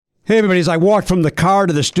Hey, everybody. As I walked from the car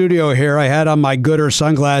to the studio here, I had on my Gooder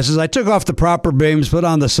sunglasses. I took off the proper beams, put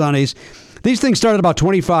on the sunnies. These things start at about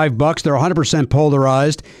 $25. They're 100%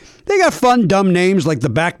 polarized. They got fun, dumb names like the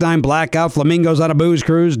Back Nine Blackout, Flamingos on a Booze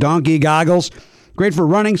Cruise, Donkey Goggles. Great for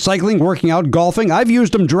running, cycling, working out, golfing. I've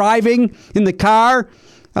used them driving in the car.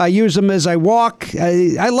 I use them as I walk.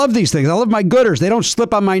 I love these things. I love my Gooders. They don't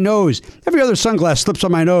slip on my nose. Every other sunglass slips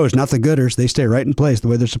on my nose, not the Gooders. They stay right in place the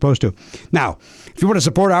way they're supposed to. Now, if you want to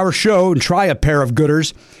support our show and try a pair of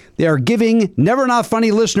Gooders, they are giving Never Not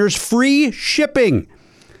Funny listeners free shipping.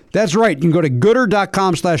 That's right. You can go to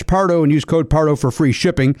Gooder.com/Pardo and use code Pardo for free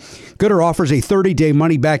shipping. Gooder offers a 30-day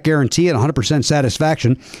money-back guarantee and 100%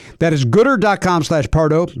 satisfaction. That is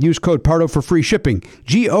Gooder.com/Pardo. Use code Pardo for free shipping.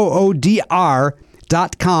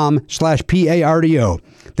 GOODR.com/PARDO.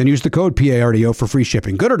 Then use the code PARDO for free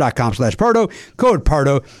shipping. Gooder.com/Pardo. Code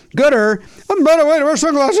Pardo. Gooder. I'm better way to wear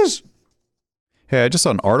sunglasses. Hey, I just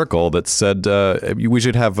saw an article that said we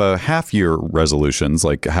should have half-year resolutions,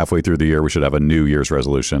 like halfway through the year we should have a New Year's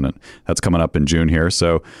resolution, and that's coming up in June here.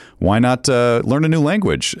 So why not learn a new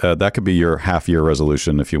language? That could be your half-year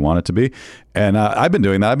resolution if you want it to be. And I've been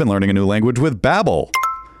doing that. I've been learning a new language with Babbel.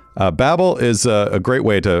 Babbel is a great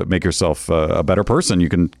way to make yourself a better person. You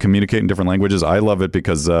can communicate in different languages. I love it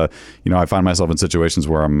because I find myself in situations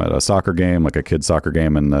where I'm at a soccer game, like a kid's soccer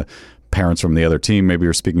game, and the parents from the other team maybe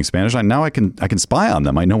are speaking Spanish. Now I can spy on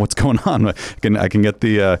them. I know what's going on. I can get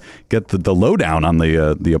the lowdown on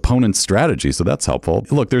the opponent's strategy. So that's helpful.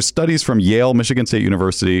 Look, there's studies from Yale, Michigan State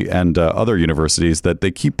University, and other universities that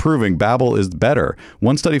they keep proving Babbel is better.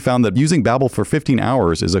 One study found that using Babbel for 15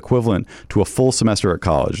 hours is equivalent to a full semester at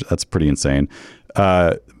college. That's pretty insane.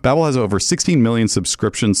 Babbel has over 16 million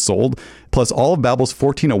subscriptions sold. Plus, all of Babbel's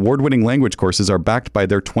 14 award-winning language courses are backed by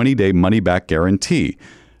their 20-day money-back guarantee.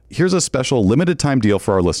 Here's a special limited time deal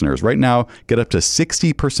for our listeners. Right now, get up to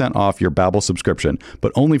 60% off your Babbel subscription,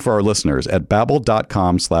 but only for our listeners at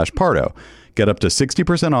Babbel.com/Pardo. Get up to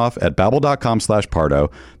 60% off at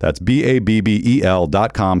Babbel.com/Pardo. That's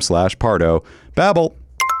BABBEL.com/Pardo. Babbel.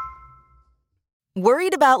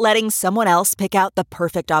 Worried about letting someone else pick out the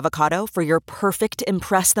perfect avocado for your perfect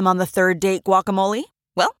impress them on the third date guacamole?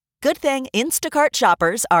 Well, good thing Instacart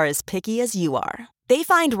shoppers are as picky as you are. They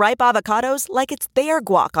find ripe avocados like it's their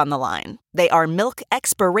guac on the line. They are milk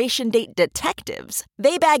expiration date detectives.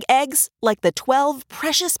 They bag eggs like the 12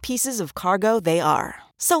 precious pieces of cargo they are.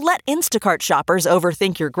 So let Instacart shoppers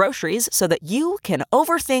overthink your groceries so that you can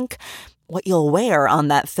overthink what you'll wear on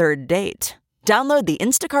that third date. Download the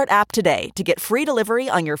Instacart app today to get free delivery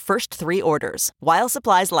on your first 3 orders, while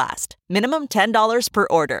supplies last. Minimum $10 per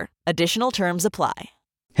order. Additional terms apply.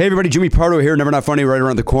 Hey, everybody. Jimmy Pardo here. Never Not Funny right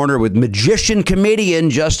around the corner with magician-comedian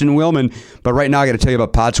Justin Willman. But right now, I got to tell you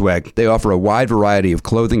about Podswag. They offer a wide variety of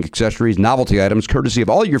clothing, accessories, novelty items, courtesy of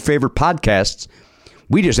all your favorite podcasts.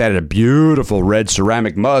 We just added a beautiful red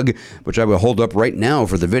ceramic mug, which I will hold up right now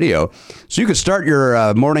for the video, so you can start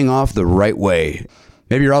your morning off the right way.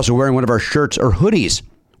 Maybe you're also wearing one of our shirts or hoodies,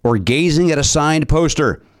 or gazing at a signed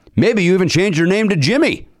poster. Maybe you even changed your name to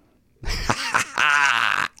Jimmy.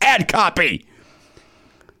 Ad copy.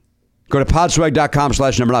 Go to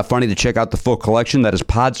podswag.com/never-not-funny to check out the full collection. That is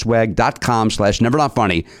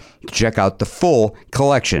podswag.com/never-not-funny to check out the full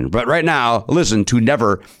collection. But right now, listen to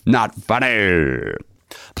Never Not Funny.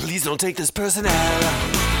 Please don't take this person out.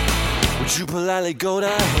 Would you politely go to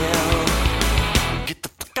hell? Get the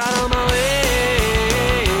fuck out of my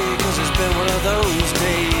way, 'cause it's been one of those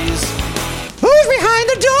days. Who's behind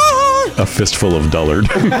the door? A fistful of dullard.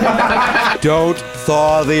 Don't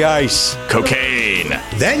thaw the ice. Cocaine.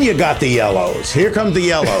 Then you got the yellows. Here come the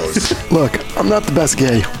yellows. Look, I'm not the best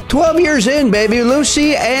gay. 12 years in, baby.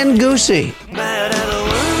 Lucy and Goosey. Mad at the world.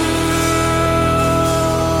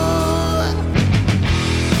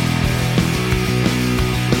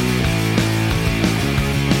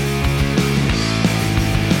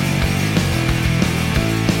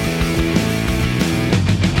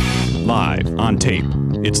 Live on tape.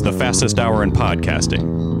 It's the fastest hour in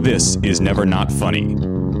podcasting. This is Never Not Funny.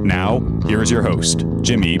 Now, here's your host,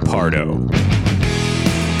 Jimmy Pardo.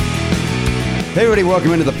 Hey, everybody.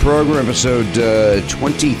 Welcome into the program, episode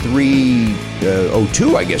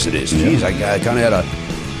 2302, I guess it is. Jeez, I kind of had a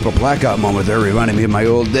little blackout moment there, reminding me of my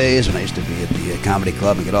old days when I used to be at the comedy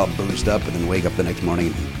club and get all boozed up and then wake up the next morning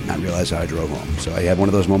and not realize how I drove home. So I had one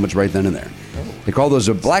of those moments right then and there. They call those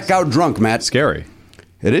a blackout drunk, Matt. Scary.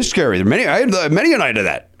 It is scary. I had many a night of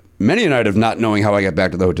that. Many a night of not knowing how I got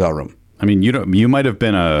back to the hotel room. I mean, you might have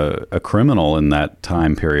been a criminal in that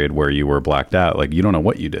time period where you were blacked out. Like, you don't know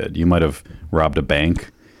what you did. You might have robbed a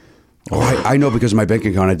bank. Oh, I know because of my bank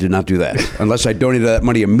account, I did not do that unless I donated that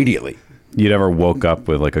money immediately. You never woke up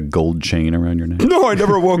with like a gold chain around your neck? No, I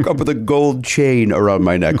never woke up with a gold chain around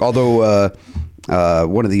my neck. Although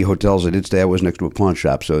one of the hotels I did stay at was next to a pawn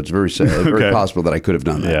shop, so it's very possible that I could have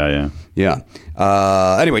done that. Yeah.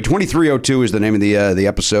 Anyway, 2302 is the name of the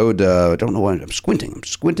episode. I don't know why I'm squinting. I'm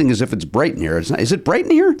squinting as if it's bright in here. It's not. Is it bright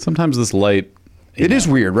in here? Sometimes this light. It is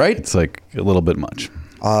weird, right? It's like a little bit much.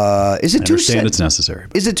 Is it I too understand it's necessary.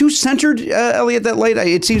 Is it too centered, Elliot, that light?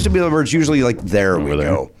 It seems to be where it's usually like, there we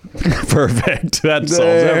go. Perfect. That solves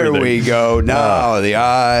everything. There we go. Now the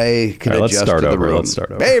eye can adjust to the room. Let's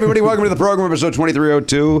start over. Hey, everybody, welcome to the program, episode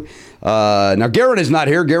 2302. Now, Garen is not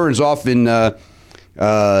here. Garen's off in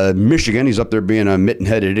Michigan. He's up there being a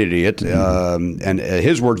mitten-headed idiot. And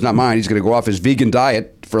his words, not mine. He's going to go off his vegan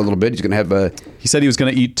diet for a little bit. He's going to have He said he was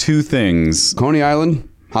going to eat two things. Coney Island,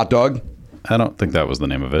 hot dog. I don't think that was the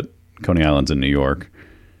name of it. Coney Island's in New York.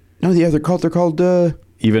 No, they're called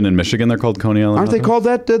Even in Michigan, they're called Coney Island. Aren't they called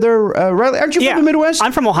that? They're Riley. Aren't you from the Midwest?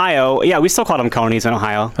 I'm from Ohio. Yeah, we still call them conies in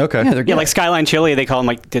Ohio. Okay. Yeah, they're good. Yeah, like Skyline Chili, they call them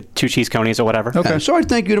like the two cheese conies or whatever. Okay. So I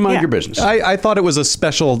thank you to mind Yeah. your business. I thought it was a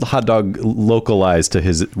special hot dog localized to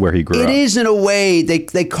where he grew up. It is in a way.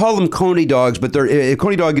 They call them Coney dogs, but they're a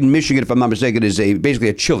Coney dog in Michigan, if I'm not mistaken, is basically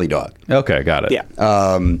a chili dog. Okay, got it.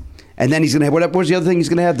 Yeah. And then he's going to have, what was the other thing he's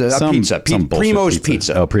going to have? Pizza. Some bullshit Primo's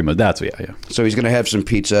pizza. Oh, Primo. That's, yeah. So he's going to have some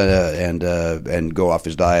pizza and go off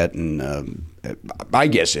his diet. And my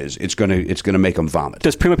guess is it's going to make him vomit.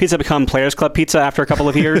 Does Primo Pizza become Players Club Pizza after a couple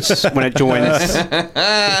of years when it joins?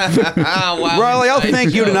 Riley, I'll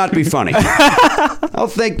thank you to not be funny. I'll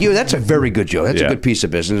thank you. That's a very good joke. That's a good piece of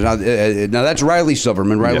business. Now that's Riley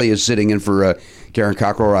Silverman. Riley is sitting in for Karen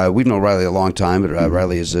Cockrell. We've known Riley a long time, but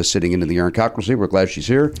Riley is sitting into the Karen Cockrell seat. We're glad she's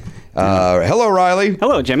here. Hello, Riley.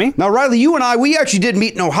 Hello, Jimmy. Now, Riley, you and we actually did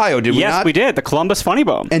meet in Ohio, did we not? Yes, we did. The Columbus Funny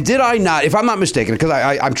Bone. And did I not, if I'm not mistaken, because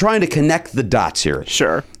I'm trying to connect the dots here.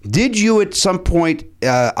 Sure. Did you at some point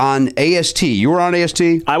on AST, you were on AST?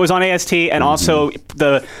 I was on AST, and also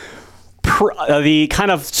the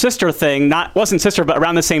kind of sister thing, wasn't sister, but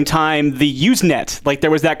around the same time, the Usenet. Like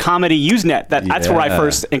there was that comedy Usenet. That's where I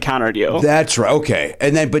first encountered you. That's right. Okay.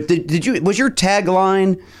 And then, but was your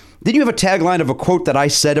tagline? Did you have a tagline of a quote that I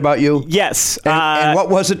said about you? Yes. And what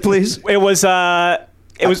was it, please? It was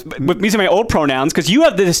using my old pronouns, because you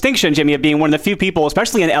have the distinction, Jimmy, of being one of the few people,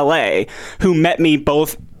 especially in LA, who met me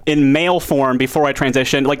both in male form before I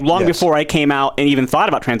transitioned, like long before I came out and even thought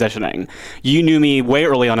about transitioning. You knew me way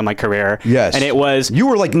early on in my career. Yes. And it was... You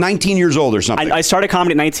were like 19 years old or something. I started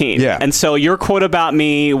comedy at 19. Yeah. And so your quote about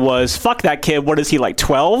me was, fuck that kid, what is he, like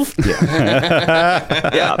 12?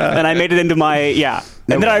 Yeah. Yeah. And I made it into my... Yeah.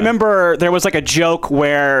 And then I remember there was like a joke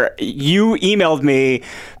where you emailed me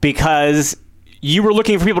because you were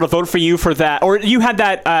looking for people to vote for you for that, or you had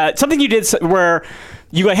that, something you did where...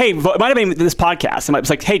 You go, hey, it might have been this podcast. And it was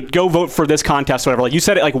like, hey, go vote for this contest or whatever. Like, you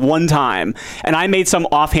said it like one time. And I made some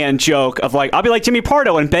offhand joke of like, I'll be like Jimmy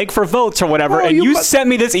Pardo and beg for votes or whatever. And you sent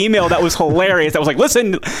me this email that was hilarious. That was like,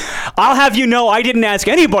 listen, I'll have you know I didn't ask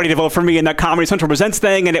anybody to vote for me in that Comedy Central Presents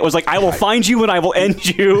thing. And it was like, I will find you and I will end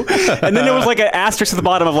you. And then there was like an asterisk at the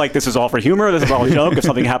bottom of like, this is all for humor. This is all a joke. If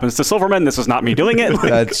something happens to Silverman, this is not me doing it.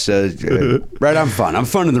 That's right. I'm fun. I'm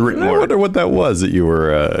fun in the written word. I wonder what that was that you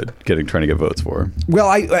were trying to get votes for. Well,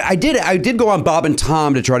 I did go on Bob and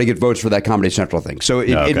Tom to try to get votes for that Comedy Central thing. So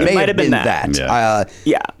it may have been that.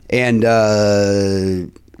 Yeah. And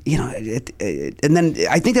you know, and then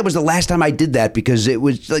I think that was the last time I did that, because it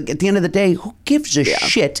was like, at the end of the day, who gives a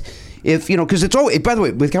shit if, you know, because it's always, by the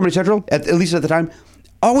way, with Comedy Central, at least at the time,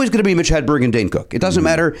 always going to be Mitch Hedberg and Dane Cook. It doesn't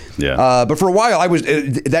matter. Yeah. But for a while, I was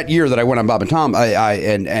that year that I went on Bob and Tom,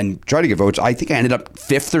 and tried to get votes. I think I ended up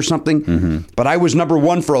 5th or something. Mm-hmm. But I was number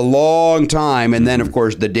 1 for a long time, and then of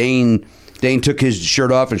course the Dane took his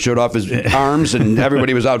shirt off and showed off his arms, and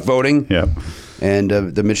everybody was out voting. Yeah. And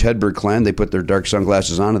the Mitch Hedberg clan, they put their dark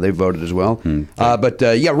sunglasses on and they voted as well. But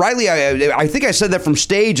Riley, I think I said that from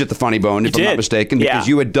stage at the Funny Bone, if I'm not mistaken, because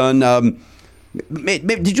you had done.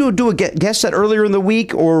 Did you do a guest set earlier in the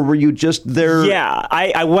week, or were you just there? Yeah,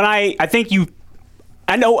 I think you.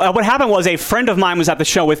 I know what happened was a friend of mine was at the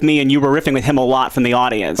show with me, and you were riffing with him a lot from the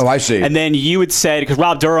audience. Oh, I see. And then you had said, because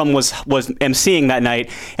Rob Durham was emceeing that night,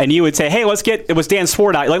 and you would say, hey, it was Dan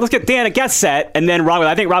Swartout, like, let's get Dan a guest set, and then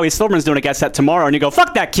I think Robbie Silverman's doing a guest set tomorrow, and you go,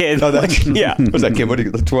 fuck that kid. Oh, yeah. Was that kid,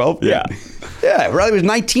 what, 12? Yeah. Yeah, Riley was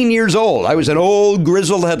 19 years old. I was an old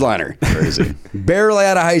grizzled headliner. Crazy. Barely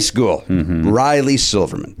out of high school. Mm-hmm. Riley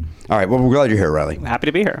Silverman. All right. Well, we're glad you're here, Riley. Happy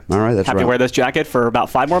to be here. All right. That's happy to wear this jacket for about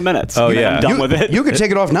 5 more minutes. Oh, and then yeah. I'm done with it. You can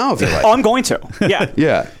take it off now if you like. Oh, I'm going to. Yeah.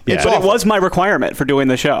 Yeah. Yeah. But it was my requirement for doing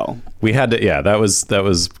the show. We had to. Yeah, that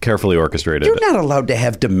was carefully orchestrated. You're not allowed to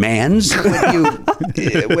have demands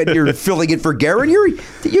when you're filling it for Garen. You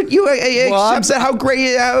accept that how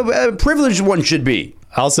great privileged one should be.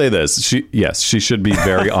 I'll say this. She should be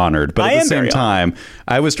very honored. But I at the am same very time,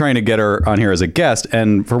 I was trying to get her on here as a guest,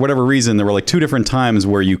 and for whatever reason, there were like 2 different times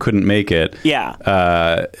where you couldn't make it. Yeah.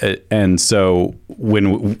 And so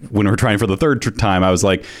when we were trying for the third time, I was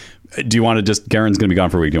like, do you want to just, Garen's going to be gone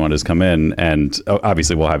for a week. Do you want to just come in? And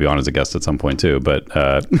obviously we'll have you on as a guest at some point too. But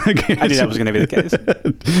I knew that was going to be the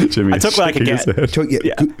case. Jimmy, I took what I could get.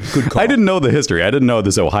 Yeah. Good call. I didn't know the history. I didn't know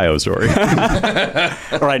this Ohio story.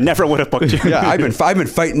 Or I never would have booked you. Yeah, I've been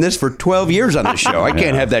fighting this for 12 years on this show. I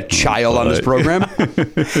can't have that child on this program.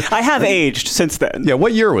 I have aged since then. Yeah,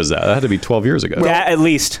 what year was that? That had to be 12 years ago. Yeah, at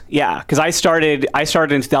least. Yeah, because I started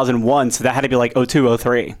in 2001, so that had to be like 02,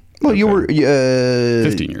 03. Well, you were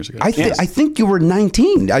 15 years ago. I think you were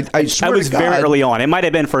 19. I swear I was to God. very early on. It might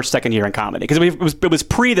have been first, second year in comedy because it was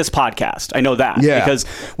pre this podcast. I know that. Yeah. Because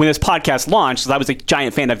when this podcast launched, I was a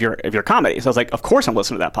giant fan of your comedy. So I was like, of course I'm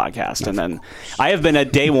listening to that podcast. And then I have been a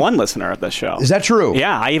day one listener of this show. Is that true?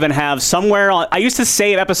 Yeah. I even have somewhere on. I used to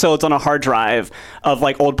save episodes on a hard drive of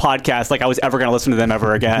like old podcasts, like I was ever going to listen to them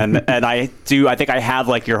ever again. And I think I have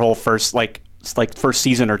like your whole first first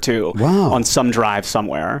season or 2 on some drive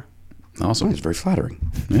somewhere. Awesome. It's very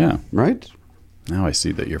flattering. Yeah. Right? Now I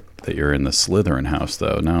see that you're in the Slytherin house,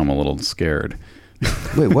 though. Now I'm a little scared.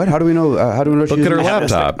 Wait, what? How do we know? Look at her I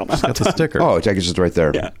have laptop. She's got the sticker. Oh, I guess it's right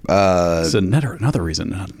there. Yeah. It's another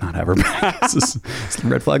reason to not have her back. It's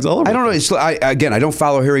red flags all over. I don't know. I don't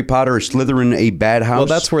follow Harry Potter. Is Slytherin a bad house? Well,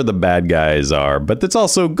 that's where the bad guys are, but it's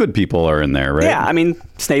also good people are in there, right? Yeah. I mean,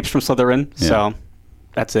 Snape's from Slytherin, so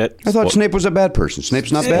that's it. I thought Snape was a bad person.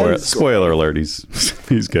 Snape's not bad. Spoiler alert: he's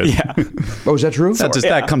good. Yeah. Oh, is that true?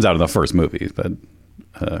 That comes out in the first movie, but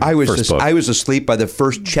I was asleep by the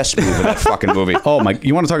first chess move in that fucking movie. Oh my!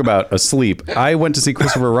 You want to talk about asleep? I went to see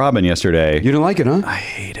Christopher Robin yesterday. You didn't like it, huh? I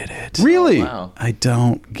hated it. Really? Wow. I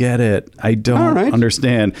don't get it. I don't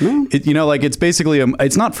understand. No. It's basically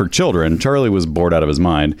it's not for children. Charlie was bored out of his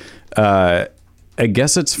mind. I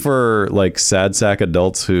guess it's for like sad sack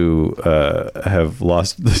adults who have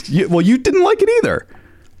lost. Well, you didn't like it either.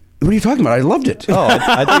 What are you talking about? I loved it. Oh,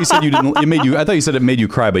 I thought you said you didn't. I thought you said it made you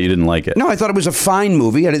cry, but you didn't like it. No, I thought it was a fine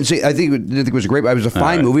movie. I didn't think it was a great. It was a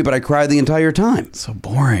fine movie, but I cried the entire time. So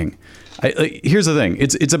boring. Here's the thing.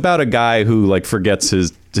 It's about a guy who like forgets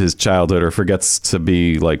his childhood or forgets to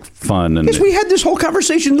be like fun. And Yes, we had this whole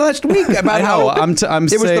conversation last week about how I'm it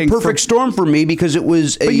was the perfect storm for me because it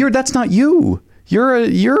was. But that's not you.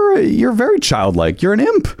 You're very childlike. You're an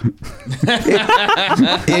imp.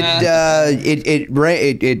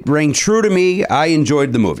 It rang true to me. I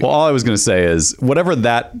enjoyed the movie. Well, all I was going to say is whatever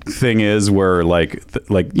that thing is, where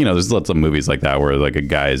there's lots of movies like that where like a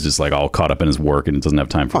guy is just like all caught up in his work and doesn't have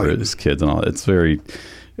time for his kids and all. It's very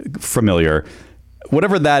familiar.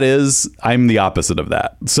 Whatever that is, I'm the opposite of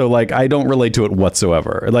that. So like I don't relate to it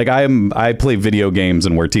whatsoever. Like I play video games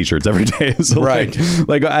and wear t-shirts every day. So right.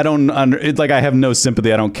 Like I don't it's like I have no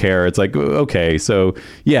sympathy. I don't care. It's like okay, so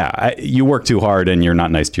yeah, you work too hard and you're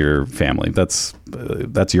not nice to your family. That's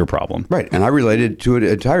your problem. Right. And I related to it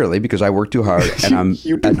entirely because I work too hard and I'm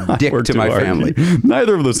a dick to my family.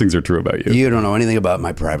 Neither of those things are true about you. You don't know anything about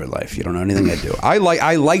my private life. You don't know anything I do.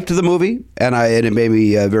 I liked the movie and it made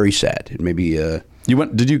me very sad. It made me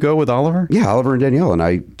Did you go with Oliver? Yeah, Oliver and Danielle, and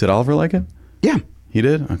I. Did Oliver like it? Yeah, he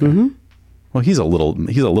did. Okay. Mm-hmm. Well, he's a little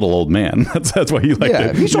old man. That's why he liked it.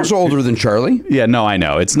 Yeah, he's also older than Charlie. Yeah, no, I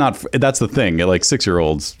know. It's not. That's the thing. Like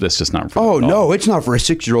 6-year-olds, that's just not for. Oh them at all. no, it's not for a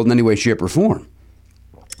 6-year-old in any way, shape, or form.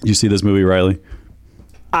 You see this movie, Riley?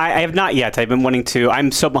 I have not yet. I've been wanting to.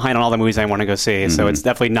 I'm so behind on all the movies I want to go see, so it's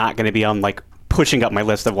definitely not going to be on like pushing up my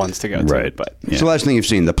list of ones to go to. Right. But So the last thing you've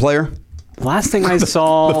seen, The Player. Last thing I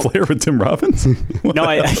saw, The Player with Tim Robbins. No,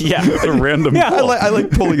 a random. Yeah. I like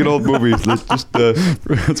pulling in old movies. That's just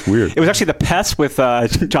that's weird. It was actually The Pest with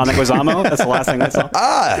John Leguizamo. That's the last thing I saw.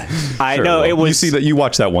 I Sure, know well, it was. You see that you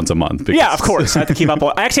watch that once a month. Because Yeah, of course. I have to keep up.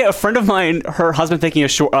 I actually had a friend of mine, her husband making a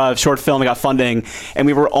short film and got funding, and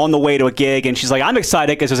we were on the way to a gig, and she's like, I'm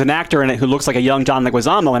excited because there's an actor in it who looks like a young John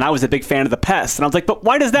Leguizamo, and I was a big fan of The Pest. And I was like, but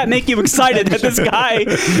why does that make you excited that this guy...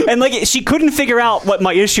 And like, she couldn't figure out what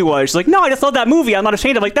my issue was. She's like, no, I just love that movie. I'm not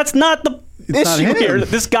ashamed. I'm like, that's not the issue here.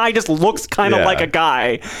 This guy just looks kind of like a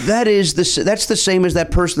guy. That's the same as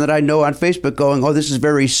that person that I know on Facebook going, oh, this is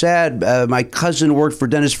very sad. My cousin worked for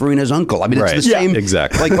Dennis Farina's uncle. I mean, it's the same.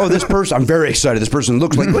 Exactly. Like, oh, this person, I'm very excited. This person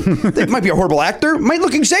looks like, they might be a horrible actor. Might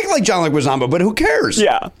look exactly like John Leguizamo, but who cares?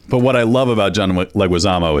 Yeah. But what I love about John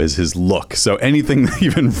Leguizamo is his look. So anything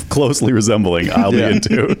even closely resembling, I'll be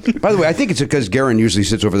into. By the way, I think it's because Garen usually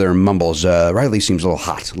sits over there and mumbles. Riley seems a little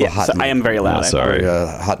hot. So I am very loud. Sorry.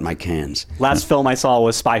 Hot in my cans. Last film I saw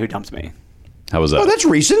was Spy Who Dumped Me. How was that? Oh, that's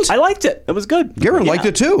recent. I liked it. It was good. Garen liked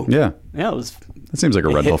it too. Yeah. Yeah, it was. That seems like a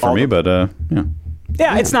rental for me, but yeah.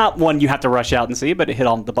 Yeah, it's not one you have to rush out and see, but it hit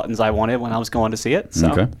all the buttons I wanted when I was going to see it. So.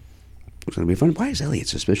 Okay. It's going to be fun. Why is Elliot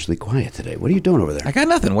suspiciously quiet today? What are you doing over there? I got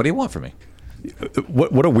nothing. What do you want from me?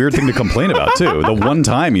 What a weird thing to complain about too. The one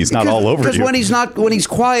time he's not all over you. Because when he's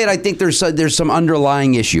quiet, I think there's some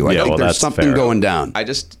underlying issue. I think there's something fair. going down.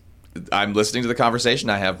 I'm listening to the conversation.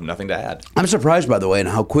 I have nothing to add. I'm surprised, by the way, in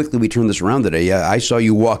how quickly we turned this around today. Yeah, I saw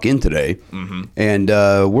you walk in today, and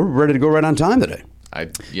we're ready to go right on time today.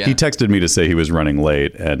 He texted me to say he was running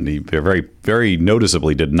late, and he very, very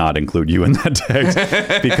noticeably did not include you in that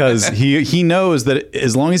text because he knows that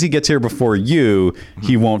as long as he gets here before you,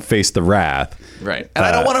 he won't face the wrath. Right. And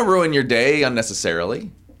I don't want to ruin your day unnecessarily.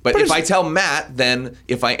 But if I tell Matt, then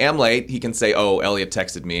if I am late, he can say, oh, Elliot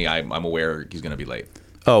texted me. I'm aware he's going to be late.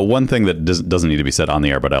 Oh, one thing that doesn't need to be said on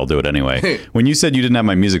the air, but I'll do it anyway. When you said you didn't have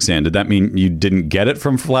my music stand, did that mean you didn't get it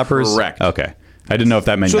from Flappers? Correct. Okay. I didn't know if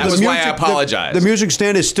that meant... So that was why I apologize. The music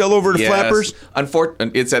stand is still over to Flappers?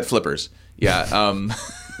 It's at Flippers. Yeah.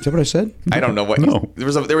 Is that what I said? I don't know what. No. There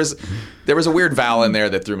was a weird vowel in there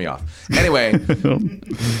that threw me off. Anyway.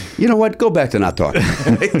 You know what? Go back to not talking.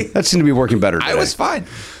 That seemed to be working better today. I was fine.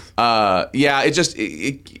 Yeah,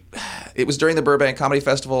 it was during the Burbank Comedy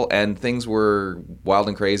Festival, and things were wild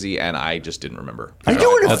and crazy, and I just didn't remember. Are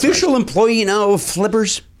you an official employee now of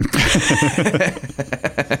Flippers?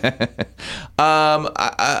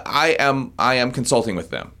 I am consulting with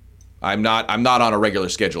them. I'm not on a regular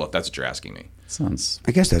schedule, if that's what you're asking me.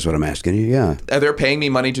 I guess that's what I'm asking you. Yeah. They're paying me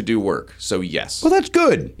money to do work, so yes. Well, that's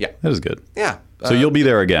good. Yeah, that is good. Yeah. So you'll be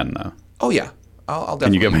there again, though. Oh yeah. I'll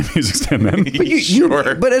Can definitely. you get my music stand then? But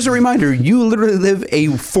Sure. But as a reminder, you literally live a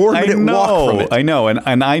 4-minute walk from it. I know,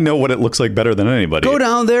 and I know what it looks like better than anybody. Go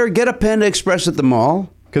down there, get a Panda Express at the mall.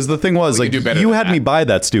 Because the thing was, like, you had me buy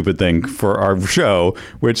that stupid thing for our show,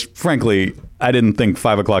 which, frankly, I didn't think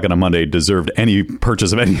 5 o'clock on a Monday deserved any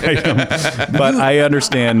purchase of any item. But I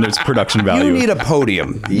understand there's production value. You need a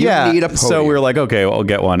podium. You need a podium. So we were like, okay, well, I'll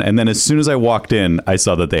get one. And then as soon as I walked in, I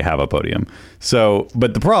saw that they have a podium. So,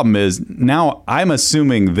 but the problem is now I'm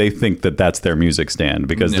assuming they think that that's their music stand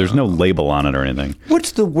because there's no label on it or anything.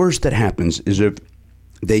 What's the worst that happens is if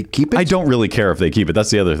they keep it? I don't really care if they keep it.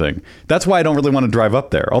 That's the other thing. That's why I don't really want to drive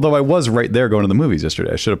up there. Although I was right there going to the movies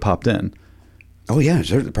yesterday. I should have popped in. Oh yeah,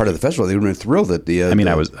 it's part of the festival. They would have been thrilled that the.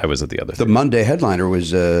 I was at the other. The Monday headliner was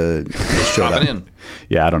showed up. in.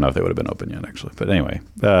 Yeah, I don't know if they would have been open yet, actually. But anyway,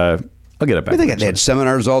 I'll get it back. They had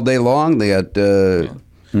seminars all day long. They got.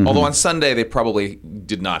 Although on Sunday they probably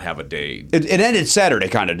did not have a day. It ended Saturday,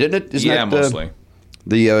 kind of, didn't it? Isn't that, mostly.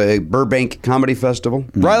 The Burbank Comedy Festival.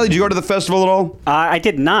 Riley, did you go to the festival at all? I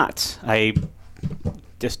did not. I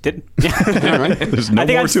just didn't. All right. I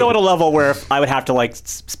think I'm still at a level where I would have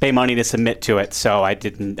to pay money to submit to it, so I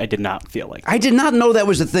did not feel like. I did not know that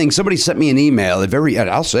was the thing. Somebody sent me an email,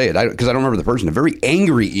 I'll say it because I don't remember the person, a very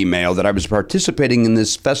angry email that I was participating in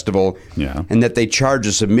this festival, and that they charge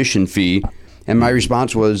a submission fee. And my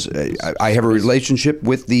response was, I have a relationship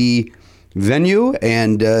with the venue,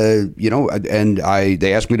 and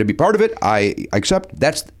they asked me to be part of it. I accept.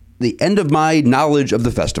 That's the end of my knowledge of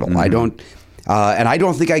the festival. I don't. And I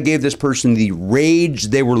don't think I gave this person the rage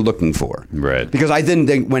they were looking for. Right. Because I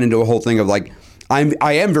then went into a whole thing of I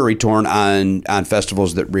am very torn on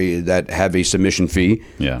festivals that have a submission fee.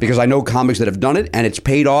 Yeah. Because I know comics that have done it and it's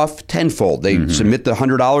paid off tenfold. They submit the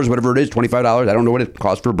 $100, whatever it is, $25. I don't know what it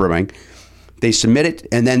costs for Burbank. They submit it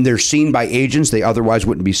and then they're seen by agents they otherwise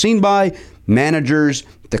wouldn't be seen by, managers,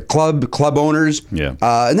 the club owners. Yeah.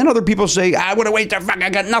 And then other people say, I would have waited,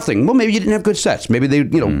 I got nothing. Well, maybe you didn't have good sets. Maybe they,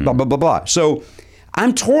 blah, blah, blah, blah. So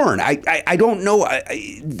I'm torn. I don't know.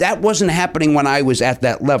 That wasn't happening when I was at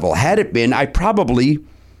that level. Had it been, I probably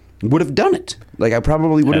would have done it. Like I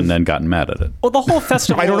probably would have. And then gotten mad at it. Well, the whole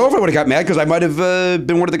festival. I don't know if I would have got mad because I might have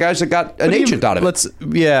been one of the guys that got an agent out of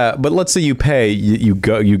it. But let's say you pay, you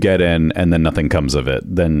get in, and then nothing comes of it.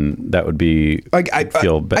 Then that would be. I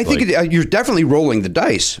think you're definitely rolling the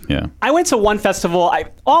dice. Yeah. I went to one festival.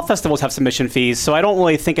 All festivals have submission fees, so I don't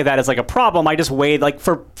really think of that as like a problem. I just weighed like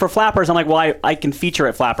for Flappers. I'm like, well, I can feature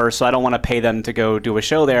at Flappers, so I don't want to pay them to go do a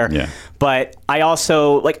show there. Yeah. But I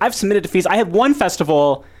also I've submitted to fees. I had one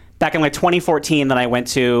festival back in 2014 that I went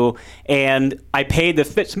to, and I paid the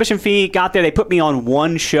submission fee, got there. They put me on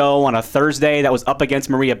one show on a Thursday that was up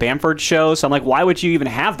against Maria Bamford's show. So I'm like, why would you even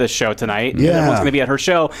have this show tonight? Yeah. Everyone's going to be at her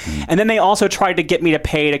show. And then they also tried to get me to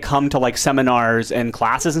pay to come to like seminars and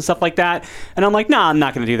classes and stuff like that. And I'm like, no, I'm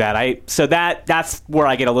not going to do that. So that's where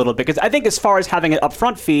I get a little bit, because I think as far as having an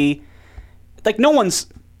upfront fee, like no one's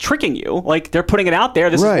tricking you. Like they're putting it out there.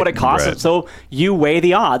 This is what it costs. Right. So you weigh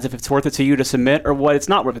the odds if it's worth it to you to submit or what it's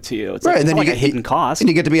not worth it to you. It's Right, like, and then it's you not like a hidden cost. and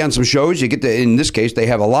you get to be on some shows. You get to, in this case, they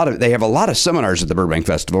have a lot of seminars at the Burbank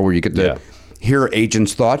Festival where you get to hear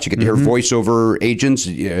agents' thoughts. You get to hear voiceover agents,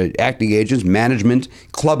 acting agents, management,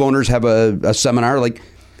 club owners have a seminar. Like,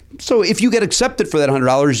 so if you get accepted for that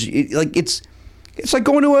 $100, it's like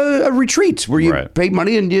going to a retreat where you pay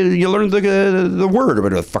money and you learn the word, or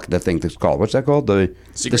whatever the fuck that thing is called. What's that called? The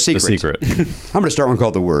secret. The secret. I'm going to start one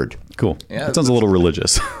called The Word. Cool. Yeah, that sounds a little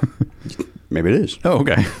religious. Maybe it is. Oh,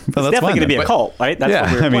 okay. Well, It's that's definitely fine going to be then. a cult, right? That's Yeah,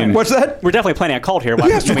 what we're I mean- planning. What's that? We're definitely planning a cult here.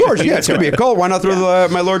 Yes, of course. Yeah, it's going to be a cult. Why not throw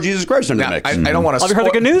my Lord Jesus Christ into the mix? I don't want to. Have you heard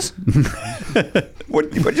the good news?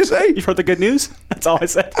 What'd you say? You've heard the good news? That's all I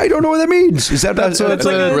said. I don't know what that means. Is that That's what It's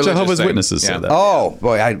like a religious Jehovah's thing. Witnesses Yeah. say that. Oh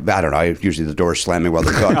boy, I don't know. Usually the door's slamming while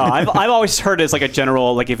they're talking. No, I've always heard it as like a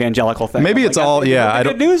general like evangelical thing. Maybe I'm it's like, all- you yeah, heard I the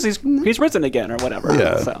don't- good news. He's risen again or whatever.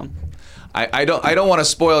 Yeah. So. I don't want to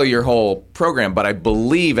spoil your whole program, but I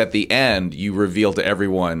believe at the end you reveal to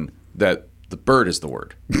everyone that the bird is the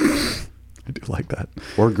word. I do like that.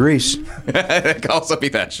 Or Greece. It could also be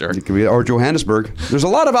that, sure. It could be, or Johannesburg. There's a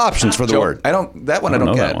lot of options for the word. I don't I don't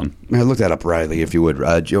know get. that one. Look that up, Riley, if you would.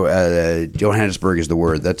 Johannesburg is the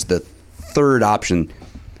word. That's the third option.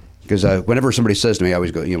 Because whenever somebody says to me, I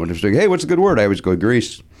always go, when they're saying, hey, what's a good word? I always go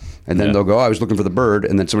Greece. And then they'll go, I was looking for the bird.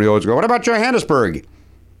 And then somebody always go, what about Johannesburg?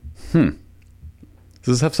 Does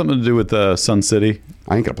this have something to do with Sun City?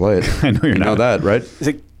 I ain't going to play it. I know you're You know not. that, right? Is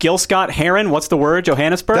it Gil Scott Heron? What's the word?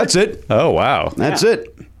 Johannesburg? That's it. Oh, wow. That's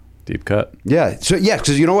it. Deep cut. Yeah. So yeah,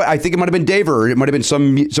 because you know what? I think it might have been Dave, or it might have been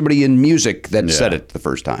somebody in music that said it the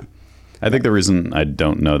first time. I think the reason I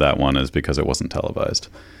don't know that one is because it wasn't televised.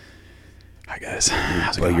 Hi, guys.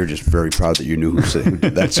 How's it Well, going? you're just very proud that you knew who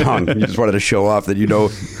did that song. You just wanted to show off that you know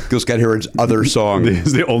Gil Scott Heron's other song.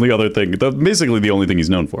 It's the only other thing, basically the only thing he's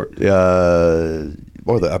known for.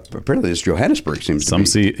 Apparently it's Johannesburg seems to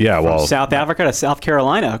be. Well, South Africa to South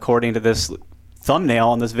Carolina, according to this thumbnail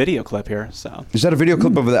on this video clip here. So Is that a video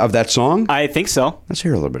clip of that song? I think so. Let's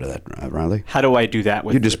hear a little bit of that, Riley. How do I do that?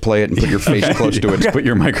 With You just play it and put your face close to it. Just put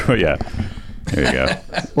your micro. Yeah, there you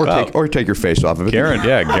go. Or take your face off of it.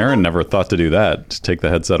 Garen never thought to do that. Just take the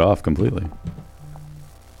headset off completely.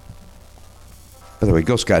 By the way,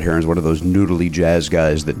 Gil Scott Heron is one of those noodly jazz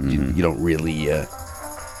guys that you don't really...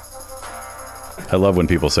 I love when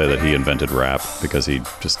people say that he invented rap because he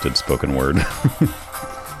just did spoken word.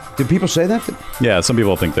 Did people say that? Yeah, some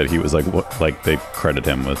people think that he was like they credit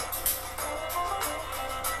him with.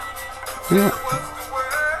 Yeah.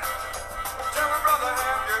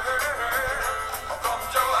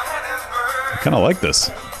 I kind of like this.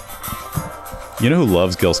 You know who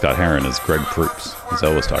loves Gil Scott Heron is Greg Proops. He's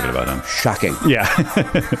always talking about him. Shocking. Yeah.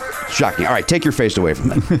 Shocking. All right, take your face away from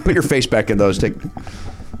that. Put your face back in those.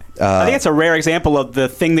 I think it's a rare example of the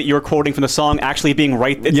thing that you're quoting from the song actually being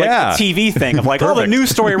right. It's like a TV thing of like, oh, the news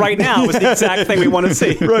story right now is the exact thing we want to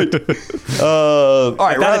see. Right. All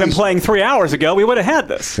right, If that had been playing 3 hours ago, we would have had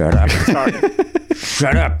this. Shut up. Sorry.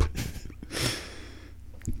 Shut up.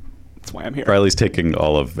 That's why I'm here. Riley's taking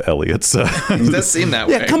all of Elliot's. It does seem that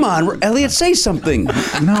way. Yeah, come on, Elliot, say something.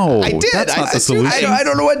 No, I did. that's not the solution. I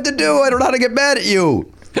don't know what to do. I don't know how to get mad at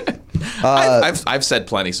you. I've said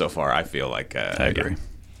plenty so far. I feel like I agree.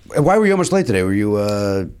 Why were you almost late today? Were you...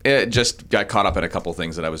 It just got caught up in a couple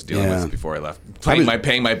things that I was dealing with before I left.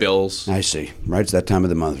 Paying my bills. I see. Right, it's that time of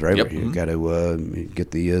the month, right? Yep. Where you got to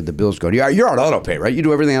get the bills going. You're on auto pay, right? You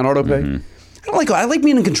do everything on auto pay. I like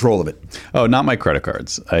being in control of it. Oh, not my credit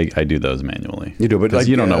cards. I do those manually. You do, but 'Cause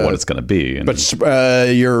you don't know what it's going to be. And But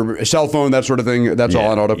your cell phone, that sort of thing, that's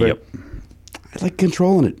all on auto pay. Yep. I like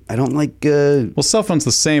controlling it. I don't like. Well, cell phone's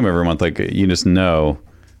the same every month. Like you just know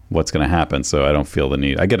what's going to happen, so I don't feel the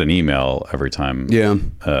need. I get an email every time. Yeah.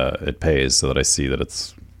 It pays, so that I see that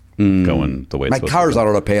it's going the way it's My supposed car's to on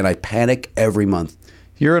go. auto pay, and I panic every month.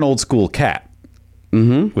 You're an old school cat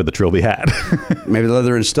with a trilby hat. Maybe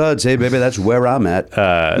leather and studs. Hey, baby, that's where I'm at.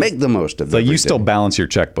 Make the most of it. Like you still balance your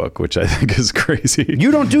checkbook, which I think is crazy. You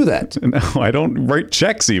don't do that. No, I don't write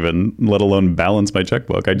checks even, let alone balance my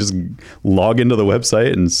checkbook. I just log into the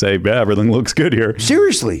website and say, yeah, everything looks good here.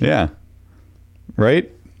 Seriously? Yeah. Right?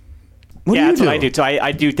 What Yeah, do you that's do? what I do. So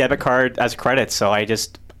I do debit card as credit. So I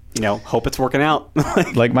just, hope it's working out.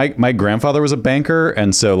 Like my grandfather was a banker,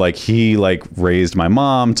 and so like he like raised my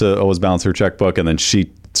mom to always balance her checkbook, and then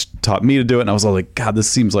she taught me to do it, and I was all like, God, this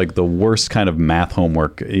seems like the worst kind of math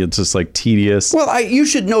homework. It's just like tedious. Well, you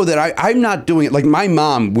should know that I'm not doing it. Like my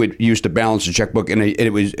mom used to balance a checkbook, and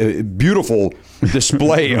it was a beautiful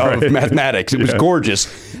display of mathematics. It was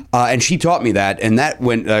gorgeous, and she taught me that, and that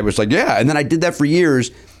when I was like, yeah, and then I did that for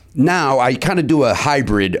years. Now I kind of do a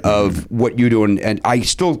hybrid of what you do, and I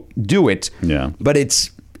still do it. Yeah, but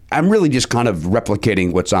I'm really just kind of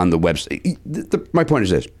replicating what's on the website. My point is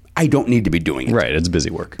this. I don't need to be doing it. Right, it's busy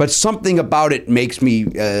work. But something about it makes me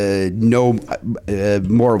know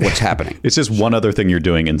more of what's happening. It's just one other thing you're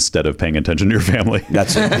doing instead of paying attention to your family.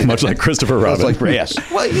 That's it. Much like Christopher Robin. That's like, yes.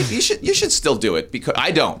 Well, you should still do it because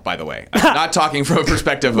I don't. By the way, I'm not talking from a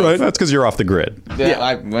perspective of Right, that's because you're off the grid.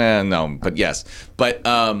 no, but yes, but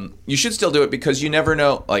you should still do it because you never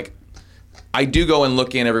know. Like, I do go and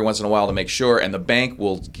look in every once in a while to make sure, and the bank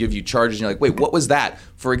will give you charges. And you're like, wait, what was that?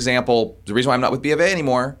 For example, the reason why I'm not with B of A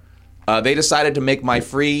anymore. They decided to make my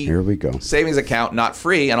free savings account not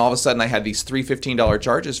free, and all of a sudden I had these three $15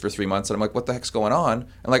 charges for 3 months, and I'm like, what the heck's going on?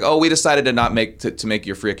 And like, oh, we decided to not make to make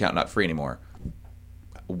your free account not free anymore.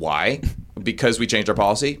 Why? Because we changed our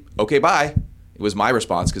policy? Okay, bye. It was my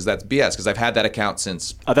response because that's BS, because I've had that account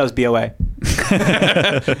since... Oh, that was BOA.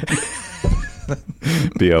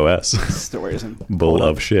 BOS. Stories. Bull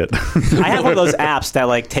of shit. I have one of those apps that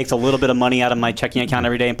like takes a little bit of money out of my checking account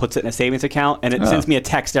every day and puts it in a savings account, and it sends me a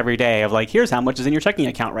text every day of like, here's how much is in your checking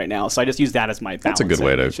account right now. So I just use that as my balance. That's a good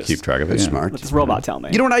way to keep track of it. That's yeah. smart. Let this robot tell me.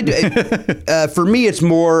 You know what I do? For me, it's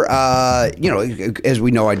more, as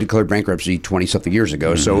we know, I declared bankruptcy 20-something years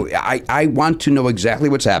ago, so I want to know exactly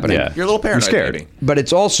what's happening. Yeah. You're a little paranoid, scared. maybe. But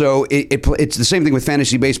it's also, it's the same thing with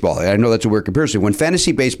fantasy baseball. I know that's a weird comparison. When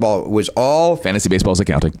fantasy baseball was all... Fantasy baseball is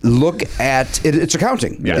accounting. Look at it. It's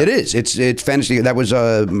accounting. Yeah. It is. It's fantasy. That was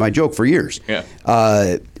my joke for years.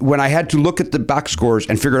 Yeah. When I had to look at the box scores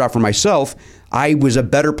and figure it out for myself, I was a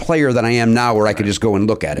better player than I am now, where I could just go and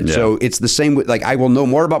look at it. Yeah. So it's the same with, like, I will know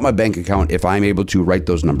more about my bank account if I'm able to write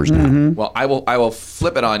those numbers down. Well, I will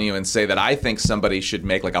flip it on you and say that I think somebody should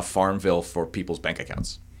make like a Farmville for people's bank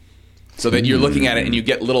accounts, so that you're looking at it and you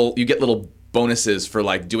get little bonuses for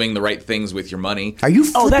like doing the right things with your money. Are you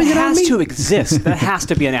flipping Oh, that it on has me? to exist. That has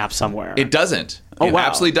to be an app somewhere. It doesn't. Oh, it wow.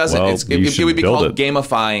 absolutely doesn't. Well, you It would be should build called it.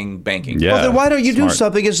 gamifying banking. Yeah. Well, then why don't you do Smart.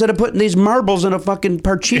 something instead of putting these marbles in a fucking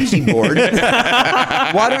Parcheesi board?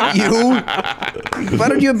 Why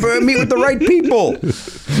don't you meet with the right people?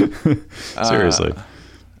 Seriously.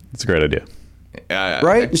 It's a great idea.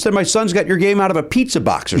 Right? Instead, my son's got your game out of a pizza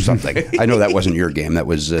box or something. I know that wasn't your game. That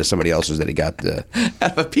was somebody else's that he got.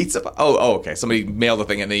 Out of a pizza box? Oh, okay. Somebody mailed the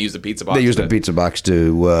thing and they used a pizza box. They used a pizza box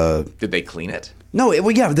to. Did they clean it? No,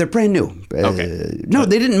 yeah, they're brand new. Okay. No,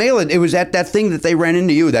 they didn't mail it. It was at that thing that they ran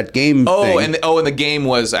into you, that game thing. And the game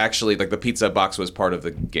was actually like the pizza box was part of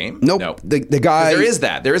the game? Nope. No. The guy. There is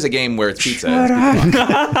that. There is a game where it's pizza. Shut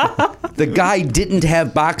up. The guy didn't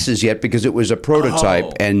have boxes yet because it was a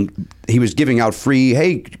prototype, and he was giving out free,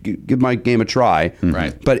 hey, give my game a try.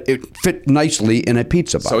 Right. But it fit nicely in a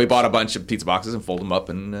pizza box. So he bought a bunch of pizza boxes and folded them up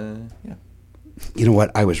and yeah. You know what?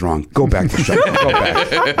 I was wrong. Go back to show. Go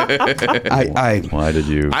back. Why did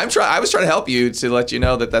you? I was trying to help you to let you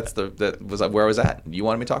know that was where I was at. You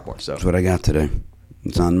wanted me to talk more, so That's what I got today.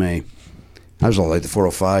 It's on me. I was all like the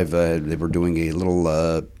 405. They were doing a little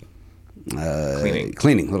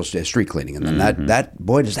cleaning, little street cleaning, and then that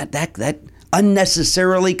boy, does that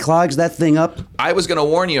unnecessarily clogs that thing up. I was going to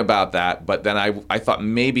warn you about that, but then I thought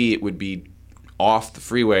maybe it would be off the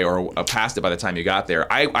freeway or past it by the time you got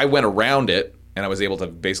there. I went around it, and I was able to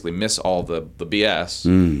basically miss all the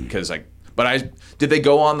BS because did they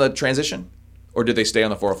go on the transition or did they stay on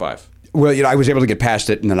the 405? Well, I was able to get past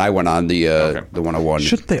it, and then I went on the 101.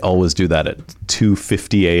 Shouldn't they always do that at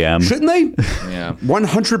 2:50 a.m.? Shouldn't they? Yeah.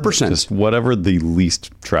 100%. Just whatever the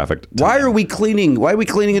least traffic. Why are we cleaning? Why are we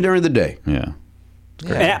cleaning it during the day? Yeah.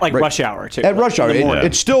 At rush hour too. At rush hour,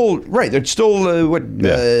 it's still right. It's still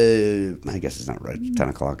I guess it's not right. 10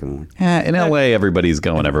 o'clock in the morning. Yeah, in LA, everybody's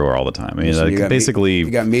going everywhere all the time. I mean, So you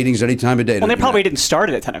got meetings any time of day. Well, they probably didn't start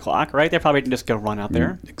it at 10 o'clock, right? They probably didn't just go run out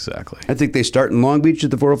there. Exactly. I think they start in Long Beach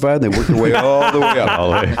at the 405. And they work their way all the way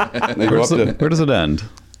up. They go Where does it end?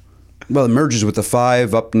 Well, it merges with the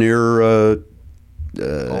 5 up near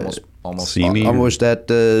Almost at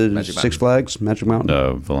Six Flags, Magic Mountain.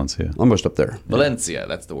 No, Valencia. Almost up there. Valencia,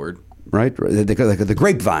 that's the word. Right? The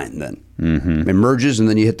grapevine then. Mm-hmm. It merges and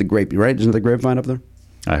then you hit the grape, right? Isn't the grapevine up there?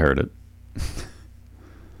 I heard it.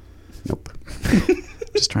 Nope.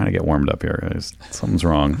 Just trying to get warmed up here, guys. Something's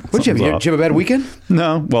wrong. What'd you have? Did you have a bad weekend?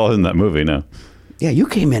 No. Well, in that movie, no. Yeah, you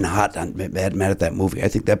came in hot on mad at that movie. I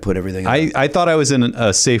think that put everything. I thought I was in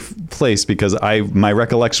a safe place because my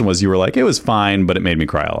recollection was you were like, it was fine, but it made me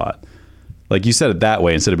cry a lot. Like you said it that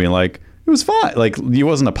way instead of being like, it was fine. Like it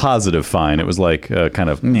wasn't a positive fine. It was like kind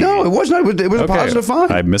of. Meh. No, it wasn't. It was a positive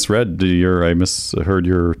fine. I misheard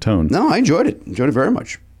your tone. No, I enjoyed it. Enjoyed it very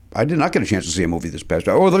much. I did not get a chance to see a movie this past.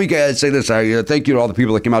 Oh, let me say this. Thank you to all the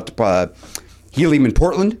people that came out to Helium in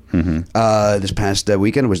Portland this past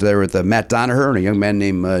weekend. I was there with Matt Donaher and a young man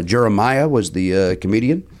named Jeremiah was the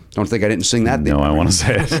comedian. Don't think I didn't sing that. No, I want to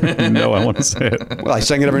say it. No, I want to say it. Well, I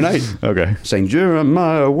sang it every night. Okay. Sang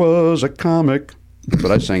Jeremiah was a comic.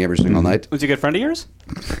 But I sang every single night. Was he a good friend of yours?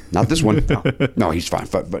 Not this one. No, he's fine.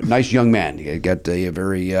 But nice young man. He got a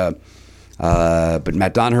very... but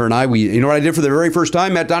Matt Donaher and I, you know what I did for the very first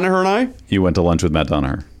time, Matt Donaher and I? You went to lunch with Matt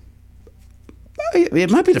Donaher.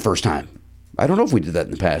 It might be the first time. I don't know if we did that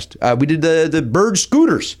in the past. We did the bird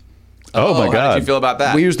scooters. Oh my God! How did you feel about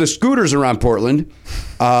that? We used the scooters around Portland.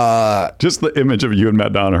 Just the image of you and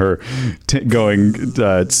Matt Donaher going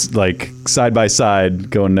like side by side,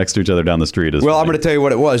 going next to each other down the street. Well, I'm going to tell you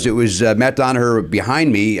what it was. It was Matt Donaher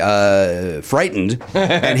behind me, frightened,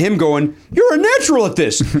 and him going, "You're a natural at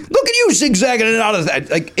this. Look at you zigzagging it out of that."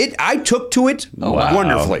 Like it, I took to it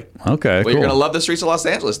wonderfully. Okay, well, cool. you're going to love the streets of Los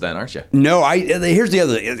Angeles, then, aren't you? No, here's the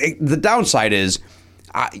other. The downside is,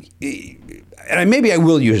 and maybe I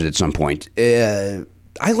will use it at some point. I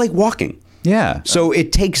like walking. Yeah. So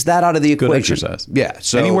it takes that out of the equation. Good exercise. Yeah.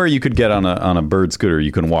 So anywhere you could get on a bird scooter,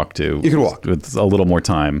 you can walk to. You can walk with a little more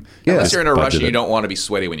time. Yeah. Unless you're in a rush and you don't want to be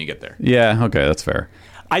sweaty when you get there. Yeah. Okay, that's fair.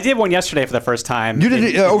 I did one yesterday for the first time. You did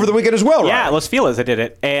it over the weekend as well, right? Yeah, Los Feliz, I did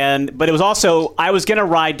it. But it was also, I was going to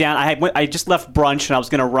ride down, I just left brunch and I was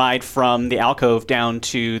going to ride from the alcove down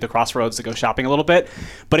to the Crossroads to go shopping a little bit.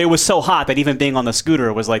 But it was so hot that even being on the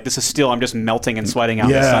scooter was like, I'm just melting and sweating out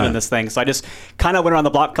in the sun in this thing. So I just kind of went around the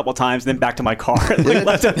block a couple times and then back to my car and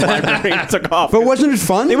left at the library and took off. But wasn't it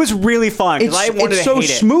fun? It was really fun. It's so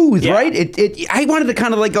smooth, right? I wanted to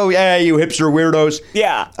kind of like go, yeah, you hipster weirdos.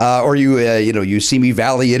 Yeah. Or you Simi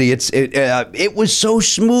Valley idiots. It was so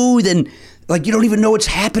smooth and like you don't even know what's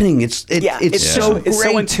happening. It's so great. It's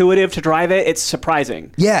so intuitive to drive it. It's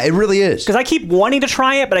surprising. Yeah, it really is. Because I keep wanting to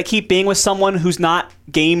try it, but I keep being with someone who's not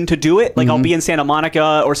game to do it. Like I'll be in Santa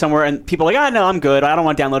Monica or somewhere, and people are like, no, I'm good. I don't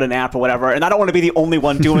want to download an app or whatever, and I don't want to be the only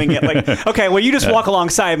one doing it. Like, okay, well, you just walk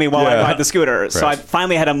alongside me while I ride the scooter. Right. So I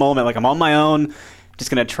finally had a moment, like I'm on my own. Just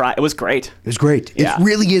gonna try. It was great. It was great. It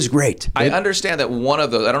really is great. I understand that one of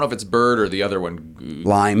those. I don't know if it's Bird or the other one.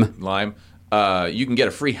 Lime. You can get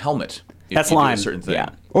a free helmet. That's you Lime. Do a certain thing. Yeah.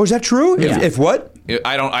 Oh, is that true? Yeah. If what?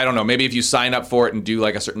 I don't know. Maybe if you sign up for it and do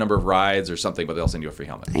like a certain number of rides or something, but they'll send you a free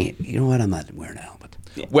helmet. Hey, you know what? I'm not wearing a helmet.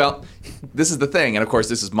 Yeah. Well, this is the thing, and of course,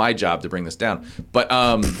 this is my job to bring this down. But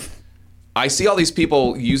I see all these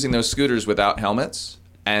people using those scooters without helmets,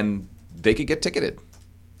 and they could get ticketed.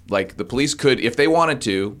 Like the police could, if they wanted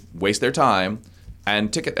to, waste their time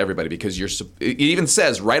and ticket everybody because it even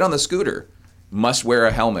says right on the scooter, must wear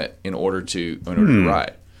a helmet in order to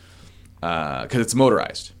ride because it's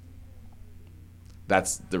motorized.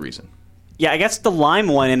 That's the reason. Yeah, I guess the Lime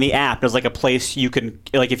one in the app, there's like a place you can,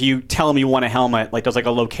 like if you tell them you want a helmet, like there's like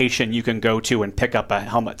a location you can go to and pick up a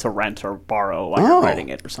helmet to rent or borrow while you're riding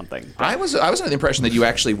it or something. But I was under the impression that you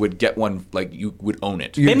actually would get one, like you would own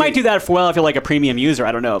it. They might do that if you're like a premium user.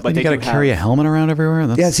 I don't know, but you got to carry a helmet around everywhere.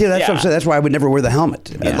 That's what I'm saying. That's why I would never wear the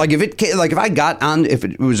helmet. Yeah. Like if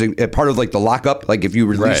it was a part of like the lockup, like if you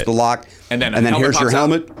release the lock and then here's your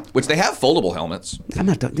helmet, which they have foldable helmets. I'm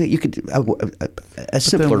not. You could do a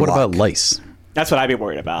simpler. What lock. about lice? That's what I'd be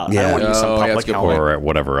worried about. Yeah. I don't want to use some public helmet. Or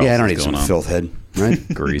whatever else. Yeah, I don't is need some going on. filth head,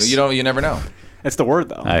 right? Grease. You never know. It's the word,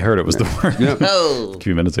 though. I heard it was the word a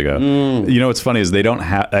few minutes ago. You know what's funny is they don't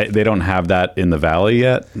have that in the valley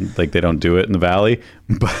yet. Like they don't do it in the valley.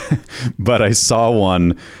 But I saw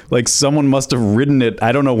one. Like someone must have ridden it.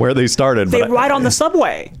 I don't know where they started. They but ride on the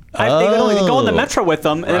subway. They go on the metro with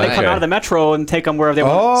them, and then they come out of the metro and take them wherever they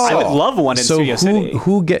want. I would love one in Studio City.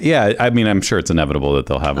 Yeah, I mean, I'm sure it's inevitable that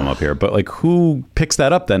they'll have them up here. But like, who picks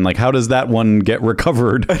that up then? Like, how does that one get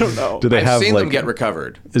recovered? I don't know. Do they I've seen them get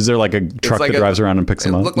recovered. Is there like a truck that drives around and picks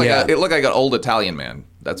them up? It looked like an old Italian man.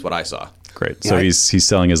 That's what I saw. Great. So he's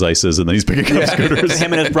selling his ices and then he's picking up scooters.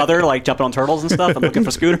 Him and his brother like jumping on turtles and stuff and looking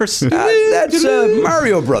for scooters. That's a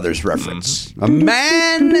Mario Brothers reference. A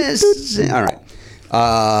man is... All right.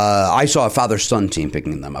 I saw a father-son team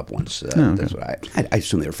picking them up once. That's what I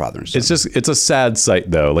assume they were father and son. It's a sad sight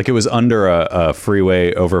though. Like it was under a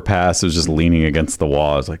freeway overpass. It was just leaning against the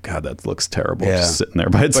wall. I was like, God, that looks terrible. Just sitting there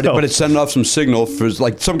by itself. But it's sending off some signal for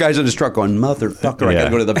like some guys in his truck going, motherfucker, I got to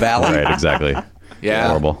go to the valley. Right, exactly. Yeah,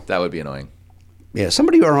 horrible. That would be annoying. Yeah,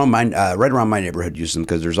 somebody around right around my neighborhood used them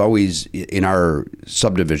because there's always in our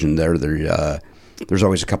subdivision there's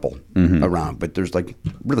always a couple around, but there's like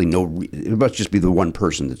really it must just be the one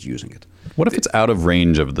person that's using it. What if it's out of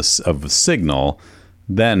range of the signal?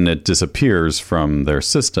 Then it disappears from their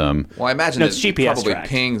system. Well, I imagine it's GPS probably tracked.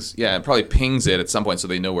 pings. Yeah, it probably pings it at some point so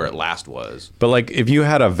they know where it last was. But like, if you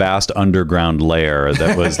had a vast underground layer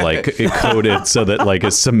that was like coated so that like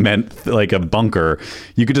a cement, like a bunker,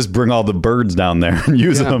 you could just bring all the birds down there and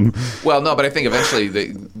use them. Well, no, but I think eventually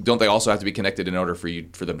they also have to be connected in order for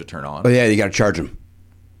them to turn on. Oh yeah, you got to charge them.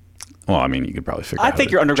 Well, I mean, you could probably figure out. I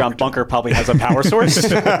think your underground bunker probably has a power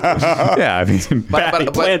source. Yeah, I mean,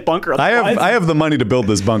 Planned bunker. I have the money to build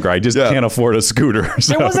this bunker. I just can't afford a scooter.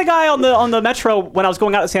 So. There was a guy on the metro when I was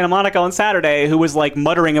going out to Santa Monica on Saturday who was like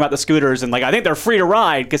muttering about the scooters and like, I think they're free to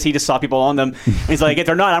ride because he just saw people on them. And he's like, if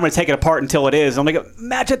they're not, I'm going to take it apart until it is. And I'm like,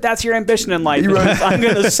 imagine that's your ambition in life. I'm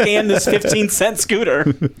going to scam this 15-cent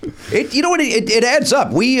scooter. You know what? It adds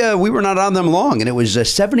up. We were not on them long, and it was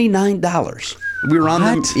 $79. We were on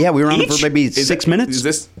them. Yeah, we were on them for maybe 6 minutes.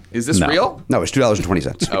 Is this real? No, it's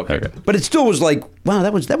 $2.20. Okay. But it still was like, wow,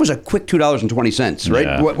 that was a quick $2.20, right?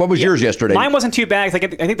 Yeah. What was yours yesterday? Mine wasn't too bad. I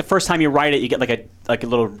think the first time you ride it, you get like a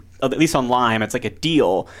little, at least on Lime, it's like a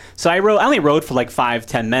deal. So I only rode for like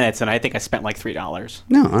 5-10 minutes, and I think I spent like $3.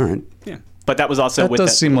 No, all right. Yeah. But that was also that with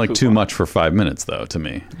does seem like coupon. too much for 5 minutes, though, to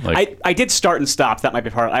me. Like, I did start and stop. That might be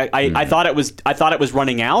part. I thought it was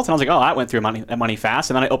running out, and I was like, oh, that went through money fast.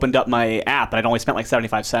 And then I opened up my app, and I'd only spent like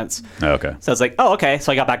 75 cents. Okay. So I was like, oh, okay.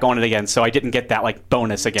 So I got back on it again. So I didn't get that like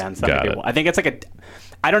bonus again. So Got it. I think it's like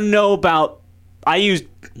I don't know about. I used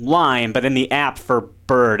Lime, but in the app for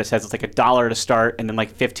Bird, it says it's like $1 to start, and then like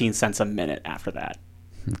 15 cents a minute after that.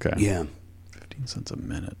 Okay. Yeah. 15 cents a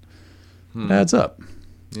minute. It adds up.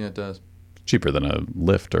 Yeah, it does. Cheaper than a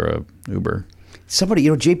Lyft or a Uber. Somebody,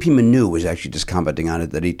 JP Manu was actually just commenting on it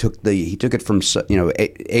that he took it from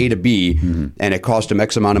A to B, and it cost him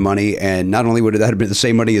X amount of money, and not only would that have been the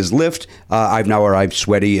same money as Lyft, I've now arrived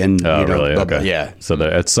sweaty and Really? Okay. Yeah. So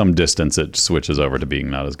that at some distance it switches over to being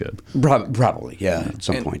not as good. Probably, yeah. At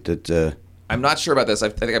some point, I'm not sure about this. I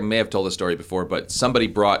think I may have told this story before, but somebody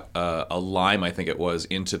brought a Lime, I think it was,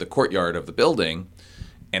 into the courtyard of the building,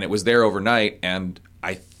 and it was there overnight, and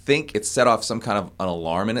I think it set off some kind of an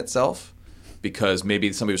alarm in itself because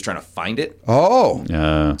maybe somebody was trying to find it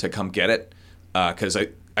to come get it. Because I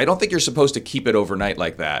don't think you're supposed to keep it overnight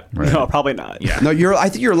like that. Right. No, probably not. Yeah. No, I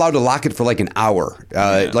think you're allowed to lock it for like an hour.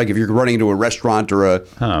 Like if you're running into a restaurant or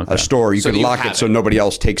a store, you can lock it so nobody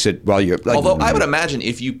else takes it while you're. Like, although I would imagine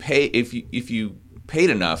if you paid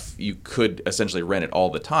enough, you could essentially rent it all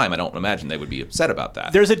the time. I don't imagine they would be upset about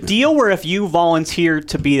that. There's a deal where if you volunteer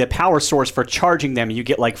to be the power source for charging them, you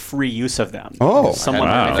get like free use of them. Oh, someone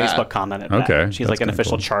on my Facebook commented that. Okay, she's like an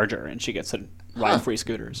official charger, and she gets to ride free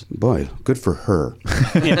scooters. Boy, good for her.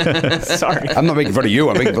 Yeah. Sorry, I'm not making fun of you.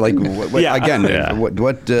 I'm making fun of what, again. Yeah. What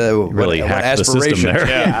Really what hacked the system aspiration? there.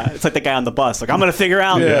 yeah, it's like the guy on the bus. Like I'm gonna figure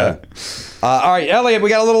out. Yeah. All right, Elliot, we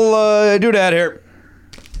got a little doodad here.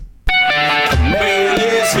 Man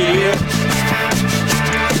is here.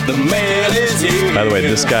 The man is here. By the way,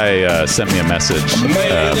 this guy sent me a message.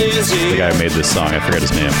 The guy who made this song, I forget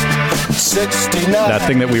his name. 69. That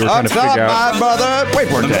thing that we were trying to figure out. My brother. Wait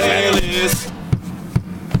for The it. man is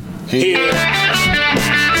here.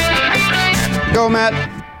 Go, Matt.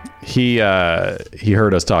 He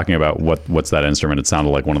heard us talking about what's that instrument. It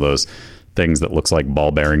sounded like one of those things that looks like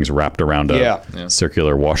ball bearings wrapped around a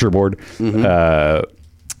circular washerboard.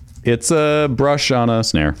 It's a brush on a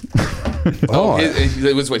snare.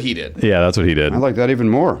 It was what he did. Yeah, that's what he did. I like that even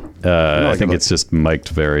more. I think it's just mic'd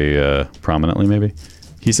very prominently, maybe.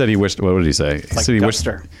 He said he wished. What did he say? He like said he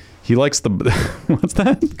Guster. wished. He likes the. What's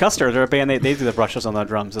that? Guster, they're a band. They do the brushes on the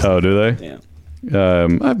drums. Oh, do they? Yeah.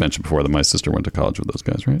 I've mentioned before that my sister went to college with those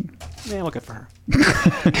guys, right? Yeah, well, good for her.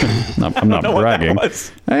 I'm not know what that bragging.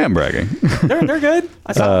 was. I am bragging. They're good.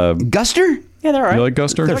 I saw. Guster? Yeah, they're all right. You like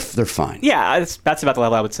Guster? They're fine. Yeah, that's about the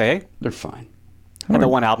level I would say. They're fine. And the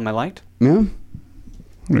one album I liked. Yeah.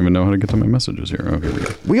 I don't even know how to get to my messages here. Okay, we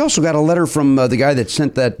go. We also got a letter from the guy that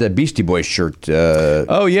sent that Beastie Boys shirt.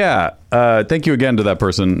 Oh yeah, thank you again to that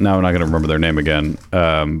person. Now I'm not going to remember their name again.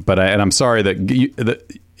 But I'm sorry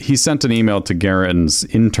that he sent an email to Garen's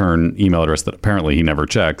intern email address that apparently he never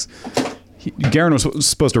checks. Garen was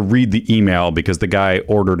supposed to read the email because the guy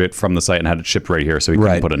ordered it from the site and had it shipped right here, so he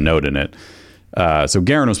couldn't put a note in it. So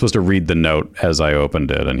Garen was supposed to read the note as I opened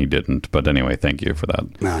it, and he didn't. But anyway, thank you for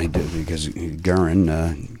that. No, he did because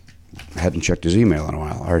Garen hadn't checked his email in a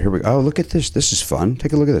while. All right, here we go. Oh, look at this. This is fun.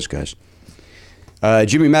 Take a look at this, guys.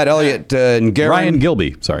 Jimmy, Matt, Elliott, and Garen. Ryan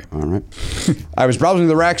Gilby, sorry. All right. I was browsing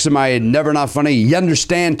the racks of my Never Not Funny You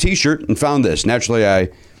Understand t-shirt and found this. Naturally, I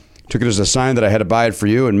took it as a sign that I had to buy it for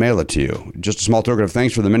you and mail it to you. Just a small token of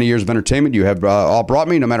thanks for the many years of entertainment you have all brought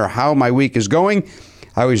me, no matter how my week is going.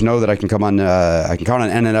 I always know that I can count on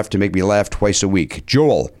NNF to make me laugh twice a week.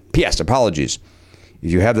 Joel. P.S. Apologies.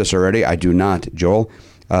 If you have this already, I do not, Joel.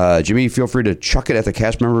 Jimmy, feel free to chuck it at the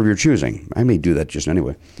cast member of your choosing. I may do that just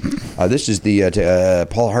anyway. This is the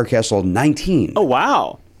Paul Hardcastle 19. Oh,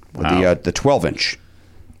 wow. The 12-inch,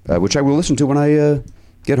 which I will listen to when I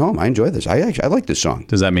get home. I enjoy this. I like this song.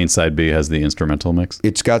 Does that mean side B has the instrumental mix?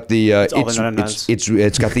 It's got the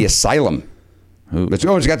it's got the Asylum. It's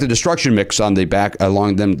got the Destruction mix on the back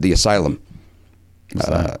along the Asylum.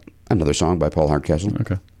 Another song by Paul Hardcastle.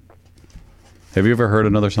 Okay. Have you ever heard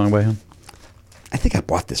another song by him? I think I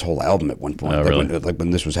bought this whole album at one point. Oh, really?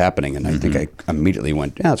 When this was happening, and I think I immediately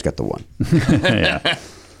went, yeah, it's got the one. Yeah.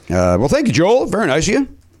 Well, thank you, Joel. Very nice of you.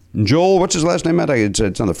 Joel, what's his last name, Matt?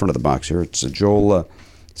 It's on the front of the box here. It's Joel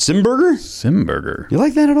Simberger? Simberger. You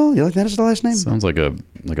like that at all? You like that as the last name? Sounds like a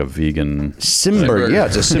vegan. Simberger. Yeah,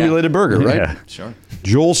 it's a simulated burger, right? Yeah. Sure.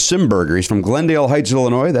 Joel Simberger. He's from Glendale Heights,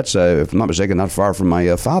 Illinois. That's, if I'm not mistaken, not far from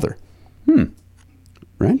my father.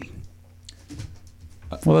 Right?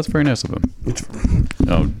 Well, that's very nice of him.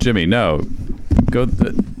 Oh, Jimmy, no. Go.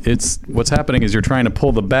 It's what's happening is you're trying to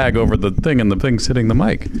pull the bag over the thing, and the thing's hitting the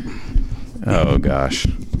mic. Oh gosh.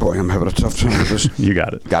 Boy, I'm having a tough time with this. You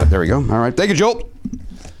got it. Got it. There we go. All right. Thank you, Joel.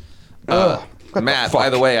 Matt, by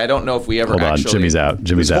the way, I don't know if we ever Hold on. actually... Jimmy's out.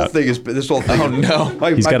 Jimmy's out. This whole thing. Oh, no.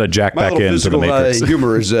 He's got to jack back into the Matrix.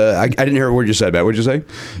 Humor is. I didn't hear a word you said, Matt. What'd you say?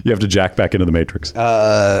 You have to jack back into the Matrix.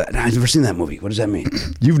 I've never seen that movie. What does that mean?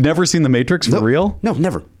 You've never seen the Matrix for real? No,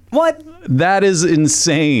 never. What? That is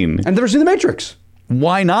insane. I've never seen the Matrix.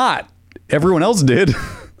 Why not? Everyone else did.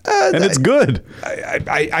 And it's good.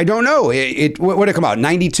 I don't know. When did it come out?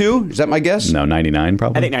 92? Is that my guess? No, 99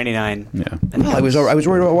 probably. I think 99. Yeah. Well, I was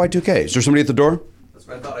worried about Y2K. Is there somebody at the door? That's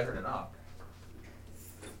what I thought I heard a knock.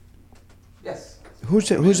 Yes.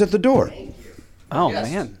 Who's at the door? Oh,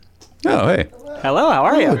 man. Oh, hey. Hello, how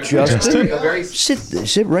are you? Justin.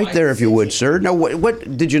 Sit right there if you would, sir. No,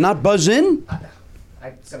 what did you not buzz in?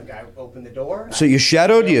 Some guy opened the door. So you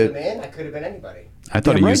shadowed you. I could have been anybody. I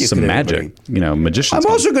thought he used some magic. Magicians. I'm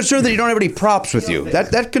also concerned that you don't have any props with you.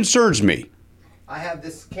 That concerns me. I have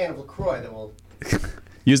this can of LaCroix that will...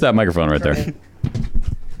 Use that microphone right there.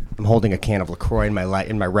 I'm holding a can of LaCroix in my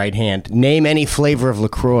right hand. Name any flavor of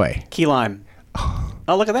LaCroix. Key lime.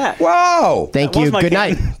 Oh, look at that. Wow. Thank That was you. my Good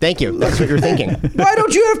can. night. Thank you. That's what you're thinking. Why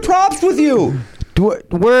don't you have props with you?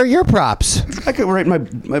 Where are your props? I could write my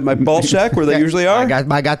ball sack where they usually are.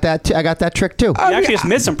 I got that. I got that trick too. You actually just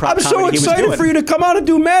missed some prop I'm so comedy he was excited doing. for you to come out and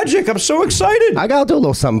do magic. I'm so excited. I'll do a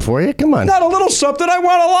little something for you. Come on. Not a little something. I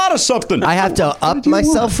want a lot of something. I have to up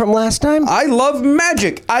myself from last time. I love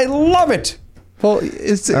magic. I love it. Well,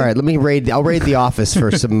 All right, let me raid. I'll raid the office for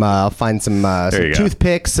some. I'll find some you go.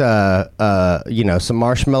 toothpicks, some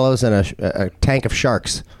marshmallows, and a tank of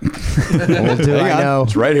sharks. We'll do. I know.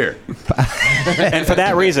 It's right here. And for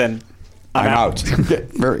that reason, I'm out.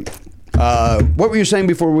 Very. What were you saying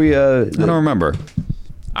before we? I don't remember.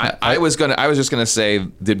 I was just gonna say,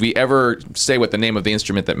 did we ever say what the name of the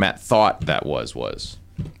instrument that Matt thought that was?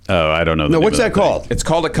 Oh, I don't know. No, what's that called? It's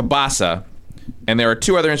called a kabasa, and there are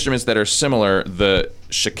two other instruments that are similar: the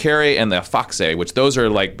shikari and the afaxe, which those are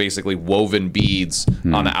like basically woven beads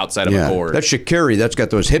on the outside of a gourd. That's shikari. That's got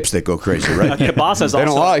those hips that go crazy, right? Kibasa is They don't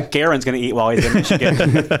also lie. Garen's going to eat while he's in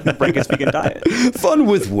Michigan. Break his vegan diet. Fun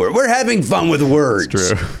with words. We're having fun with words.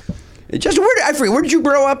 True. Just I forget. Where did you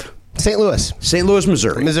grow up? St. Louis, St. Louis,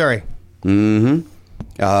 Missouri. Missouri.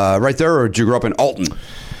 Right there, or did you grow up in Alton?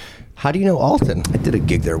 How do you know Alton? I did a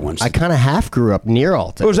gig there once. I kind of half grew up near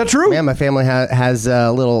Alton. Oh, is that true? Yeah, my family has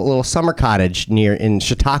a little summer cottage in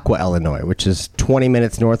Chautauqua, Illinois, which is 20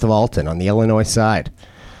 minutes north of Alton on the Illinois side.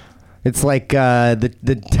 It's like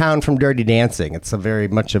the town from Dirty Dancing. It's a very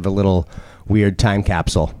much of a little weird time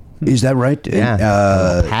capsule. Is that right?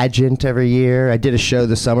 Yeah. Pageant every year. I did a show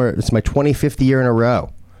this summer. It's my 25th year in a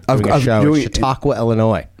row. Doing a show in Chautauqua,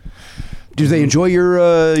 Illinois. Do they enjoy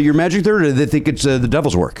your magic there, or do they think it's the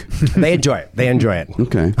devil's work? They enjoy it.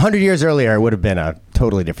 Okay. 100 years earlier, it would have been a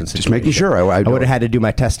totally different situation. Just making sure. I would have had to do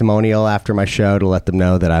my testimonial after my show to let them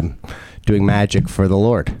know that I'm doing magic for the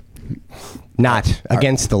Lord. Not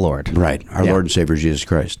against the Lord. Right. Our Lord and Savior Jesus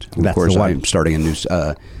Christ. Of course, I'm starting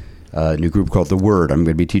a new group called The Word. I'm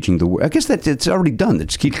going to be teaching the Word. I guess it's already done.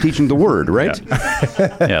 It's keep teaching the Word, right?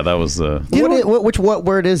 Yeah, that was... What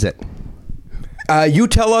word is it? You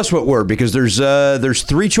tell us what word, because there's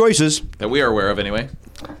three choices. That we are aware of, anyway.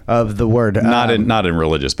 Of the word. Not in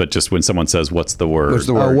religious, but just when someone says, what's the word? What's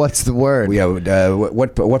the word? Oh, what's the word? Yeah,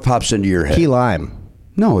 what pops into your head? Key lime.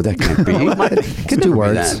 No, that can't be. It can Two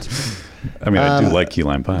words. I mean, I do like key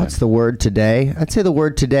lime pie. What's the word today? I'd say the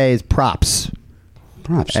word today is props.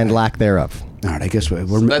 Props. And lack thereof. All right, I guess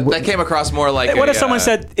that came across more like. What if someone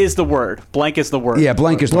said, "Is the word blank is the word"? Yeah,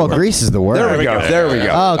 blank is the word. Well, Grease is the word. There we go. There we go.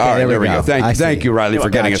 Oh, okay, all right, there we go. Thank you, Riley,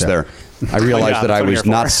 for getting us there. I realized that I was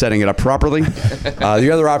not setting it up properly.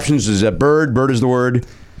 The other options is a bird. Bird is the word.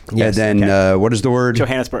 Yes, and then what is the word?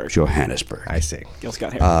 Johannesburg. I see. Gil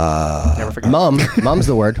Scott Heron. Never forget. Mum's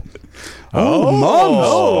the word.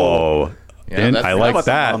 Oh. Yeah, I like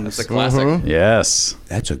that. That's a classic. Mm-hmm. Yes.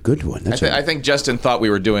 That's a good one. I think Justin thought we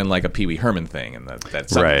were doing like a Pee Wee Herman thing, and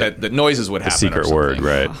that noises would happen. The secret word,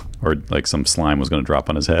 right? Or like some slime was going to drop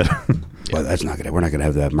on his head. Well, we're not gonna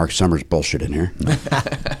have that Mark Summers bullshit in here.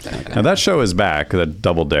 Now that show is back, that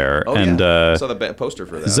Double Dare, and I saw the poster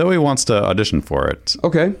for that. Zoe wants to audition for it.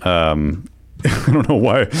 Okay. I don't know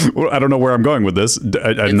why. I don't know where I'm going with this.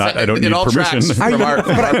 I don't need permission.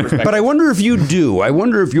 But I wonder if you do. I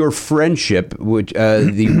wonder if your friendship, which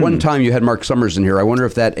the one time you had Mark Summers in here, I wonder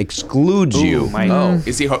if that excludes you.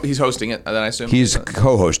 Is he's hosting it? Then I assume he's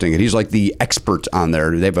co-hosting it. He's like the expert on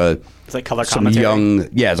there. They have it's like color commentary.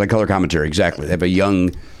 It's like color commentary. Exactly. They have a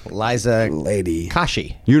young Liza lady.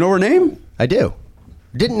 Kashi. You know her name? I do.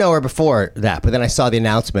 Didn't know her before that, but then I saw the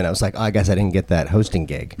announcement. I was like, I guess I didn't get that hosting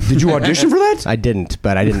gig. Did you audition for that? I didn't,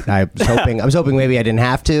 but I didn't. I was hoping maybe I didn't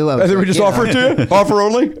have to. And then we just offer it to you? Offer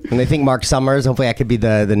only? And they think Mark Summers. Hopefully, I could be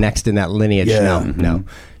the next in that lineage. Yeah. No.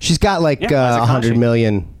 She's got like 100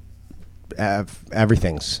 million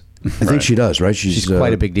everythings. I think she does, right? She's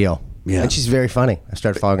quite a big deal. Yeah. And she's very funny. I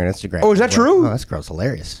started following her on Instagram. Oh, is that true? Oh, this girl's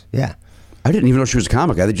hilarious. Yeah. I didn't even know she was a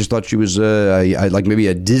comic. I just thought she was like maybe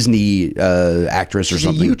a Disney actress or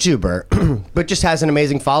something. She's a YouTuber, but just has an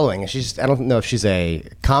amazing following. I don't know if she's a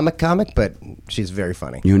comic, but she's very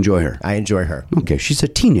funny. You enjoy her? I enjoy her. Okay, she's a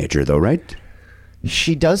teenager though, right?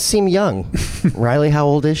 She does seem young. Riley, how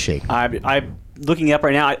old is she? I'm looking it up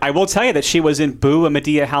right now. I will tell you that she was in Boo and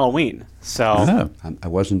Medea Halloween. So I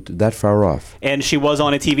wasn't that far off. And she was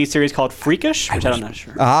on a TV series called Freakish, which I'm not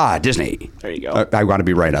sure. Disney. There you go. I want to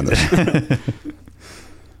be right on this.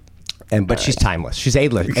 But she's timeless. She's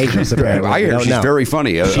ageless. Apparently. I hear she's very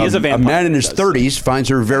funny. She is a vampire. A man in his 30s finds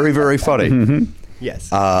her very, very funny. Mm-hmm.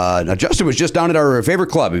 Yes. Now, Justin was just down at our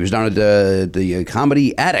favorite club. He was down at the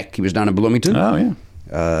Comedy Attic. He was down in Bloomington. Oh, yeah.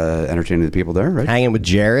 Entertaining the people there, right? Hanging with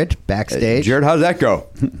Jared backstage. Jared, how did that go?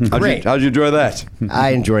 Great. How'd you enjoy that? I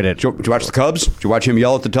enjoyed it. Did you watch the Cubs? Did you watch him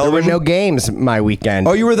yell at the There television? were no games my weekend.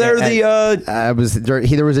 Oh, you were there? I was.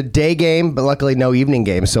 There was a day game, but luckily no evening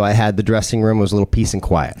game. So I had the dressing room was a little peace and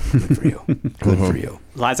quiet. Good for you. Good for you.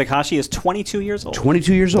 Liza Kashi is 22 years old.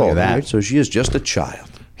 22 years old. that. Right? So she is just a child.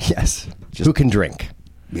 Yes. Who can drink?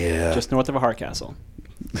 Yeah. Just north of a Hardcastle.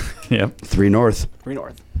 Yep. 3 North. 3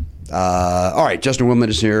 North. All right, Justin Willman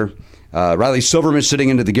is here. Riley Silverman sitting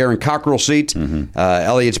into the Garen Cockrell seat. Mm-hmm.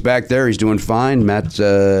 Elliot's back there. He's doing fine. Matt,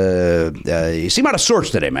 you seem out of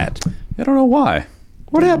sorts today, Matt. I don't know why.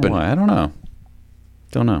 What happened? I don't know.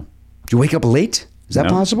 Don't know. Did you wake up late? Is that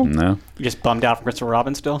possible? No. You just bummed out from Christopher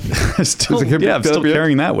Robin still? I'm still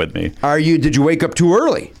carrying that with me. Did you wake up too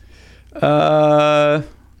early?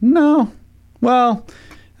 No. Well,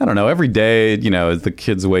 I don't know. Every day, as the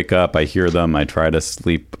kids wake up, I hear them. I try to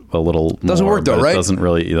sleep a little more. Doesn't work though, right? It doesn't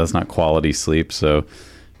really. That's not quality sleep. So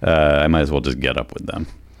I might as well just get up with them,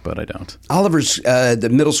 but I don't. Oliver's the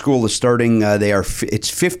middle school is starting. It's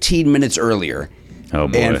 15 minutes earlier. Oh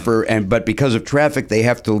boy! But because of traffic, they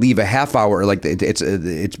have to leave a half hour. Like it's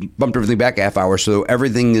bumped everything back a half hour, so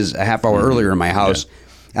everything is a half hour earlier in my house. Yeah.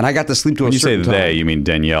 And I got to sleep to When a you say certain time. they, you mean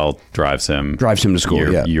Danielle drives him. Drives him to school,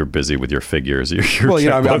 You're, yeah. You're busy with your figures. Your Well,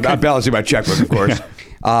 checkbook. I'm balancing my checkbook, of course.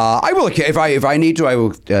 I will, if I need to, I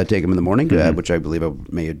will take him in the morning, which I believe I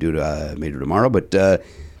may do tomorrow.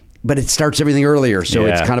 But it starts everything earlier, so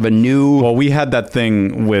it's kind of a new. Well, we had that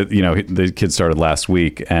thing with the kids started last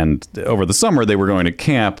week, and over the summer they were going to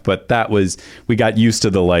camp, but we got used to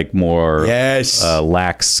the more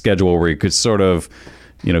lax schedule where you could sort of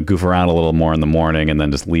goof around a little more in the morning and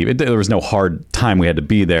then just leave. There was no hard time we had to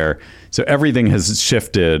be there, so everything has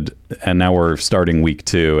shifted, and now we're starting week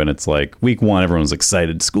 2, and it's like week 1 everyone's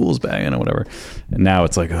excited, school's back and whatever, and now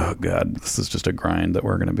it's like, oh god, this is just a grind that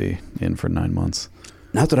we're going to be in for 9 months.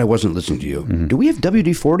 Not that I wasn't listening to you. Do we have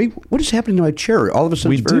WD-40? What is happening to my chair? All of a sudden,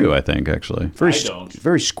 We do, I think, actually.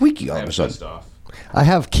 Very squeaky all of a sudden. I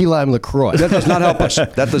have key lime LaCroix. That does not help us.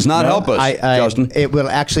 That does not help us, Justin. It will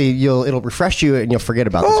actually, it'll refresh you and you'll forget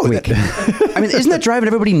about the squeak. I mean, isn't that driving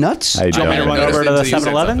everybody nuts? I Do you want me to run over to the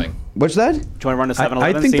 7-Eleven? What's that? Do you want to run to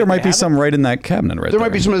 7-Eleven? I think there might be some right in that cabinet right there. There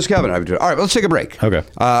might be some in this cabinet. All right, let's take a break. Okay.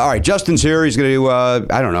 All right, Justin's here. He's going to,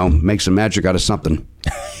 I don't know, make some magic out of something.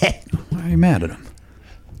 Why are you mad at him?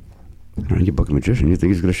 I don't know, you book a magician. You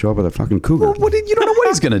think he's going to show up with a fucking cougar? Well, you don't know what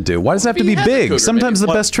he's going to do. Why does it have to be big? Sometimes the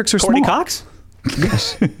best tricks are Courtney small. Cox?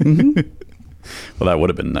 Yes. Well, that would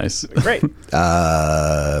have been nice. Great.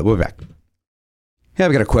 We'll be back. Hey,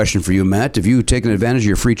 I've got a question for you, Matt. Have you taken advantage of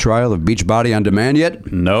your free trial of Beachbody On Demand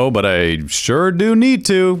yet? No, but I sure do need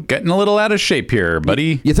to. Getting a little out of shape here,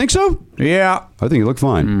 buddy. You think so? Yeah. I think you look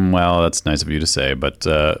fine. Well, that's nice of you to say, but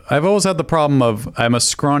I've always had the problem of I'm a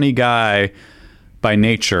scrawny guy by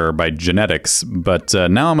nature, by genetics, but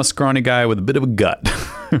now I'm a scrawny guy with a bit of a gut,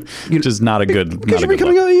 which is not a good. Because you're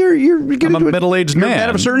becoming I'm a middle-aged man. You're a man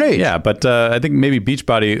of a certain age. Yeah, but I think maybe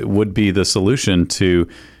Beachbody would be the solution to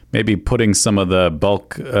maybe putting some of the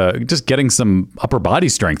bulk, just getting some upper body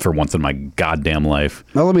strength for once in my goddamn life.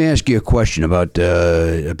 Now, let me ask you a question about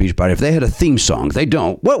Beachbody. If they had a theme song, they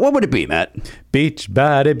don't. What would it be, Matt?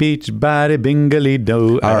 Beachbody, bingali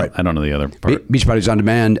do. All right. I don't know the other part. Beachbody's On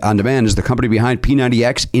Demand. On Demand is the company behind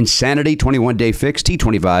P90X, Insanity, 21-Day Fix,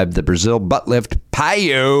 T25, the Brazil Butt Lift,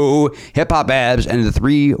 Payo, Hip Hop Abs, and the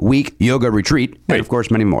 3-week yoga retreat, and of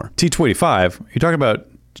course, many more. T25. You're talking about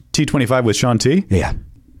T25 with Sean T? Yeah.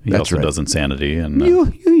 He That's also right. does Insanity. And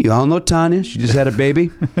You all know Tanya. She just had a baby.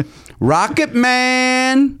 Rocket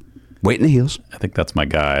Man. Weight in the heels. I think that's my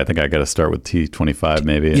guy. I think I got to start with T25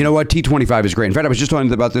 maybe. You know what? T25 is great. In fact, I was just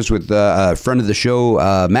talking about this with a friend of the show,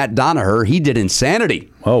 Matt Donaher. He did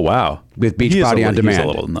Insanity. Oh, wow. With Beachbody On Demand. He's a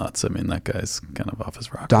little nuts. I mean, that guy's kind of off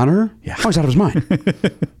his rocker. Donaher? Yeah. Oh, he's out of his mind.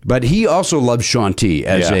 But he also loves Sean T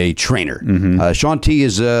as a trainer. Mm-hmm. Sean T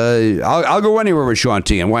is, I'll go anywhere with Sean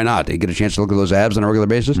T, and why not? They get a chance to look at those abs on a regular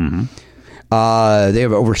basis. Mm-hmm. They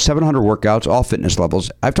have over 700 workouts, all fitness levels.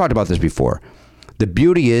 I've talked about this before. The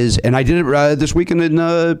beauty is, and I did it this weekend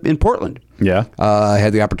in Portland. Yeah. I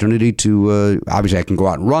had the opportunity to, obviously I can go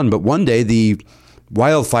out and run, but one day the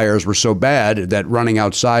wildfires were so bad that running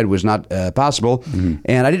outside was not possible. Mm-hmm.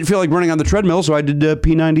 And I didn't feel like running on the treadmill, so I did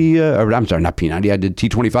P90, I'm sorry, not P90, I did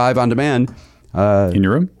T25 On Demand. In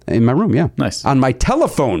your room? In my room, yeah. Nice. On my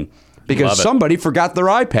telephone. Because somebody forgot their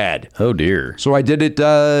iPad. Oh dear! So I did it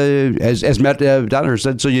as Matt Donner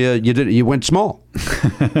said. So you went small.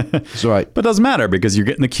 But it doesn't matter because you're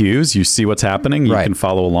getting the cues. You see what's happening. You can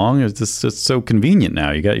follow along. It's just so convenient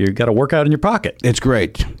now. You got a workout in your pocket. It's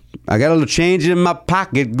great. I got a little change in my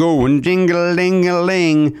pocket going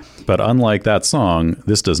jingle-ling-a-ling. But unlike that song,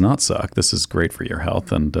 this does not suck. This is great for your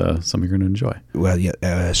health and something you're going to enjoy. Well,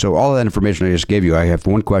 yeah. So all that information I just gave you, I have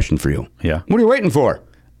one question for you. Yeah. What are you waiting for?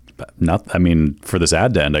 For this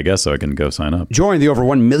ad to end, I guess, so I can go sign up. Join the over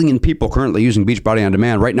 1 million people currently using Beachbody On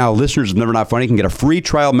Demand. Right now, listeners of Never Not Funny can get a free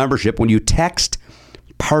trial membership when you text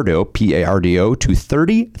PARDO, P-A-R-D-O, to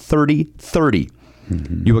 303030.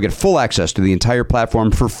 Mm-hmm. You will get full access to the entire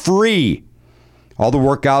platform for free. All the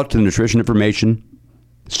workouts, the nutrition information,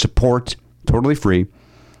 support, totally free.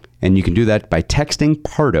 And you can do that by texting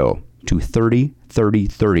PARDO to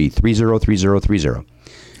 303030, 303030.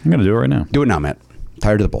 I'm going to do it right now. Do it now, Matt.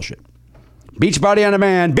 Tired of the bullshit. Beachbody On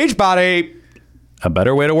Demand. Beachbody. A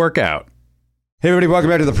better way to work out. Hey, everybody. Welcome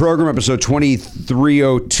back to the program. Episode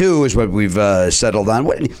 2302 is what we've settled on.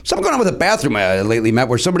 Something going on with the bathroom lately, Matt,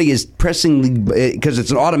 where somebody is pressing, because it's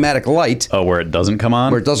an automatic light. Oh, where it doesn't come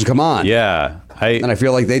on? Where it doesn't come on. Yeah. And I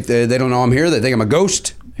feel like they don't know I'm here. They think I'm a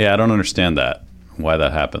ghost. Yeah, I don't understand that. why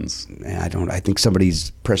that happens. I don't. I think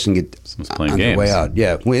somebody's pressing it playing on games. the way out.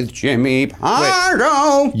 Yeah, with Jimmy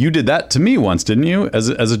Pardo. You did that to me once, didn't you? As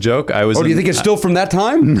a joke, I was. Oh, do you think it's still from that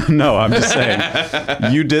time? No, I'm just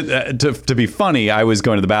saying. You did to be funny. I was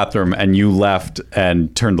going to the bathroom and you left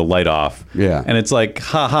and turned the light off. Yeah, and it's like,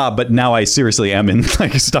 haha. But now I seriously am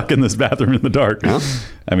stuck in this bathroom in the dark. Huh?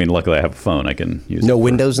 I mean, luckily I have a phone. I can use. No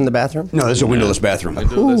windows in the bathroom? No, there's a windowless bathroom.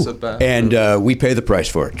 And we pay the price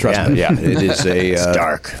for it. Trust me. Yeah, it is a. It's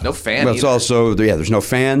dark. No fan. Well, it's also there's no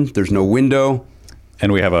fan. There's no window.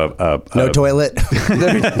 And we have a no toilet.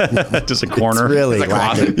 Just a corner. It's really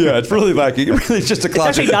lacking. Yeah, it's really lacking. It's just a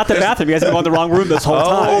closet. It's actually not the bathroom. You guys have gone in the wrong room this whole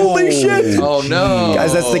time. Holy shit! Oh no,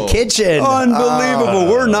 guys, that's the kitchen.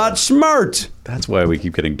 Unbelievable. We're not smart. That's why we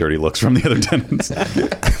keep getting dirty looks from the other tenants.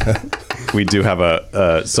 We do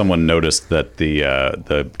have someone noticed that the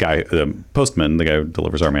guy, the postman, the guy who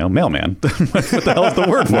delivers our mail, mailman. What the hell is the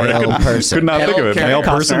word for Mail it? person. Could not think of it. Mail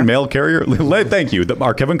person, Costner. mail carrier. Thank you,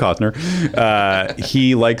 our Kevin Costner.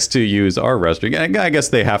 He likes to use our restaurant. I guess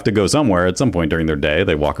they have to go somewhere at some point during their day.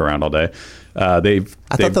 They walk around all day. I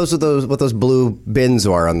thought those were what those blue bins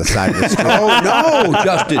are on the side of the street. Oh no,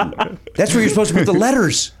 Justin! That's where you're supposed to put the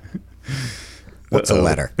letters. What's a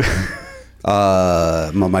letter?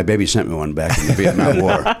 My baby sent me one back in the Vietnam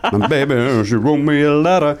War. My baby, she wrote me a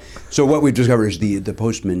letter. So what we've discovered is the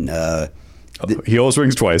postman. He always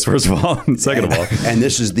rings twice, first of all. And second of all. And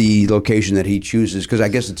this is the location that he chooses, because I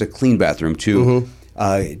guess it's a clean bathroom, too.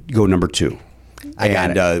 Go number 2. I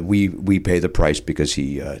got it. We pay the price because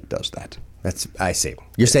he does that. I see.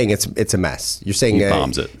 You're saying it's a mess. You're saying He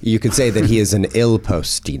bombs it. You could say that he is an il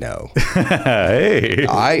postino. Hey.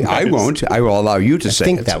 I won't. I will allow you to say I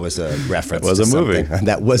think it. that was a reference. It was to a movie. something.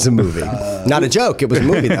 That was a movie. Not a joke. It was a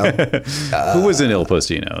movie, though. Who was in Il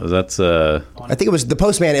Postino? That's I think it was the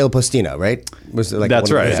postman il postino, right? Was it like that's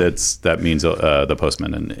right. Yeah. That means the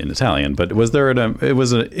postman in Italian. But was there it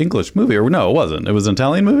was an English movie, or no? It wasn't. It was an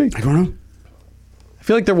Italian movie. I don't know. I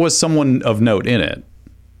feel like there was someone of note in it.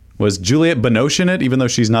 Was Juliette Binoche in it, even though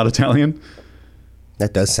she's not Italian?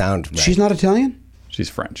 That does sound right. She's not Italian? She's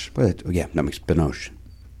French. But, yeah, that makes Binoche.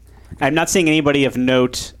 I'm not seeing anybody of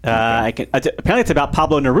note. Apparently, it's about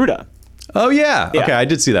Pablo Neruda. Oh yeah. Yeah. Okay, I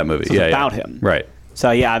did see that movie. So it's yeah, about yeah. him. Right.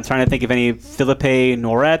 So yeah, I'm trying to think of any Felipe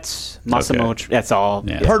Noret, Massimo. Okay. That's all.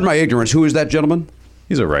 Yeah. Pardon my ignorance. Who is that gentleman?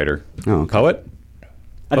 He's a writer. Oh, okay. Poet.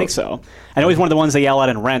 I think so. I know he's one of the ones they yell at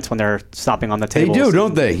in Rent when they're stomping on the They tables. do,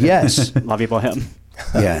 don't they? Yes. A lot of people him.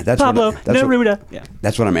 Yeah, that's Pablo Neruda. Yeah.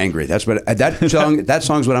 That's when I'm angry. That's what that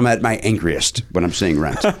song's when I'm at my angriest, when I'm seeing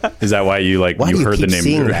Rent. Is that why you Why do you you heard keep the name?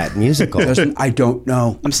 seeing that musical? I don't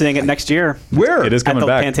know. I'm seeing it next year. Where? It is At coming the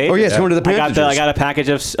back. Pantages. Oh, yeah, it's going to the I got Pantages. a package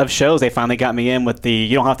of shows. They finally got me in with the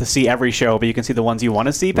you don't have to see every show, but you can see the ones you want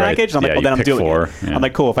to see Right. package. And I'm Yeah, like, well, you then I'm pick doing 4. it. Yeah. I'm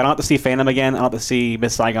like, cool. If I don't have to see Phantom again, I don't have to see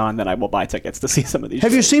Miss Saigon, then I will buy tickets to see some of these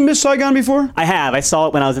Have shows. you seen Miss Saigon before? I have. I saw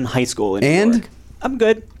it when I was in high school. In New And? York. I'm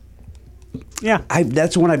good. Yeah.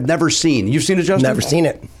 That's one I've never seen. You've seen it, Justin? Never seen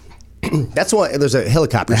it. That's one. There's a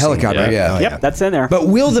helicopter. The scene. helicopter, yeah. Yep, that's in there. But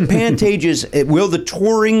will the Pantages, will the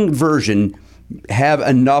touring version have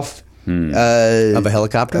enough Of a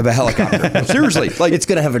helicopter? Of a helicopter. Seriously. Like it's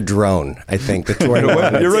going to have a drone, I think. The touring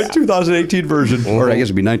one. You're right, 2018 version. Or I guess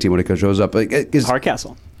it'd be 19 when it shows up.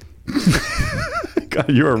 Hardcastle. God,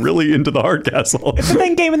 you are really into the Hardcastle. It's a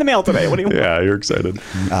thing came in the mail today. What do you want? Yeah, you're excited.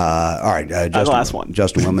 All right. Justin, the last one.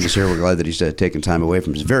 Justin Willman is here. We're glad that he's taking time away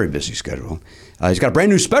from his very busy schedule. He's got a brand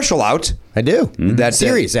new special out. I do. That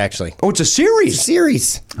Series, actually. Oh, it's a series.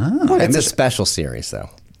 Series. Oh, It's a special series, though.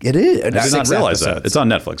 It is. I did not realize that. episodes. It's on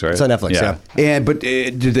Netflix, right? It's on Netflix, yeah. But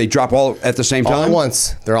did they drop all at the same time? All at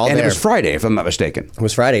once. They're all and there. it was Friday, if I'm not mistaken. It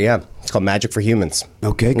was Friday, yeah. It's called Magic for Humans.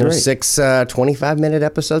 Okay, There were great. 6 25-minute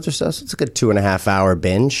episodes or so, so it's a good 2.5-hour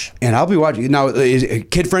binge. And I'll be watching. Now, is it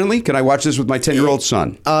kid-friendly? Can I watch this with my 10-year-old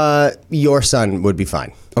son? Your son would be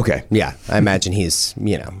fine. Okay. Yeah, I imagine he's,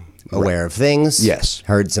 aware of things. Yes.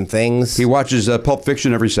 Heard some things. He watches Pulp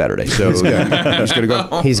Fiction every Saturday, so he's going to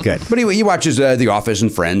go. He's good. But he watches The Office and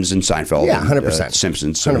Friends and Seinfeld. Yeah, and, 100%.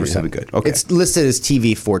 Simpsons. So 100%. he'll be good. Okay. It's listed as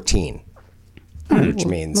TV 14, which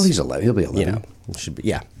means well, he's 11. He'll be 11. it should be,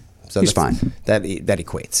 yeah. So He's that's- fine. That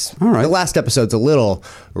equates. All right. The last episode's a little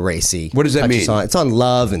racy. What does that mean? It's on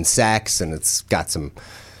love and sex, and it's got some.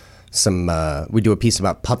 We do a piece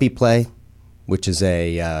about puppy play, which is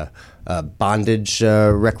a bondage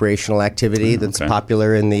recreational activity that's okay.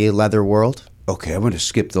 popular in the leather world. Okay, I'm going to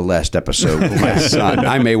skip the last episode with my son.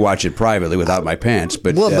 I may watch it privately without my pants,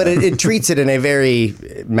 but But it treats it in a very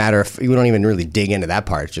matter of. We don't even really dig into that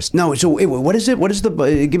part. It's just no. So what is it? What is the?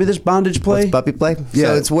 Give me this bondage play. What's puppy play? Yeah.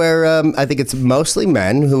 So it's where I think it's mostly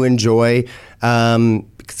men who enjoy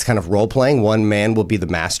it's kind of role playing. One man will be the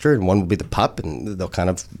master and one will be the pup, and they'll kind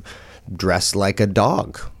of dress like a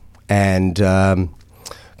dog, and kind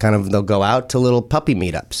of they'll go out to little puppy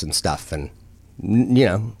meetups and stuff, and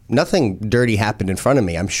nothing dirty happened in front of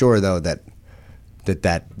me. I'm sure though that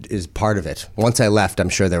is part of it. Once I left, I'm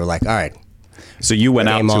sure they were like, all right. So you went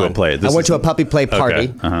out to a play. I went to a puppy play party.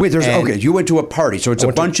 Okay. Uh-huh. Wait, you went to a party, so it's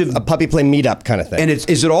a bunch of a puppy play meetup kind of thing. And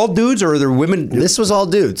is it all dudes or are there women? This was all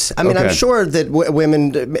dudes. I mean, Okay. I'm sure that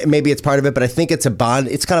women, maybe it's part of it, but I think it's a bond.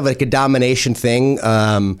 It's kind of like a domination thing.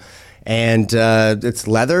 And it's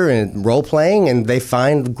leather and role playing, and they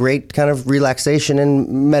find great kind of relaxation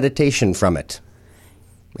and meditation from it.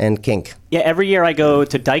 And kink. Yeah, every year I go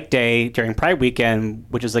to Dyke Day during Pride Weekend,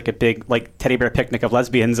 which is like a big teddy bear picnic of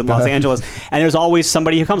lesbians in Los Angeles. And there's always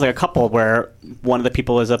somebody who comes, like a couple, where one of the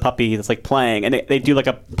people is a puppy that's like playing. And they do like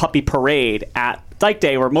a puppy parade at Dyke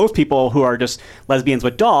Day, where most people who are just lesbians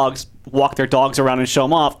with dogs walk their dogs around and show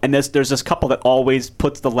them off. And there's this couple that always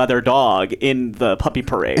puts the leather dog in the puppy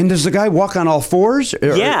parade. And does the guy walk on all fours?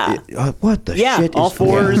 Yeah. What the shit? all is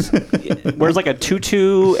fours. Wears like a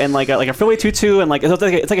tutu and like a frilly tutu, and like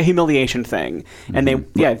it's like a humiliation thing. And they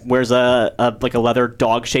wears a leather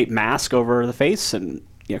dog shaped mask over the face and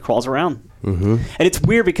crawls around. Mm-hmm. And it's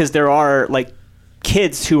weird because there are like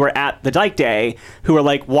kids who are at the Dyke Day who are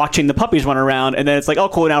like watching the puppies run around, and then it's like, oh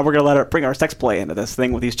cool, now we're gonna bring our sex play into this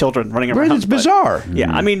thing with these children running around. Right, it's bizarre.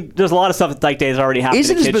 Yeah, I mean, there's a lot of stuff at Dyke Day that's already happened.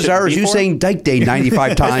 Isn't it as bizarre as you saying Dyke Day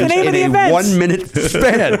 95 times in a 1 minute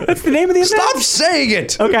span? That's the name of the event. Stop saying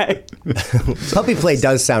it. Okay. Puppy play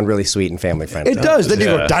does sound really sweet and family friendly. It does. Then you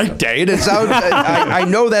go Dyke Day, and it sounds. I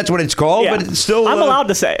know that's what it's called, but it's still. I'm allowed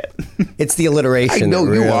to say it. It's the alliteration. I know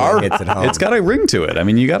that you really are. hits it home. It's got a ring to it. I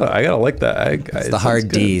mean, I gotta like that. It's the hard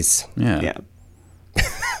D's. Yeah.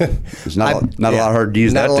 There's not a lot of hard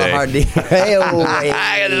D's Not that a lot day. of hard D's.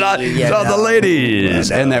 It's all the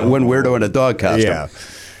ladies and that one weirdo in a dog costume. Yeah.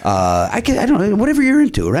 I don't know, whatever you're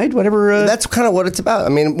into, right? Whatever. That's kind of what it's about. I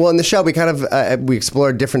mean, well, in the show, we kind of we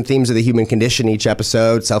explored different themes of the human condition each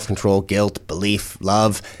episode: self-control, guilt, belief,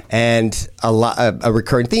 love, and a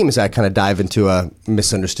recurring theme is I kind of dive into a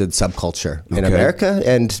misunderstood subculture in America,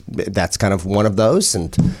 and that's kind of one of those,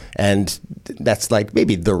 and that's like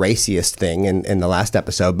maybe the raciest thing in the last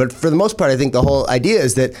episode. But for the most part, I think the whole idea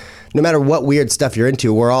is that no matter what weird stuff you're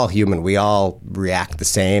into, we're all human. We all react the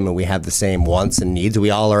same, and we have the same wants and needs. We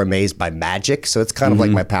all are amazed by magic, so it's kind of like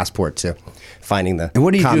my passport to finding the and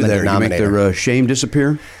what do you common do there? You make denominator. their shame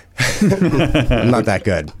disappear? I'm not that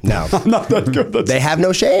good. No, I'm not that good. they have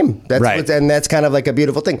no shame. That's Right. and that's kind of like a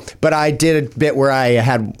beautiful thing. But I did a bit where I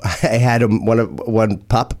had one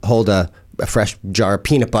pup hold a fresh jar of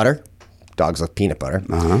peanut butter. Dogs love peanut butter,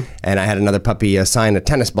 and I had another puppy sign a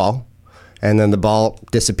tennis ball. And then the ball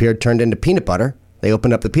disappeared, turned into peanut butter. They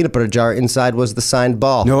opened up the peanut butter jar. Inside was the signed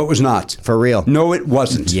ball. No, it was not. For real. No, it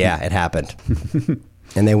wasn't. Yeah, it happened.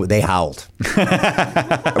 And they howled.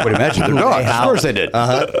 I would imagine they're dogs. Of course they did.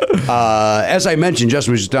 As I mentioned,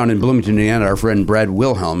 Justin was just down in Bloomington, Indiana. Our friend Brad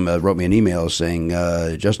Wilhelm wrote me an email saying,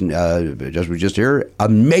 Justin was just here.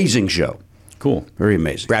 Amazing show. Cool. Very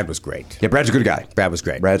amazing. Brad was great. Yeah, Brad's a good guy. Brad was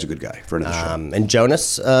great. Brad's a good guy for another show. And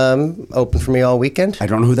Jonas opened for me all weekend. I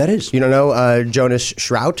don't know who that is. You don't know Jonas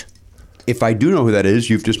Schrout? If I do know who that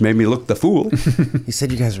is, you've just made me look the fool. He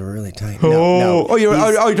said you guys were really tight. Oh, you're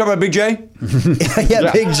talking about Big J?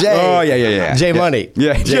 Yeah, Big J. Oh, yeah. J Money.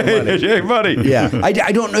 Yeah, J Money. Yeah. I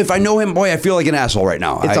don't know if I know him. Boy, I feel like an asshole right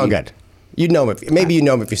now. It's all good. You know him. Maybe you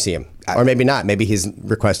know him if you see him. Or maybe not. Maybe he's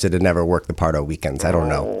requested to never work the Pardo weekends. I don't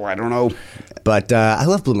know. I don't know. But I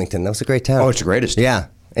love Bloomington. That was a great town. Oh, it's the greatest. Yeah.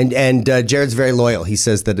 And Jared's very loyal. He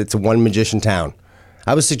says that it's a one magician town.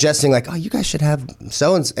 I was suggesting like, oh, you guys should have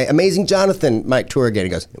Amazing Jonathan might tour again. He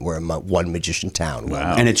goes, we're a one magician town.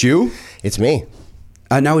 Wow. And it's you? It's me.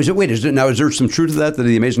 Now is there some truth to that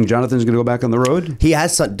the Amazing Jonathan's going to go back on the road? He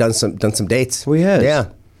has done some dates. Oh, he has? Yeah.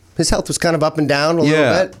 His health was kind of up and down a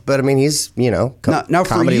little bit, but I mean, he's, now for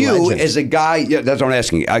comedy you legend. as a guy, that's what I'm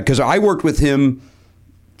asking, because I worked with him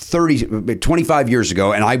 25 years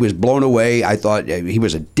ago, and I was blown away. I thought he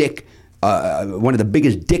was a dick, one of the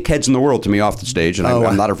biggest dickheads in the world to me off the stage, and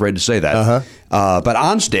I'm not afraid to say that. But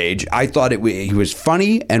on stage, I thought he was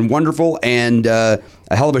funny and wonderful and a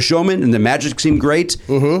hell of a showman, and the magic seemed great.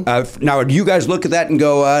 Now, do you guys look at that and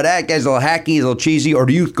go, that guy's a little hacky, a little cheesy, or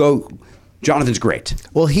do you go, Jonathan's great?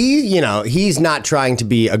 Well, he's not trying to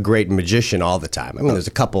be a great magician all the time. I mean, there's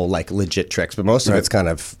a couple like legit tricks, but most of it's kind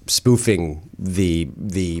of spoofing the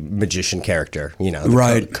magician character,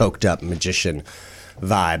 the coked up magician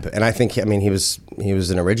vibe. And I think, he was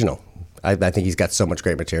an original. I think he's got so much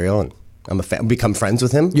great material, and I'm a fan. Become friends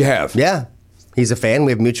with him. You have? Yeah. He's a fan.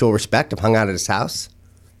 We have mutual respect. I've hung out at his house.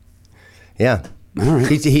 Yeah. All right.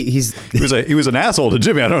 He's He was an asshole to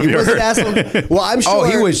Jimmy. I don't know if he you was heard. an asshole. Well, I'm sure. Oh,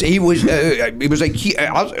 he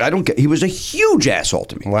was a huge asshole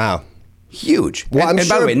to me. Wow. Huge. Well, I'm and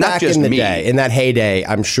sure by the way, not back just in the me. day, in that heyday,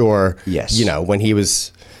 I'm sure. Yes. When he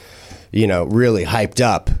was, really hyped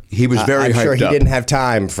up. He was very I'm sure hyped he up. didn't have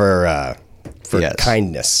time for Yes.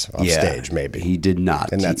 kindness off stage. Maybe he did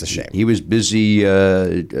not, and that's a shame. He was busy.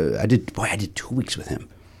 I did 2 weeks with him.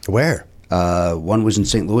 Where? One was in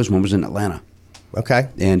St. Louis, one was in Atlanta. Okay.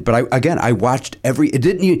 But I watched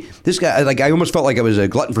this guy, like, I almost felt like I was a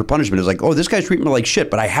glutton for punishment. It was like, oh, this guy's treating me like shit,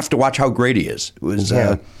 but I have to watch how great he is. It was,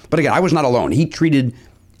 but again, I was not alone. He treated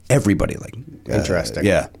everybody like Interesting.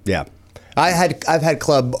 Yeah. I've had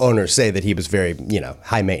club owners say that he was very,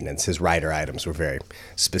 high maintenance. His rider items were very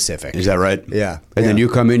specific. Is that right? Yeah. And then you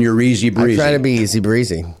come in, you're easy I breezy. try to be easy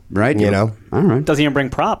breezy. Right? All right. Doesn't even bring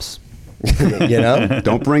props.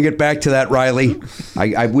 Don't bring it back to that, Riley.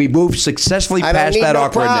 We moved successfully I past don't need that no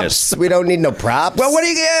awkwardness. props. We don't need no props. Well, what are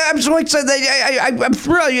you? I'm so excited. I'm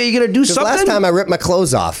thrilled. Are you going to do something? Last time I ripped my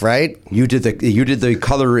clothes off, right? You did the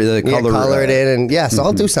color. Color it in, and yes,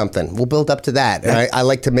 I'll do something. We'll build up to that. And I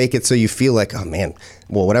like to make it so you feel like, oh man,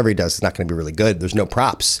 well, whatever he does is not going to be really good. There's no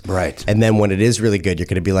props, right? And then when it is really good, you're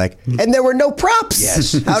going to be like, and there were no props.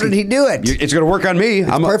 Yes. How did he do it? It's going to work on me.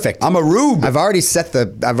 I'm perfect. I'm a rube. I've already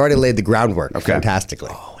laid the groundwork fantastically.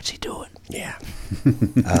 Oh, what's he doing? Yeah.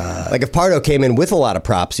 Like if Pardo came in with a lot of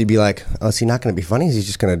props, you'd be like, oh, is he not going to be funny? Is he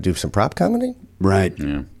just going to do some prop comedy? Right.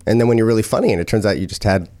 Yeah. And then when you're really funny, and it turns out you just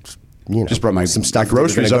had, just brought some stuff.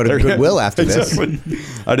 groceries Go to up there. Goodwill after this.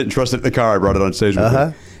 I didn't trust it in the car. I brought it on stage.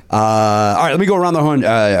 All right, let me go around the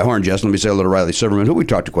horn, Jess. Let me say hello to Riley Silverman, who we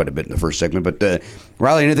talked to quite a bit in the first segment. But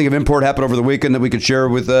Riley, anything of import happened over the weekend that we could share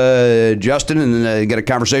with Justin and get a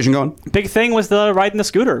conversation going? Big thing was the riding the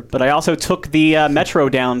scooter, but I also took the metro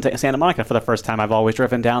down to Santa Monica for the first time. I've always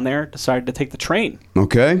driven down there. Decided to take the train.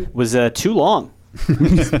 Okay. It was too long.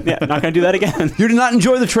 Yeah, not going to do that again. You did not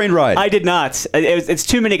enjoy the train ride? I did not. It's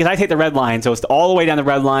too many because I take the red line, so it's all the way down the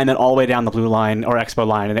red line, then all the way down the blue line or Expo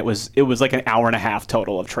line, and it was like an hour and a half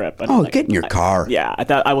total of trip. And get in your car. I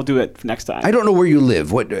thought I will do it next time. I don't know where you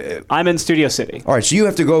live. What? I'm in Studio City. All right, so you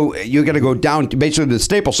have to go. You got to go down to basically the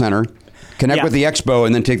Staples Center, connect with the Expo,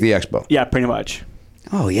 and then take the Expo. Yeah, pretty much.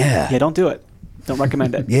 Oh yeah. Yeah, don't do it. Don't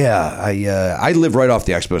recommend it. Yeah, I live right off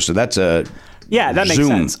the Expo, so that's a. Yeah, that makes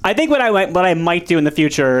sense. I think what I might do in the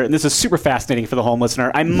future, and this is super fascinating for the home listener,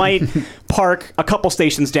 I might park a couple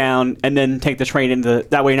stations down and then take the train into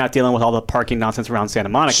that way you're not dealing with all the parking nonsense around Santa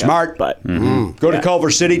Monica. Smart. But go to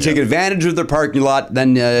Culver City, take advantage of their parking lot,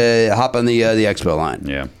 then hop on the Expo line.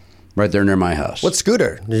 Yeah. Right there near my house. What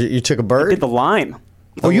scooter? You took a bird? I did the Lime.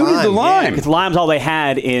 Oh, you did the Lime? Yeah, because Lime's all they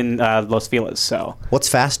had in Los Feliz. So what's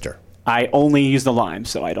faster? I only use the Lime,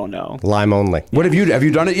 so I don't know. Lime only. What have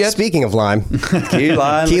you done it yet? Speaking of Lime, Key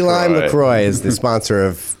Lime LaCroix is the sponsor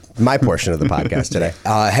of my portion of the podcast today.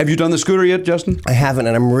 Have you done the scooter yet, Justin? I haven't,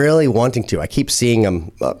 and I'm really wanting to. I keep seeing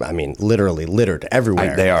them, literally littered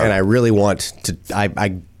everywhere. They are. And I really want to.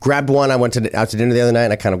 I grabbed one. I went out to dinner the other night,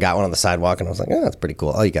 and I kind of got one on the sidewalk, and I was like, oh, that's pretty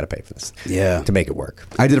cool. Oh, you got to pay for this. Yeah. To make it work.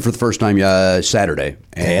 I did it for the first time Saturday,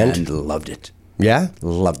 and loved it. Yeah?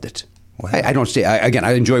 Loved it. Wow. I don't see. Again,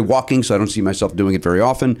 I enjoy walking, so I don't see myself doing it very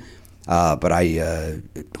often. But the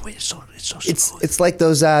way it's so smooth. It's like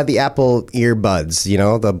those the Apple earbuds,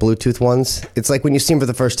 the Bluetooth ones. It's like when you see them for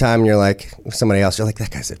the first time, and you're like somebody else. You're like,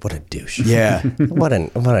 that guy's what a douche. Yeah.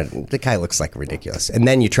 The guy looks like ridiculous. And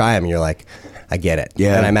then you try them, and you're like, I get it.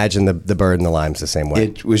 Yeah. And I imagine the bird and the lime's the same way.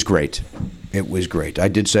 It was great. I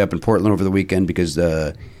did stay up in Portland over the weekend because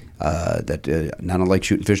not unlike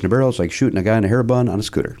shooting fish in a barrel, it's like shooting a guy in a hair bun on a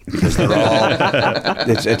scooter. Because they're all,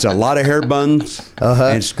 it's a lot of hair buns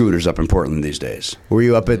and scooters up in Portland these days. Were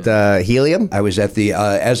you up at Helium? I was at the,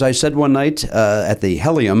 as I said one night, at the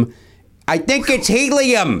Helium. I think it's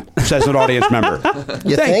helium, says an audience member.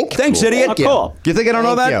 You think? Thanks, Cool. idiot. Oh, cool. You think I don't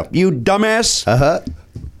know that? You dumbass.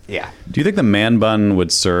 Yeah. Do you think the man bun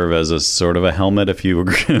would serve as a sort of a helmet if you were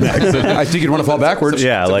I think you'd want to fall backwards.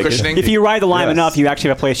 Yeah, Some like cushioning. If you ride the Lime enough, you actually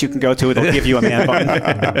have a place you can go to that'll give you a man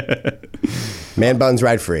bun. Man buns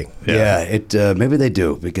ride free. Yeah, maybe they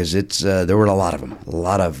do because there were a lot of them. A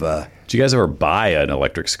lot of. Did you guys ever buy an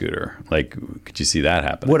electric scooter? Like, could you see that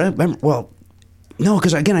happen? What I remember? Well, no,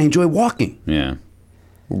 because again, I enjoy walking. Yeah.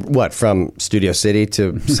 What, from Studio City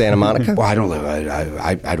to Santa Monica? Well, I don't live.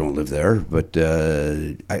 I don't live there, but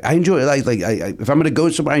I enjoy it. If I'm going to go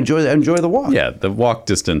somewhere, I enjoy the walk. Yeah, the walk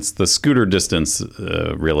distance, the scooter distance,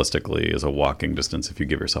 realistically, is a walking distance if you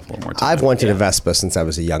give yourself a little more time. I've wanted a Vespa since I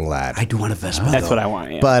was a young lad. I do want a Vespa. That's what I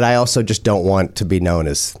want. Yeah. But I also just don't want to be known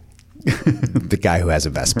as the guy who has a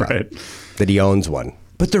Vespa. Right. That he owns one.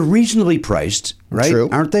 But they're reasonably priced, right? True.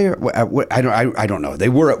 Aren't they? I don't know. They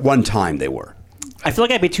were at one time. They were. I feel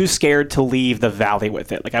like I'd be too scared to leave the valley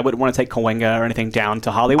with it. Like, I wouldn't want to take Cahuenga or anything down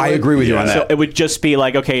to Hollywood. I agree with you on that. So it would just be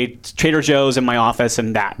like, okay, Trader Joe's in my office,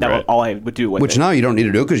 and that was all I would do with it. Which now you don't need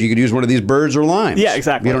to do because you could use one of these birds or limes. Yeah,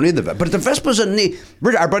 exactly. You don't need the but the Vespa's a neat.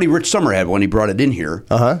 Our buddy Rich Summer had one. He brought it in here.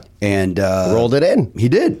 And rolled it in. He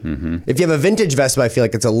did. If you have a vintage Vespa, I feel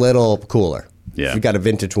like it's a little cooler. Yeah. If you got a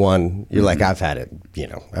vintage one, you're like, I've had it.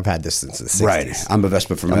 I've had this since the 60s. Right. I'm a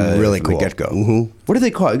Vespa from really from cool. the get-go. What do they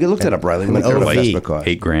call it? Look that up, Riley. I'm an What OV. Vespa cost?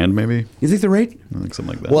 $8,000 maybe. You think they're right? I think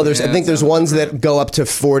something like that. Well, I think there's ones that go up to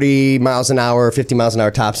 40 miles an hour, 50 miles an hour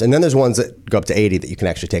tops, and then there's ones that go up to 80 that you can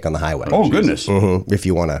actually take on the highway. Oh, goodness. If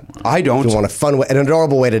you want to. I don't. If you want a fun way, an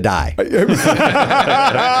adorable way to die. Right?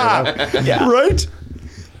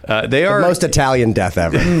 They are The most Italian death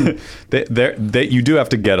ever. you do have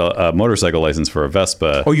to get a motorcycle license for a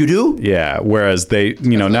Vespa. Oh, you do? Yeah. Whereas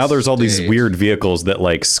now there's all these weird vehicles that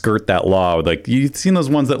like skirt that law. Like you've seen those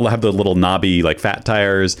ones that have the little knobby like fat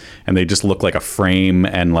tires, and they just look like a frame,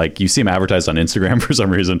 and like you see them advertised on Instagram for some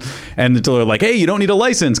reason, and they're like, hey, you don't need a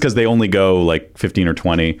license because they only go like 15 or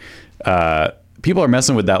 20. People are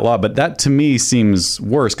messing with that law, but that to me seems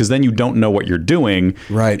worse because then you don't know what you're doing,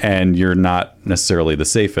 right? And you're not necessarily the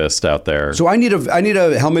safest out there. So I need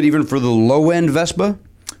a helmet even for the low end Vespa.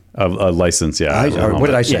 A license, yeah. What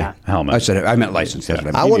did I say? Yeah. Helmet. I meant license. That's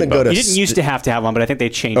what I I meant. want to go to. You didn't used to have to have one, but I think they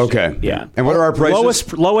changed Okay. it. Yeah. And what are our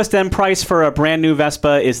prices? Lowest end price for a brand new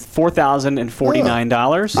Vespa is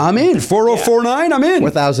 $4,049. I'm in. 4049. I'm in.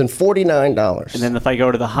 $1,049. And then if I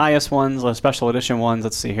go to the highest ones, the special edition ones,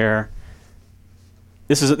 let's see here.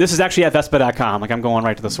 This is actually at Vespa.com. Like, I'm going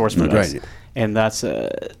right to the source for this. Right. And that's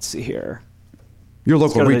let's see here. Your Let's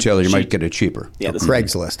local go to the retailer, you might cheap- get it cheaper. Yeah, this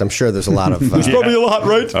Craigslist. I'm sure there's a lot of. Probably a lot,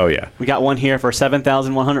 right? Oh yeah. we got one here for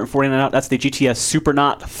 $7,149. That's the GTS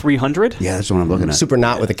Supernaut 300. Yeah, that's what I'm looking at. Super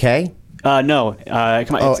Knot with a K? No.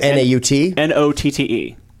 Come on. Oh, it's N-A-U-T?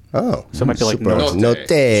 N-O-T-T-E. Oh. So it might be like Super Note. Note.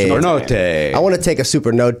 Note. I want to take a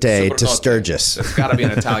Super Note to Note. Sturgis. It's got to be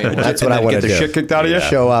an Italian one. That's what I want to Get do. the shit kicked out of you?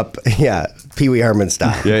 Show up, Pee Wee Herman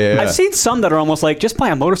style. Yeah. I've seen some that are almost like just buy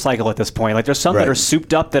a motorcycle at this point. Like there's some that Right. are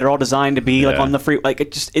souped up that are all designed to be like Yeah. on the free. Like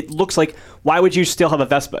it looks like why would you still have a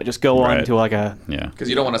Vespa? Just go on Right. to like a. Yeah. Because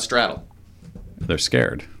you don't want to straddle. They're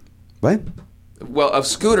scared. What? Well, a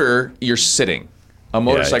scooter, you're sitting. A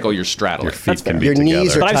motorcycle, you're straddling. Your feet can be Your together.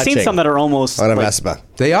 knees are But I've seen touching some that are almost on a like, Vespa.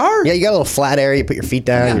 They are? Yeah, you got a little flat area. You put your feet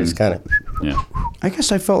down. You just kind of. Yeah. I guess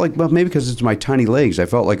I felt like, well, maybe because it's my tiny legs. I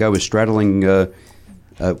felt like I was straddling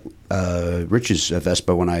Rich's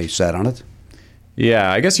Vespa when I sat on it.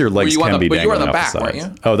 Yeah, I guess your legs you on can the- be but you were on dangling the off back, sides. weren't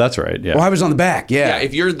you? Oh, that's right. Yeah. Oh, I was on the back. Yeah. Yeah,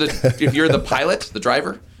 if you're the pilot, the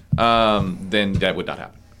driver, then that would not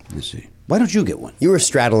happen. Let's see. Why don't you get one? You were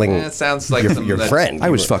straddling It sounds like something your that- friend. I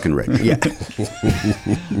was fucking rich. Yeah.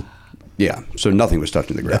 Yeah. So nothing was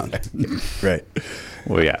touching the ground. Right.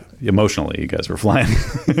 Well, yeah. Emotionally, you guys were flying.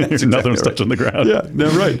 Nothing was touching the ground. Yeah, no,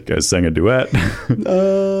 right. You guys sang a duet.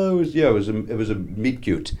 It was a meet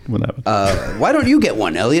cute. When that- Why don't you get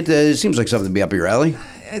one, Elliot? It seems like something to be up your alley.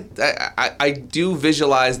 I do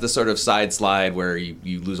visualize the sort of side slide where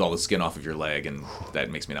you lose all the skin off of your leg, and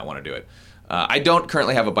that makes me not want to do it. I don't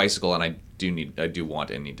currently have a bicycle, and I do want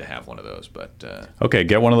and need to have one of those. But okay,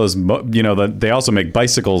 get one of those. They also make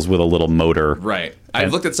bicycles with a little motor. right,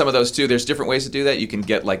 I've looked at some of those too. There's different ways to do that. You can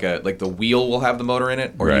get like the wheel will have the motor in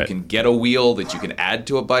it, or you Right. can get a wheel that you can add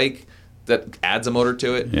to a bike that adds a motor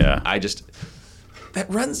to it. Yeah. That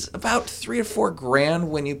runs about $3 or $4 grand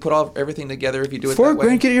when you put everything together. If you do it $4 that way.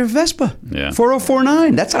 grand, get your Vespa. Yeah.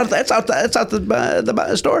 4049. That's out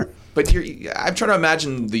the store. But I'm trying to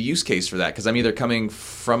imagine the use case for that because I'm either coming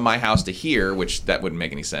from my house to here, which that wouldn't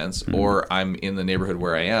make any sense, or I'm in the neighborhood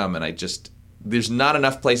where I am, and there's not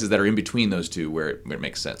enough places that are in between those two where it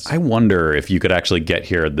makes sense. I wonder if you could actually get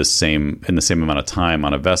here in the same amount of time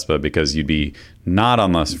on a Vespa because you'd be not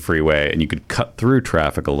on the freeway and you could cut through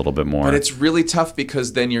traffic a little bit more. But it's really tough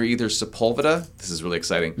because then you're either Sepulveda, this is really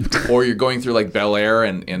exciting, or you're going through like Bel Air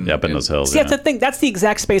and up in those hills. See, that's the thing. That's the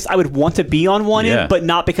exact space I would want to be on one Yeah. in, but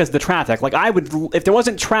not because of the traffic. Like if there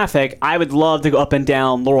wasn't traffic, I would love to go up and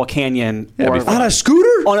down Laurel Canyon Yeah, or it'd be On a scooter?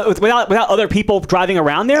 without other people driving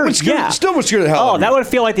around there. Still would scare the hell out Oh, of me. that would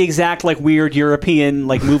feel like the exact like weird European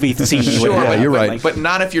like movie scene. you would Sure, have. you're But, right. like, but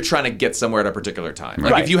not if you're trying to get somewhere at a particular time.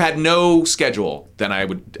 Like Right. if you had no schedule, then I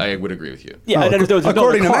would agree with you. yeah, and there's no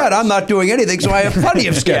According to cars. Matt, I'm not doing anything, so I have plenty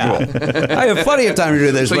of schedule. I have plenty of time to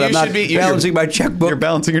do this, So but you I'm not should be- balancing my checkbook. You're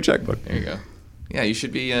balancing your checkbook. There you go. Yeah, you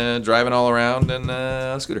should be driving all around in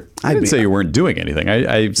a scooter. I didn't say you weren't doing anything.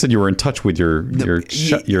 I said you were in touch with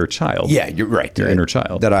your child. Yeah, you're right. Your inner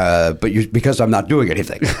child. Because I'm not doing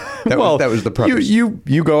anything. That was the premise.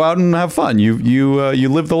 You go out and have fun. You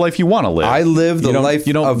live the life you want to live. I live the life.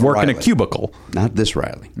 You don't of work Riley. in a cubicle. Not this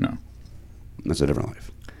Riley. No, that's a different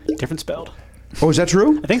life. Different spelled. Oh, is that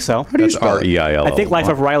true? I think so. How do you that's spell it? REILL. I think Life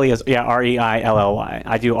of Riley is REILLY.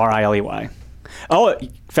 I do RILEY. Oh,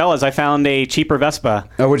 fellas, I found a cheaper Vespa.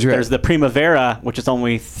 Oh, what'd you get? There's the Primavera, which is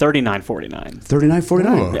only $39.49.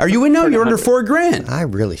 $39.49. Are you in now? You're under $4,000. I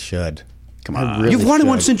really should. Come on. really You've wanted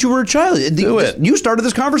one should. since you were a child. Do it. You started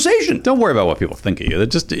this conversation. Don't worry about what people think of you.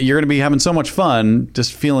 You're going to be having so much fun,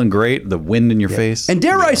 just feeling great. The wind in your face. And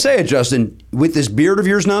dare I say it, Justin, with this beard of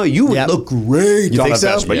yours now, you would Yep. look great You on think a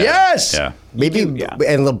so? Vespa. Yeah. Yes. Yeah. Maybe Yeah. and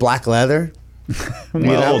a little black leather.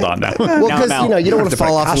 Well, hold on now. Well, Now because I'm out. you don't want To to put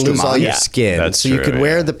fall a off and costume lose all on. your Yeah. skin. That's so you true, could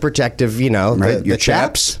wear yeah. the protective, Right, the your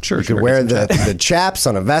chaps. chaps. Sure, You sure, could wear get the chaps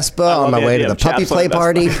on a Vespa on love my the way to idea the of puppy chaps on a play Vespa.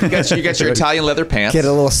 party. You got your Italian leather pants. Get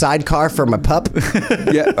a little sidecar for my pup.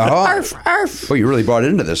 Yeah. Oh, you really bought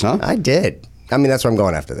into this, huh? I did. I mean, that's where I'm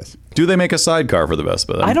going after this. Do they make a sidecar for the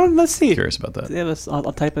Vespa? I don't. Let's see. Curious about that. Yeah,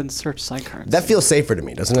 I'll type in search sidecar. That feels safer to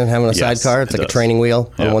me, doesn't it? Having a Yes, sidecar, it's it like a does. training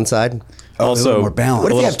wheel on Yeah. one side. a Also, little more balance. What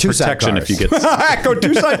if a you little have two protection sidecars? if you get. Go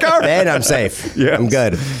two sidecar. Then I'm safe. Yes. I'm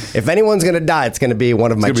good. If anyone's gonna die, it's gonna be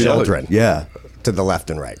one of my gonna be the other- children. Yeah. To the left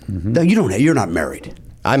and right. No, you don't. You're not married.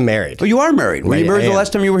 I'm married. Oh, you are married. Were you Right, married I the am.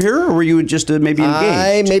 last time you were here, or were you just maybe engaged?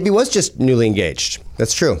 I maybe was just newly engaged.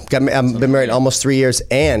 That's true. I've been married almost 3 years,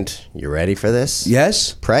 and you ready for this?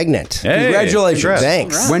 Yes. Pregnant. Hey, Congratulations. congrats.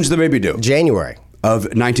 Thanks. When's the baby due? January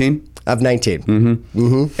Of 19? of 19.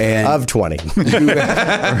 And Of 20.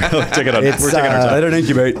 We're taking our It's, time. let it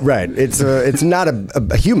incubate. Right. It's not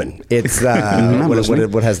a human. It's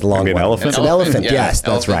what has the long Maybe an one? elephant? It's an elephant. yeah. Yes,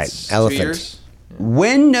 that's Elephants, right. 2 Elephant. years?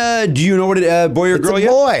 When do you know what it boy or It's girl a yet?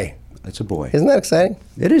 boy. It's a boy. Isn't that exciting?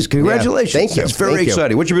 It is. Congratulations. Yeah. Thank you. That's very Thank you.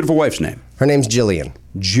 exciting. What's your beautiful wife's name? Her name's Jillian.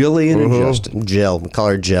 Jillian and Justin. Jill. We call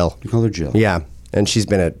her Jill. You call her Jill. Yeah. And she's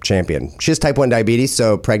been a champion. She has type 1 diabetes,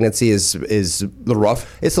 so pregnancy is A little rough.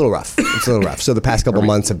 It's a little rough. It's a little rough. So the past couple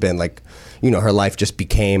months have been like, her life just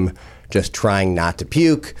became just trying not to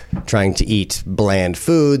puke, trying to eat bland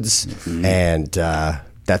foods, and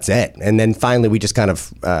that's it. And then finally, we just kind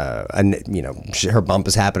of, her bump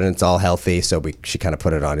is happening. It's all healthy, so she kind of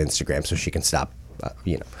put it on Instagram so she can stop,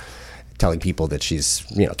 telling people that she's,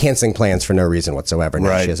 canceling plans for no reason whatsoever. Now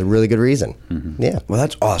Right. she has a really good reason. Yeah. Well,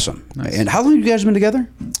 that's awesome. And how long have you guys been together?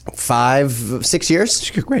 6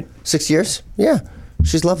 years. Great. 6 years? Yeah.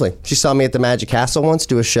 She's lovely. She saw me at the Magic Castle once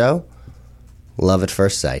do a show. Love at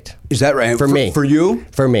first sight. Is that right? For me. For you?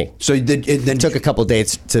 For me. So then Took a couple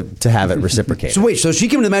dates to have it reciprocated. So wait, so she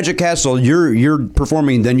came to the Magic Castle. You're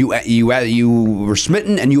performing. Then you were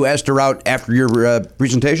smitten, and you asked her out after your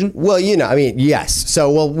presentation. Well, yes.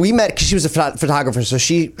 So, we met because she was a photographer. So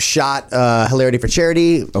she shot Hilarity for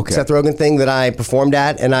Charity, Okay. Seth Rogen thing that I performed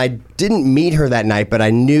at, and I didn't meet her that night, but I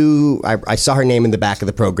knew I saw her name in the back of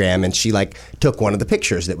the program, and she took one of the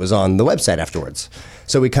pictures that was on the website afterwards.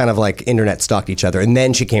 So we kind of internet stalked each other, and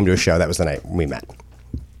then she came to a show. That was the night we met.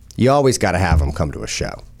 You always got to have them come to a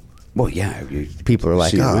show. Well, yeah. People are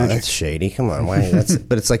like, See the "Oh, magic." that's shady. Come on, why?"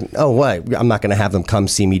 But it's like, "Oh, what? I'm not going to have them come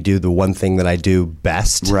see me do the one thing that I do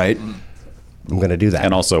best. Right. I'm going to do that."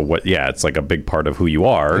 And also, it's like a big part of who you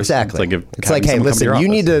are. Exactly. It's like, hey, having someone come to listen, your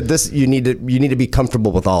office. you need to be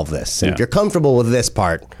comfortable with all of this. And Yeah. if you're comfortable with this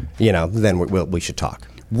part, then we should talk.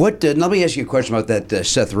 What? Let me ask you a question about that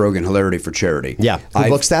Seth Rogen Hilarity for Charity. Yeah. Who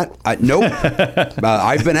books that? Nope.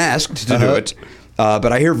 I've been asked to do it,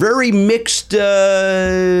 but I hear very mixed how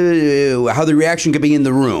the reaction could be in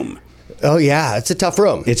the room. Oh yeah, it's a tough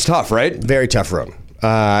room. It's tough, right? Very tough room.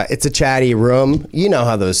 It's a chatty room. You know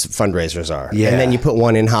how those fundraisers are. Yeah. And then you put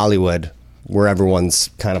one in Hollywood where everyone's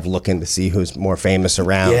kind of looking to see who's more famous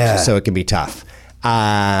around. Yeah. So it can be tough.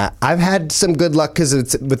 I've had some good luck because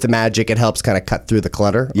with the magic, it helps kind of cut through the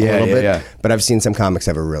clutter a little bit. Yeah. But I've seen some comics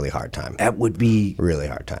have a really hard time. That would be Really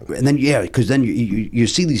hard time. And then because then you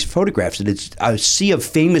see these photographs, and it's a sea of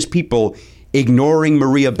famous people ignoring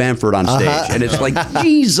Maria Bamford on stage, and it's like,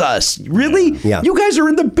 Jesus, really? Yeah. You guys are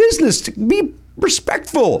in the business. Be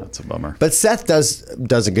respectful. It's a bummer. But Seth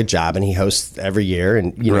does a good job, and he hosts every year,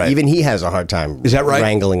 and Right. even he has a hard time Is that right?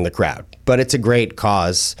 wrangling the crowd. But it's a great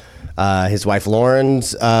cause. His wife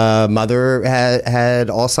Lauren's mother had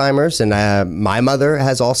Alzheimer's, and my mother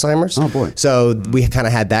has Alzheimer's. Oh, boy. So we kind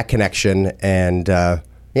of had that connection, and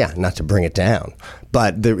Yeah, not to bring it down,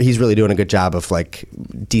 but he's really doing a good job of like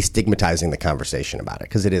destigmatizing the conversation about it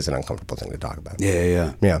because it is an uncomfortable thing to talk about.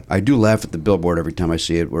 Yeah. I do laugh at the billboard every time I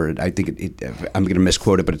see it. Where I think I'm going to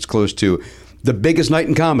misquote it, but it's close to the biggest night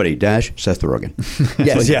in comedy. Seth Rogen.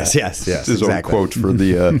 Yes. His own quote for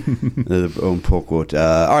the own pull quote.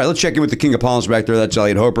 All right, let's check in with the King of Pollens back there. That's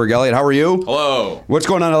Elliot Hoperg. Elliot, how are you? Hello. What's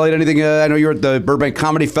going on, Elliot? Anything? I know you're at the Burbank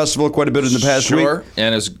Comedy Festival quite a bit in the past week. Sure,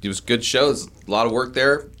 and it was a good show. There's a lot of work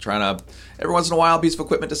there. Trying to every once in a while, a piece of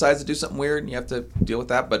equipment decides to do something weird, and you have to deal with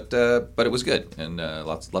that. But it was good, and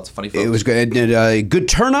lots of funny folks. It was good. Good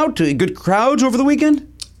turnout. Good crowds over the weekend.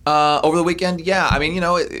 Over the weekend, yeah. I mean,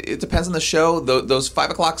 it depends on the show. Those 5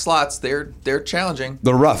 o'clock slots, they're challenging.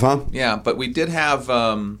 They're rough, huh? Yeah, but we did have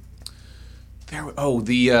the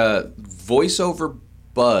voiceover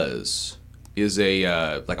buzz is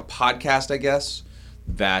like a podcast, I guess,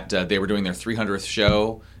 that they were doing their 300th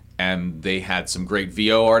show, and they had some great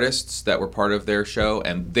VO artists that were part of their show,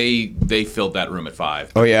 and they filled that room at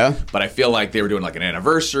 5. Oh yeah. But I feel like they were doing like an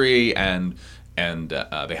anniversary and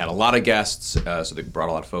they had a lot of guests, so they brought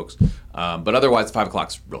a lot of folks. But otherwise, 5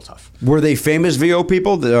 o'clock's real tough. Were they famous VO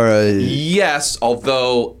people? Yes,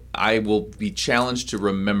 although I will be challenged to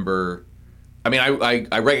remember. I mean,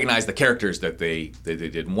 I recognize the characters that they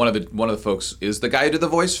did. One of the folks is the guy who did the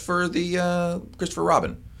voice for the Christopher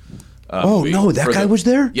Robin. No, that guy was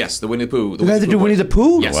there? Yes, the Winnie the Pooh. The guy that did Winnie the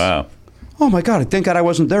Pooh? Yes. Wow. Oh my God! Thank God I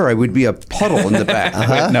wasn't there. I would be a puddle in the back.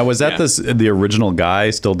 Wait, now, was that the original guy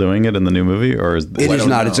still doing it in the new movie, or is it is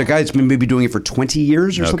not? It's a guy that's been maybe doing it for 20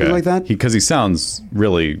 years or something like that. Because he sounds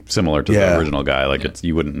really similar to the original guy. Like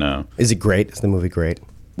you wouldn't know. Is it great? Is the movie great?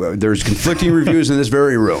 Well, there's conflicting reviews in this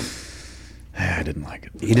very room. I didn't like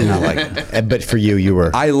it. He did not like it. But for you were.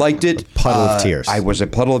 I liked it. Puddle of tears. I was a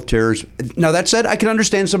puddle of tears. Now that said, I can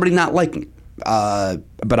understand somebody not liking it,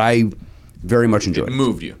 but I very much enjoyed it. It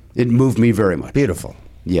moved you. It moved me very much. Beautiful.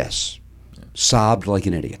 Yes. Sobbed like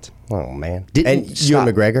an idiot. Oh man. Didn't and stop. Ewan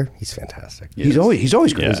McGregor, he's fantastic. He's always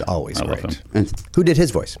great. Yeah, He's always I love great. him. And Who did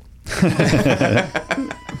his voice?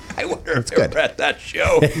 I wonder if they were at that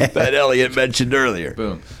show that Elliot mentioned earlier.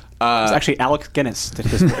 Boom. It's actually Alec Guinness did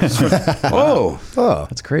his voice. Oh,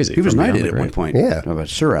 That's crazy. he was From knighted Beyond at the one Grave. point. Yeah. How about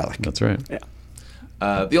Sir Alec? That's right. Yeah.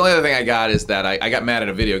 The only other thing I got is that I got mad at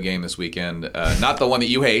a video game this weekend. Not the one that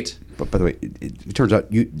you hate. But by the way, it turns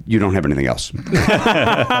out you don't have anything else.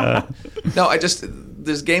 No,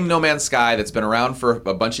 there's game No Man's Sky that's been around for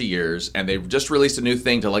a bunch of years, and they just released a new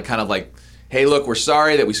thing to like kind of like, hey, look, we're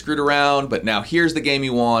sorry that we screwed around, but now here's the game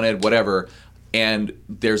you wanted, whatever. And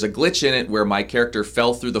there's a glitch in it where my character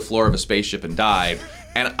fell through the floor of a spaceship and died.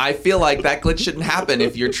 And I feel like that glitch shouldn't happen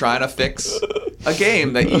if you're trying to fix a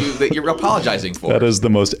game that you're apologizing for. That is the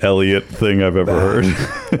most Elliot thing I've ever heard.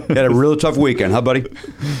 You had a real tough weekend, huh, buddy?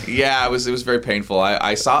 Yeah, it was very painful.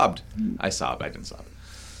 I sobbed. I didn't sob.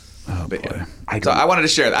 Oh, But boy. yeah. So I wanted to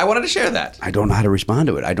share that. I don't know how to respond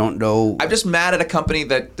to it. I don't know. I'm just mad at a company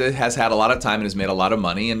that has had a lot of time and has made a lot of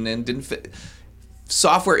money and didn't fit.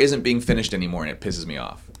 Software isn't being finished anymore, and it pisses me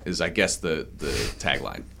off. Is I guess the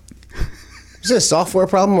tagline. Is it a software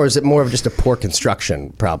problem, or is it more of just a poor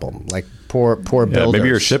construction problem? Like poor builders? Yeah, maybe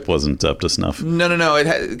your ship wasn't up to snuff. No,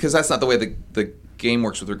 because that's not the way the game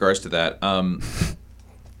works with regards to that.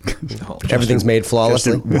 Everything's made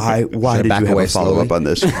flawlessly. Justin, why did back you have away a follow-up slowly? on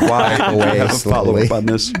this? Why away have a slowly? follow-up on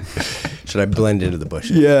this? Should I blend into the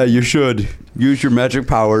bushes? Yeah, you should. Use your magic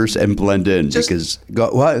powers and blend in.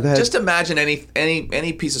 Go ahead. Just imagine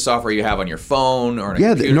any piece of software you have on your phone or on a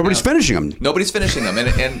computer. Nobody's finishing them. Nobody's finishing them,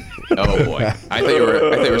 and oh boy, I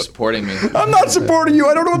thought you were supporting me. I'm not supporting you.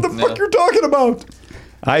 I don't know what the fuck you're talking about.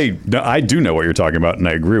 I do know what you're talking about, and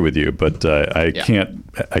I agree with you, but I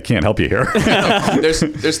can't help you here.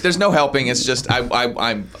 There's no helping. It's just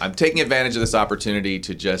I'm taking advantage of this opportunity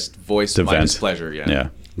to just voice my displeasure. Yeah.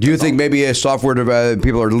 Do you think maybe a software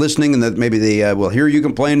people are listening and that maybe they will hear you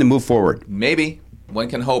complain and move forward? Maybe one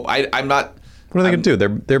can hope. I'm not. What are they going to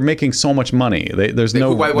do? They're making so much money. There's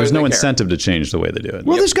no incentive to change the way they do it.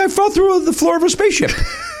 Well, this guy fell through the floor of a spaceship.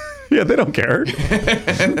 Yeah, they don't care.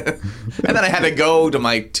 And then I had to go to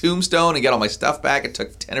my tombstone and get all my stuff back. It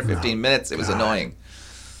took 10 or 15 minutes. It was annoying.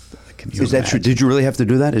 Is that true? Did you really have to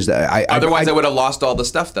do that? Is that Otherwise, I would have lost all the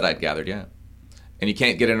stuff that I'd gathered. Yeah, and you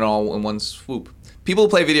can't get it all in one swoop. People who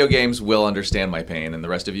play video games will understand my pain, and the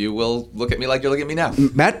rest of you will look at me like you're looking at me now.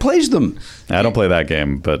 Matt plays them. I don't play that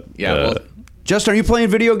game, but Yeah, Justin, are you playing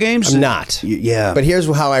video games? I'm not. Yeah. But here's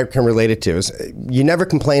how I can relate it to is you never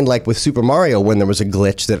complained like with Super Mario when there was a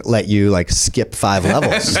glitch that let you like skip 5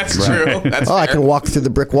 levels. That's true. That's I fair. can walk through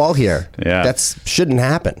the brick wall here. Yeah. That shouldn't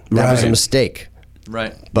happen. That was a mistake.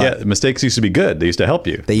 Right. Yeah, mistakes used to be good. They used to help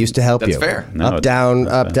you. They used to help That's you. fair. No, Up,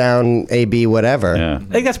 down, A, B, whatever. Yeah. I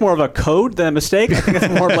think that's more of a code than a mistake. I think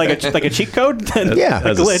that's more of like a cheat code than Yeah. a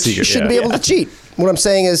As a glitch. secret, You shouldn't be able to cheat. What I'm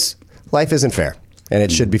saying is life isn't fair, and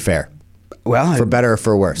it should be fair. Well, For better or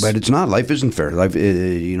for worse. But it's not. Life isn't fair. Life,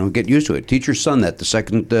 get used to it. Teach your son that the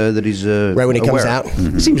second that he's Right when he comes aware. out?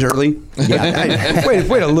 It seems early. Yeah,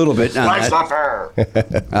 wait a little bit. Life's not fair.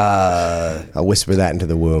 I'll whisper that into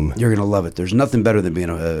the womb. You're gonna love it. There's nothing better than being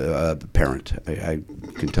a parent. I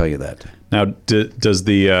can tell you that. Now, does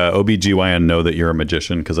the OBGYN know that you're a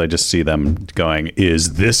magician? Because I just see them going,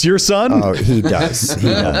 "Is this your son?" Oh, he does. He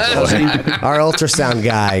does. Our ultrasound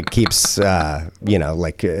guy keeps,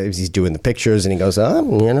 he's doing the pictures, and he goes, I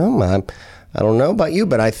don't know about you,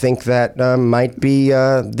 but I think that might be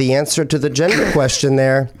the answer to the gender question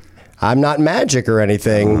there. I'm not magic or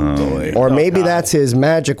anything. Or maybe that's his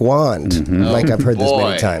magic wand. Like I've heard this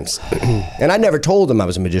many times. And I never told him I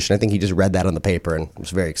was a magician. I think he just read that on the paper and was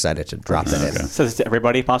very excited to drop that in. Says it to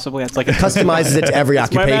everybody, possibly. It's like Customizes it to every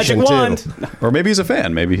It's my occupation, magic too. wand. Or maybe he's a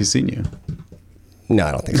fan. Maybe he's seen you. No,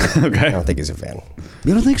 I don't think so. Okay. I don't think he's a fan.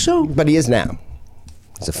 You don't think so? But he is now.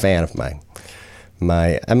 He's a fan of my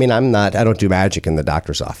I don't do magic in the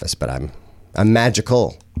doctor's office, but I'm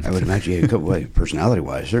magical. I would imagine,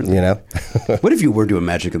 personality-wise, certainly. You know? What if you were doing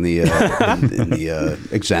magic in the in the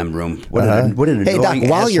exam room? What an Hey, Doc, annoying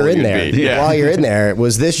while you're asshole in you'd there, be. while you're in there,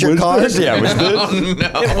 was this your card? Yeah, was this? Oh,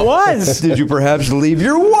 no. It was. Did you perhaps leave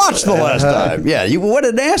your watch the last time? Yeah, what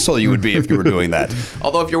an asshole you would be if you were doing that.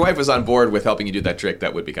 Although if your wife was on board with helping you do that trick,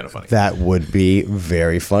 that would be kind of funny. That would be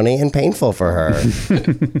very funny and painful for her.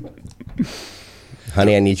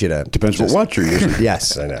 Honey, I need you to... Depends what watch you're using.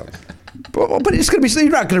 Yes, I know. But it's going to be,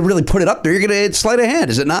 you're not going to really put it up there. You're going to sleight of hand,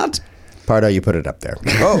 is it not? Pardo, you put it up there.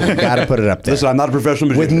 Oh. You got to put it up there. Listen, I'm not a professional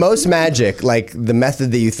magician. With most magic, like the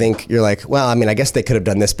method that you think, you're like, well, I mean, I guess they could have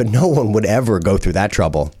done this, but no one would ever go through that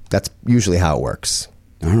trouble. That's usually how it works.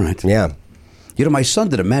 All right. Yeah. You know, my son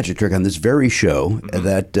did a magic trick on this very show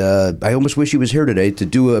that I almost wish he was here today to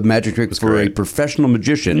do a magic trick for a professional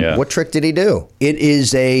magician. Yeah. What trick did he do? It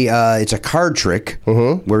is it's a card trick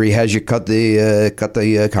where he has you cut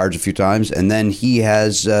the cards a few times, and then he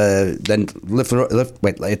has then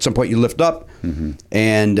at some point you lift up,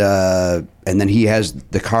 and then he has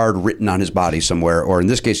the card written on his body somewhere, or in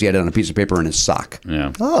this case, he had it on a piece of paper in his sock.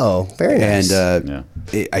 Yeah. Oh, very nice. And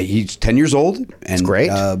he's 10 years old, and That's great.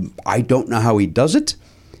 I don't know how he does it,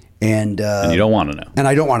 and And you don't want to know. and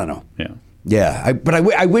I don't want to know. Yeah. Yeah, but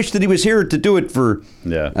I wish that he was here to do it for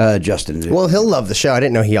Justin. Well, he'll love the show. I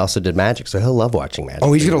didn't know he also did magic, so he'll love watching magic.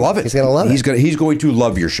 Oh, he's going to love it. He's going to love it. He's going to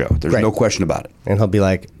love your show. There's Right. no question about it. And he'll be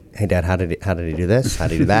like, hey, Dad, how did he do this? How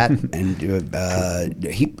did he do that?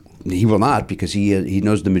 And he will not, because he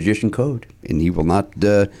knows the magician code, and he will not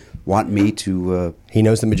want me to. He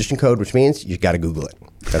knows the magician code, which means you got to Google it.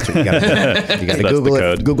 That's what you got to do. You got to That's Google the it.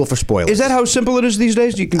 code. Google for spoilers. Is that how simple it is these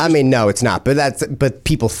days? You can. I mean, no, it's not. But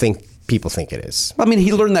people think it is. I mean,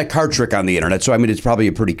 he learned that card trick on the internet, so I mean, it's probably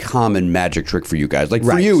a pretty common magic trick for you guys. Like for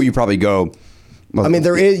Right. you probably go. Well, I mean,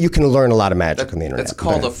 there is. You can learn a lot of magic on the internet. That's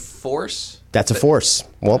called a force. That's a force.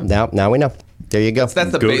 Well, now we know. There you go.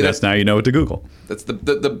 That's the Google, that's now you know what to Google. That's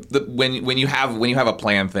the when you have a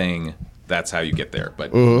planned thing, that's how you get there.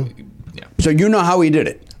 But yeah. So you know how he did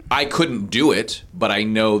it. I couldn't do it, but I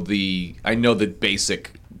know the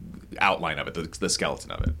basic outline of it, the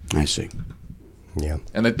skeleton of it. I see. Yeah.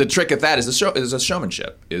 And the trick at that is a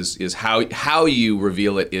showmanship. Is how you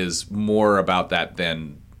reveal it is more about that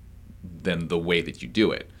than the way that you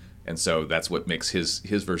do it. And so that's what makes his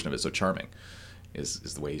version of it so charming. Is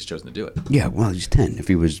the way he's chosen to do it. Yeah, well, he's 10. If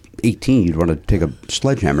he was 18, you'd want to take a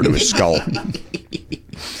sledgehammer to his skull.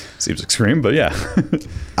 Seems extreme, but yeah.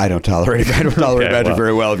 I don't tolerate magic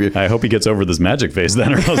very well. If you, I hope he gets over this magic phase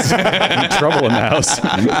then, or else I'm in trouble in the house.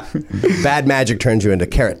 Bad magic turns you into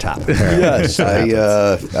Carrot Top. yes, I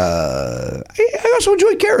also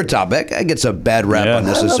enjoy Carrot Top. That gets a bad rap Yeah.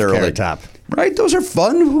 unnecessarily. Carrot Top. Right? Those are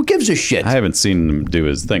fun. Who gives a shit? I haven't seen him do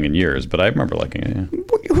his thing in years, but I remember liking it.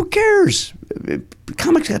 Yeah. Who cares?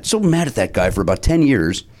 Comics got so mad at that guy for about 10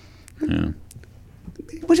 years. Yeah.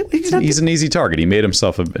 He's an easy target. He made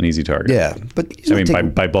himself an easy target. Yeah, but he's I not mean,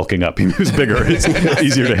 taking- by bulking up, he was bigger. It's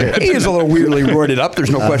easier to hit. he is a little weirdly roided up. There's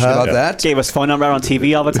no question about that. Gave us phone number out on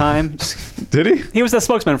TV all the time. Did he? He was the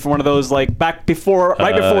spokesman for one of those, like right before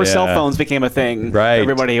yeah. cell phones became a thing. Right.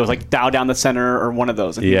 Everybody was like Dow Down the Center or one of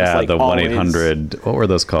those. And he was, Yeah, like, the always- 1-800. What were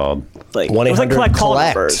those called? Like, it was like 1-800 collect call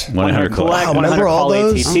collect. numbers. 1-800 collect. Wow, remember all call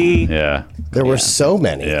those? ATT. Yeah. There were so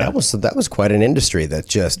many. Yeah. That was quite an industry that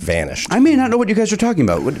just vanished. I may not know what you guys are talking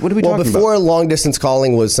about. What are we Well, talking before about? long distance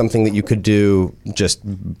calling was something that you could do just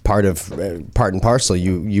part and parcel.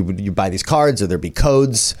 You buy these cards, or there'd be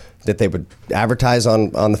codes that they would advertise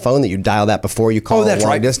on the phone that you dial that before you call. Oh, that's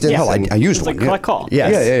long right. distance. Hell, I used It's one. like collect call.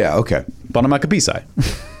 Yes. Yeah. Okay. Bonamakapisai.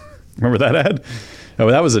 Remember that ad? Oh,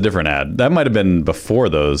 that was a different ad. That might have been before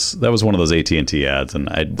those. That was one of those AT&T ads, and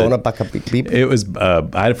it was.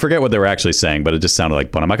 I forget what they were actually saying, but it just sounded like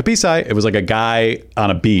Bonamakapisai. It was like a guy on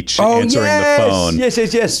a beach answering the phone.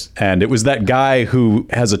 Yes. And it was that guy who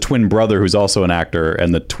has a twin brother who's also an actor,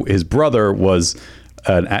 and his brother was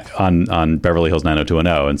on Beverly Hills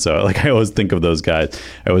 90210. And so, like, I always think of those guys.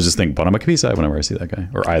 I always just think Bonamakapisai whenever I see that guy,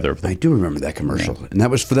 or either of them. I do remember that commercial, and that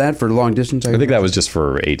was for long distance. I think that was just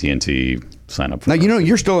for AT&T sign up. Now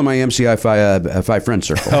you're still in my MCI five friend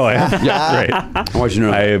circle. Oh, yeah, great. I want you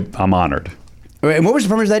to know. I'm honored. And what was the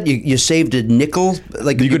premise of that? You saved a nickel?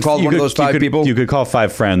 Like you could call one of those five people? You could call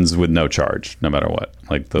 5 friends with no charge, no matter what.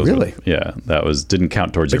 Like those. Really? That didn't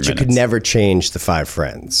count towards your But you minutes. could never change the 5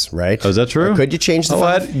 friends, right? Oh, is that true? Or could you change the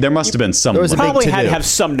 5? There must have been some. There was a big Probably had to to-do. have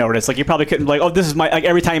some notice. Like, you probably couldn't, like, oh, this is my, like,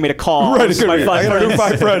 every time you made a call. Right, this is my I gotta do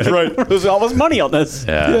 5 friends, right. There's almost money on this.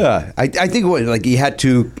 Yeah. I think you had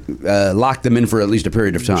to lock them in for at least a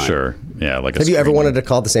period of time. Sure. Yeah. Like. Have you ever wanted to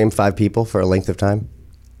call the same 5 people for a length of time?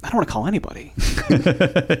 I don't want to call anybody.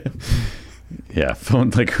 Yeah. Phone.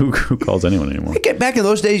 Like who calls anyone anymore? Back in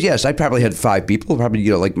those days, yes, I probably had 5 people. Probably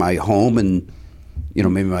like my home and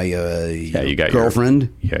maybe my you got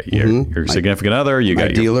girlfriend. Your significant other. You my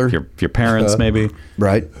got dealer. Your parents maybe.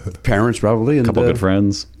 Right. Parents probably. And A couple good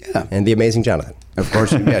friends. Yeah. And the amazing Jonathan. Of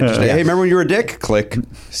course. Yeah. Just, hey, remember when you were a dick? Click.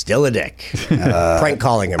 Still a dick. Prank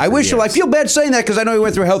calling him. I for wish. years. I feel bad saying that because I know he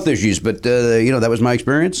went through health issues, but that was my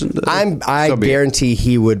experience. And, I guarantee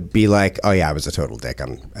he would be like, "Oh yeah, I was a total dick."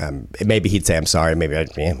 Maybe he'd say, "I'm sorry." Maybe I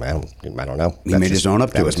don't know. He made his own up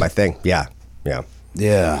to That it. was my thing. Yeah.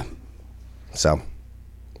 So,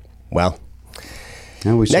 well,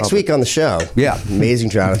 next week on the show, amazing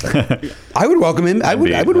Jonathan. I would welcome him. I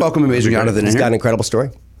would welcome Amazing Jonathan in He's here. got an incredible story.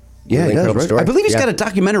 Yeah, Really he does, incredible right? story. I believe he's Yeah. got a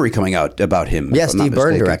documentary coming out about him. Yeah, if I'm not Steve Byrne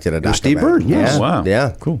mistaken. directed a It was Steve documentary. Byrne, yes. Yeah. Wow.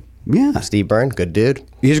 Yeah. Cool. Yeah. Steve Byrne, good dude.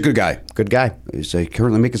 He's a good guy. Good guy. He's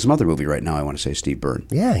currently making some other movie right now, I want to say, Steve Byrne.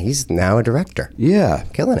 Yeah, he's now a director. Yeah.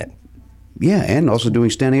 Killing it. Yeah, and also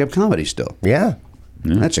doing standing up comedy still. Yeah.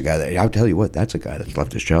 That's a guy that, I'll tell you what, that's a guy that's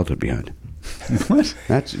left his childhood behind. What?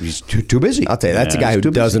 He's too busy. I'll tell you, that's a guy who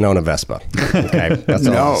doesn't own a Vespa. Okay, that's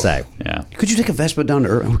all I'll say. Yeah. Could you take a Vespa down to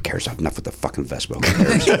Irvine? Who cares? Enough with the fucking Vespa. Who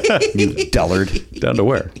cares? You dullard. Down to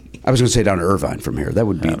where? I was going to say down to Irvine from here. That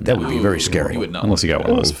would be very scary. You would not. Unless you got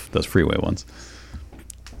one of those freeway ones.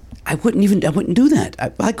 I wouldn't do that.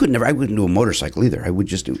 I wouldn't do a motorcycle either. I would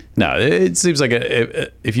just do. No, it seems like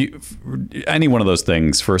if any one of those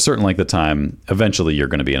things for a certain length of time, eventually you're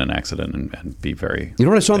going to be in an accident and be very. You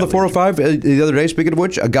know what I saw on the 405 the other day? Speaking of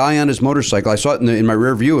which, a guy on his motorcycle. I saw it in my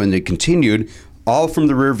rear view, and it continued all from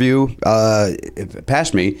the rear view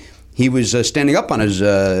past me. He was standing up on his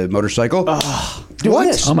motorcycle. Doing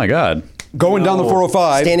this. Oh my God! Going down the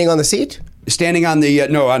 405, Standing on the seat? standing on the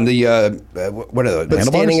what are those?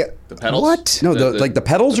 Standing The pedals? What? No, the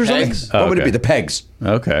pedals or something. pegs. What would it okay. be? The pegs.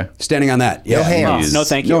 Okay. Standing on that. Yeah. No hands. He's- No,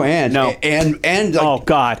 thank you. No hands. No. And like, Oh,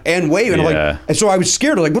 God. And waving. I'm Yeah. like, and so I was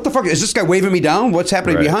scared. Like, what the fuck? Is this guy waving me down? What's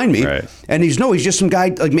happening Right, behind me? right. And he's just some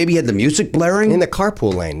guy. Like maybe he had the music blaring In the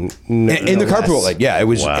carpool lane. in the carpool lane. Yeah, it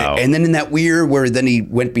was. Wow. And then in that weird where then he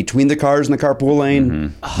went between the cars in the carpool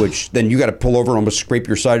lane, which then you got to pull over and almost scrape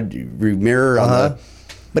your side your mirror on the.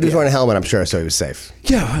 But he was wearing a helmet, I'm sure, so he was safe.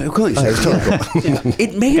 Yeah, of course.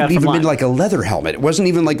 It may Got have it even from been line. like a leather helmet. It wasn't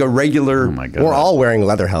even like a regular. Oh my God! We're all wearing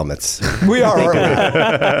leather helmets We are, aren't we?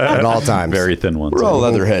 at all times. very thin ones. We're all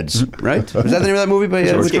leatherheads, right? Was that the name of that movie by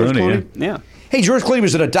George George Clooney, Clooney? Yeah. Hey, George Clooney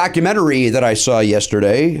was in a documentary that I saw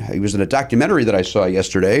yesterday.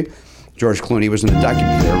 George Clooney was in a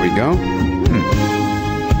documentary. There we go.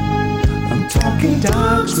 I'm talking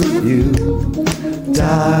dogs with you.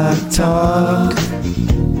 Dog talk.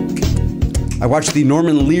 I watched the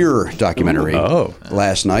Norman Lear documentary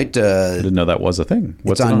last night. I didn't know that was a thing.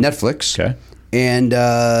 What's it's it on Netflix. Okay. And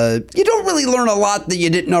you don't really learn a lot that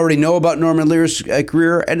you didn't already know about Norman Lear's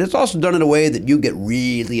career. And it's also done in a way that you get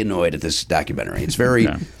really annoyed at this documentary. It's very...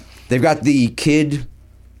 Okay. They've got the kid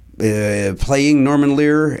playing Norman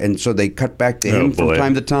Lear, and so they cut back to him from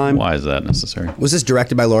time to time. Why is that necessary? Was this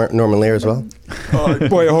directed by Norman Lear as well?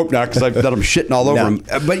 Boy, I hope not, because I've done him shitting all over No. him.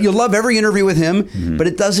 But you love every interview with him, but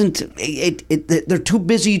it doesn't... They're too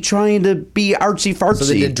busy trying to be artsy-fartsy. So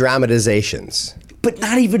they did dramatizations. but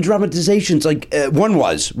not even dramatizations. Like one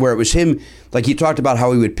was where it was him. Like he talked about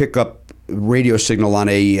how he would pick up radio signal on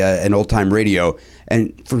an old time radio,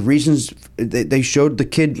 and for reasons they showed the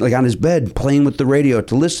kid like on his bed playing with the radio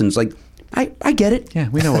to listen. It's like I get it. Yeah,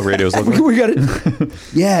 we know what radios look like. We got it.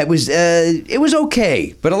 Yeah, it was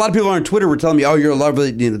okay, but a lot of people on Twitter were telling me, "Oh, you're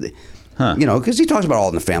lovely." You know, because he talks about All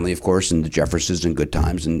in the Family, of course, and the Jeffersons and Good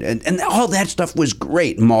Times, and all that stuff was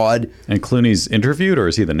great. Maude. And Clooney's interviewed, or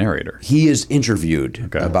is he the narrator? He is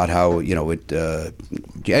interviewed about how it.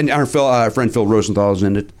 And our friend Phil Rosenthal is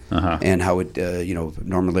in it, and how it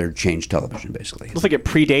Norman Lear changed television basically. Looks like it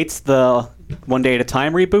predates the One Day at a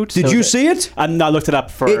Time reboot. Did you see it? I looked it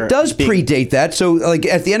up for. It does predate that. So like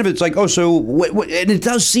at the end of it, it's like, oh, so what, and it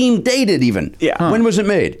does seem dated even. Yeah. When was it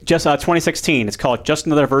made? Just 2016. It's called Just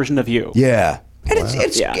Another Version of You. Yeah. And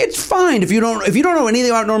it's fine if you don't know anything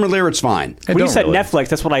about Norman Lear. It's fine. When you said Netflix,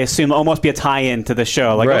 that's what I assume almost be a tie-in to the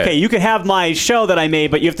show. Like, okay, you can have my show that I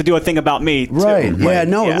made, but you have to do a thing about me too. Right? Yeah.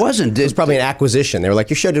 No, it wasn't. It's probably an acquisition. They were like,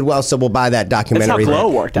 your show did well, so we'll buy that documentary. That's how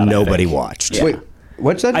Glow worked out. Nobody watched. Yeah. Wait,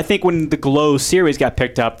 what's that? I think when the Glow series got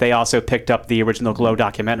picked up, they also picked up the original Glow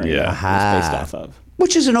documentary. Yeah, that it was based off of.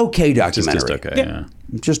 Which is an okay documentary. Just okay. Yeah.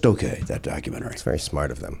 Just okay, that documentary. It's very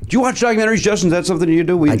smart of them. Do you watch documentaries, Justin? Is that something you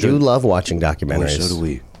do? I do love watching documentaries. Oh, so do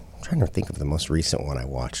we. I'm trying to think of the most recent one I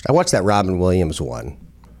watched. I watched that Robin Williams one.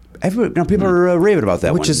 People are raving about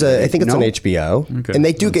that Which one. is, I think it's on HBO. Okay. And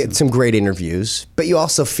they do get some great interviews, but you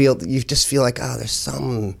also just feel like, oh, there's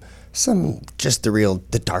some just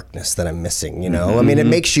the darkness that I'm missing, you know? I mean, it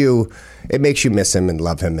makes you miss him and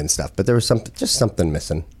love him and stuff, but there was something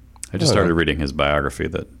missing. I just started reading his biography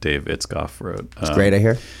that Dave Itzkoff wrote. It's great, I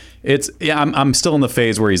hear. I'm still in the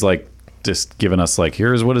phase where he's like just giving us like,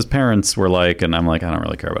 here's what his parents were like, and I'm like, I don't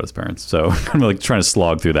really care about his parents, so I'm like trying to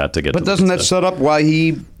slog through that to get. But doesn't that set up why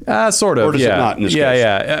he? Sort of. Or does it not in this case?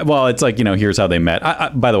 Yeah. Well, it's like, here's how they met.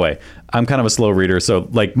 By the way, I'm kind of a slow reader, so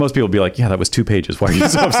like most people be like, yeah, that was 2 pages. Why are you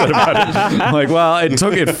so upset about it? I'm like, well, it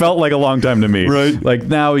felt like a long time to me. Right. Like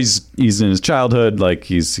now he's in his childhood, like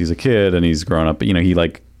he's a kid and he's grown up, but he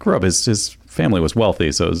like grew up. His family was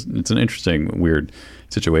wealthy, so it's an interesting, weird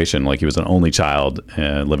situation. Like he was an only child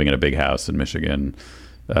living in a big house in Michigan.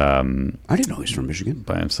 I didn't know he was from Michigan.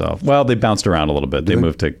 By himself. Well, they bounced around a little bit. They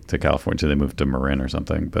moved to California. They moved to Marin or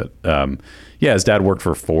something. But his dad worked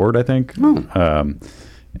for Ford, I think.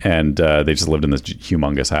 And they just lived in this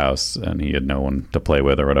humongous house, and he had no one to play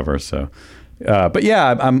with or whatever. So, but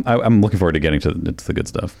yeah, I'm looking forward to getting to the good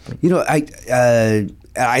stuff.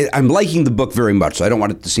 I'm liking the book very much, so I don't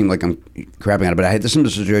want it to seem like I'm crapping on it. But I had this similar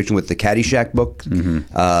situation with the Caddyshack book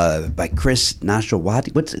by Chris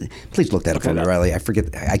Nashawati. Please look that up for me, Riley. I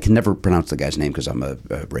forget. I can never pronounce the guy's name because I'm a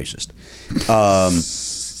racist.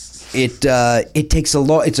 It takes a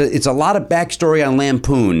lot. It's a lot of backstory on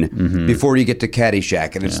Lampoon before you get to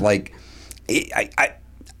Caddyshack, and it's like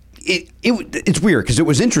it's weird because it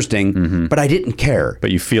was interesting, but I didn't care.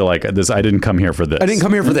 But you feel like this. I didn't come here for this. I didn't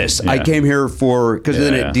come here for this. I came here for because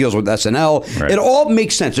then it deals with SNL. Right. It all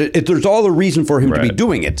makes sense. There's all the reason for him to be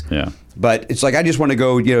doing it. Yeah. But it's like I just want to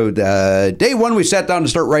go. Day one we sat down to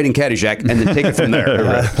start writing Caddyshack, and then take it from there.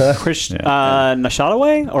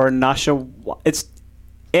 Nashaway or Nashaw? It's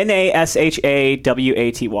Nashaway.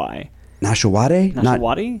 Nashawati?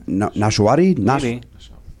 Nashawati? Nashawati? Maybe.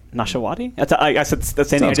 Nashawati? I said the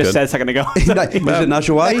same thing I just said a second ago. Is it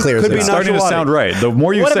Nashawati? Could be starting to sound right. The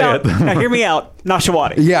more you say it. Now, hear me out.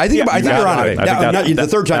 Nashawati. Yeah, I think you're on it. The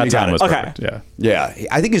third time you got it. Okay. Yeah.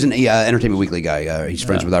 I think he's an Entertainment Weekly guy. He's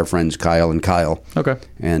friends with our friends Kyle and Kyle. Okay.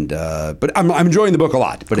 And but I'm enjoying the book a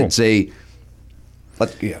lot. But it's a.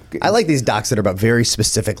 I like these docs that are about very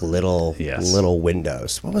specific little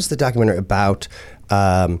windows. What was the documentary about?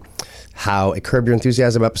 How a Curb Your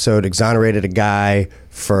Enthusiasm episode exonerated a guy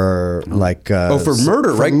for for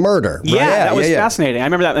murder, right? Murder. Yeah, that was fascinating. I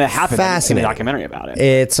remember that happened in the documentary about it.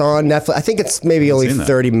 It's on Netflix. I think it's maybe only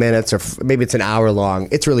 30 minutes or maybe it's an hour long.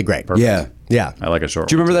 It's really great. Perfect. Yeah. I like a short.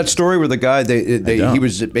 Do you remember that story where the guy they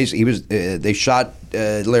shot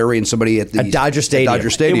Larry and somebody at the Dodger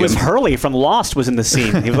Stadium. It was Hurley from Lost was in the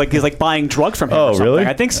scene. He was like buying drugs from him. Oh, or something. really?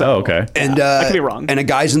 I think so. Oh, okay. And I could be wrong. And a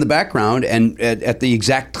guy's in the background, and at the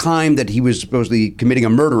exact time that he was supposedly committing a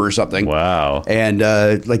murder or something. Wow. And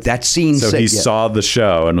that scene. So he saw the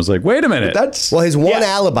show and was like, "Wait a minute." His one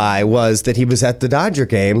alibi was that he was at the Dodger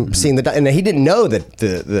game, seeing and he didn't know that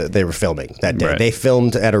they were filming that day. Right. They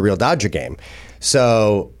filmed at a real Dodger game,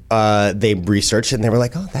 so they researched it and they were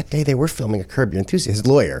like, "Oh, that day they were filming a Curb Your Enthusiasm." His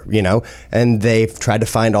lawyer, and they tried to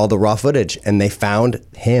find all the raw footage, and they found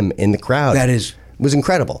him in the crowd. That was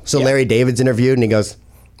incredible. So Larry David's interviewed, and he goes,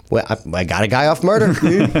 Well, I got a guy off murder.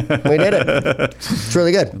 We did it. It's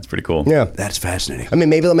really good. It's pretty cool. Yeah. That's fascinating. I mean,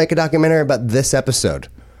 maybe they'll make a documentary about this episode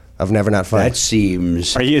of Never Not Funny. That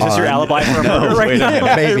seems. Is this your alibi for a murder right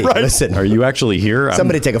now? Maybe. Listen. Are you actually here?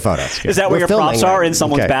 Somebody take a photo. Is that where your props are in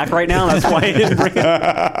someone's back right now? That's why I didn't bring it.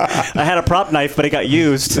 I had a prop knife, but it got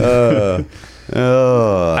used.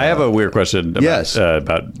 I have a weird question. About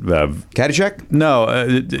Caddyshack? No,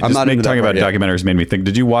 I'm not into talking about that part yet. documentaries made me think.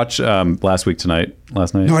 Did you watch Last night?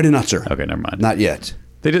 No, I did not, sir. Okay, never mind. Not yet.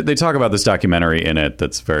 They talk about this documentary in it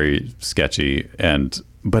that's very sketchy,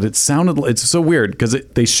 but it's so weird because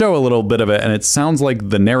they show a little bit of it, and it sounds like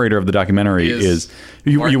the narrator of the documentary is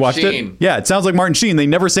you watched Sheen. it? Yeah, it sounds like Martin Sheen. They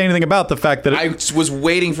never say anything about the fact that I was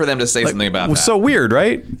waiting for them to say something about it was that. so weird,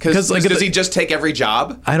 right? Because does he just take every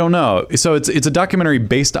job? I don't know. So it's a documentary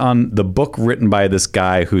based on the book written by this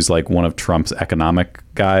guy who's like one of Trump's economic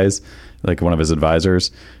guys, like one of his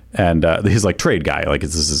advisors, and he's like trade guy. Like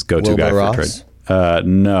this is his go-to guy for trade.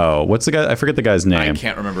 No. What's the guy? I forget the guy's name. I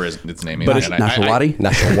can't remember his name. But it's Nashawati?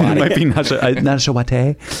 It might be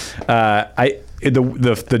Nashawate.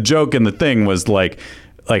 The joke in the thing was like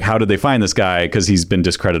how did they find this guy? Because he's been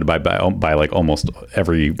discredited by like almost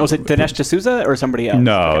every. Was it Dinesh D'Souza or somebody else?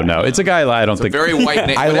 No, it's a guy I don't think. It's a very white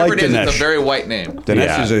name. I Whatever like it is, Dinesh. it's a very white name.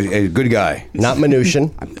 Dinesh is a good guy. Not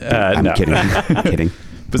Mnuchin. I'm no. kidding. I'm kidding.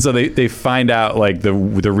 But so they find out like the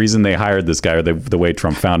reason they hired this guy or the way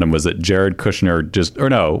Trump found him was that Jared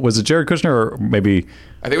Kushner was it Jared Kushner or maybe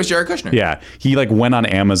I think it was Jared Kushner. Yeah, he like went on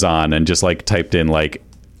Amazon and just like typed in like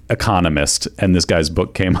economist and this guy's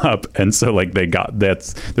book came up, and so like they're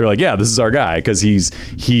like, yeah, this is our guy because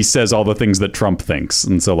he says all the things that Trump thinks,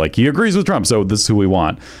 and so like he agrees with Trump, so this is who we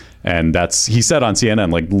want. And he said on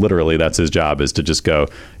CNN, like literally that's his job is to just go,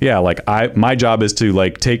 yeah, like my job is to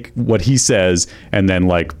like take what he says and then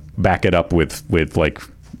like back it up with like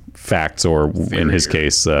facts or in his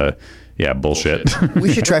case, bullshit.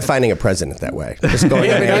 We should try finding a president that way. Just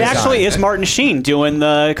going It actually is Martin Sheen doing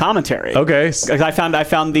the commentary. Okay. I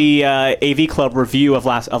found the AV Club review of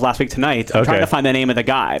last week tonight. I'm trying to find the name of the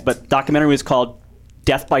guy, but the documentary was called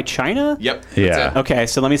Death by China? Yep. Yeah. Okay,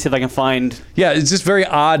 so let me see if I can find. Yeah, it's just very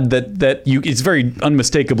odd that it's very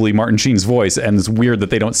unmistakably Martin Sheen's voice, and it's weird that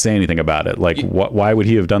they don't say anything about it. Like, why would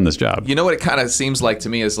he have done this job? You know what it kind of seems like to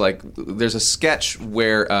me is like there's a sketch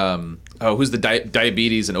where who's the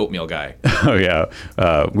diabetes and oatmeal guy? Oh yeah,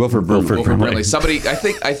 Wilford Brimley. Somebody, I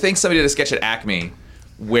think somebody did a sketch at Acme.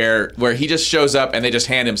 Where he just shows up and they just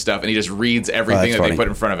hand him stuff and he just reads everything that they put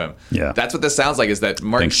in front of him. Yeah, that's what this sounds like. Is that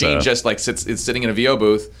Martin Sheen just like is sitting in a VO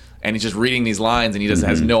booth and he's just reading these lines and he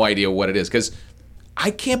has no idea what it is. Because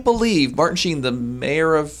I can't believe Martin Sheen, the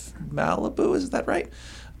mayor of Malibu, is that right?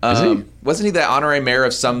 Is he? Wasn't he the honorary mayor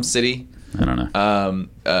of some city? I don't know.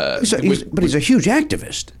 But he's a huge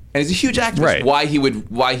activist. And he's a huge activist. Right. Why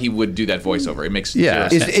he would do that voiceover? It makes zero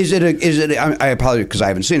sense. Is it? I apologize because I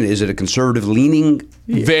haven't seen it. Is it a conservative leaning?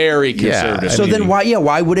 Very conservative. So then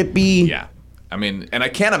why would it be? Yeah. I mean, and I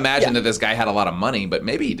can't imagine that this guy had a lot of money, but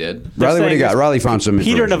maybe he did. Riley, what do you got? Riley found some.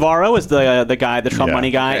 Peter Navarro is the guy, the Trump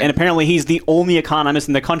money guy, and apparently he's the only economist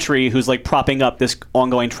in the country who's like propping up this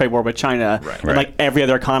ongoing trade war with China. Right. And like every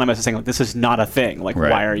other economist is saying, like, this is not a thing. Like,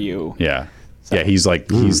 why are you? Yeah. Yeah, he's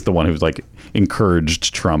the one who's like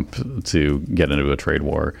encouraged Trump to get into a trade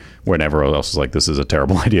war when everyone else is like, this is a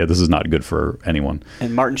terrible idea. This is not good for anyone.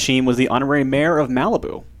 And Martin Sheen was the honorary mayor of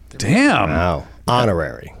Malibu. Damn. Wow.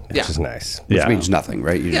 Honorary. Which is nice. Which means nothing,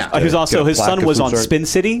 right? You just, Who's also, his son was on some sort. Spin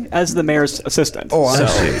City as the mayor's assistant. Oh, I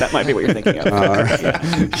see. That might be what you're thinking of.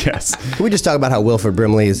 Yes. Can we just talk about how Wilford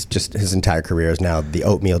Brimley is just his entire career is now the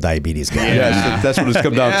oatmeal diabetes guy? Yes, that's what it's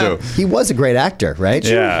come down to. He was a great actor, right?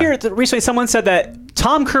 Yeah. Recently, someone said that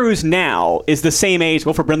Tom Cruise now is the same age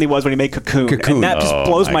Wilford Brimley was when he made Cocoon. And that just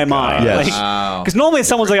blows my mind. Yes. Because normally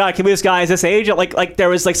someone's like, can we this guy is this age? Like there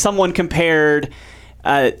was like someone compared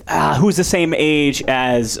who's the same age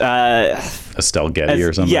as Estelle Getty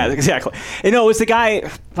or something. Yeah, exactly. It was the guy.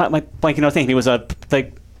 Thinking he was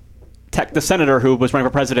the senator who was running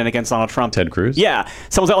for president against Donald Trump. Ted Cruz? Yeah.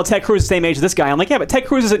 Someone's like, Ted Cruz is the same age as this guy. I'm like, yeah, but Ted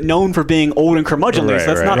Cruz isn't known for being old and curmudgeonly,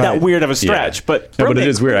 so that's not that weird of a stretch. Yeah. But it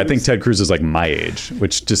is weird. I think Ted Cruz is like my age,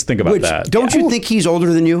 which just think about that. Don't you think he's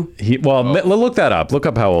older than you? Look that up. Look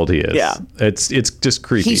up how old he is. Yeah. It's just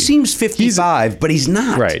creepy. He seems 55, but he's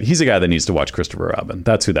not. Right. He's a guy that needs to watch Christopher Robin.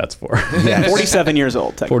 That's who that's for. Yes. 47 years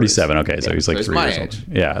old. Ted 47. Okay, so he's like he's 3 my years age.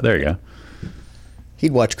 old. Yeah, there you go.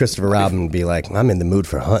 He'd watch Christopher Robin and be like, I'm in the mood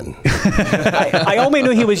for hunting. I only knew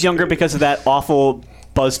he was younger because of that awful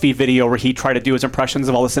BuzzFeed video where he tried to do his impressions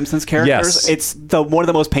of all the Simpsons characters. Yes. It's one of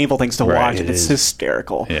the most painful things to watch. it It's is.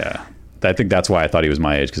 hysterical. Yeah. I think that's why I thought he was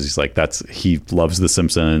my age, because he loves The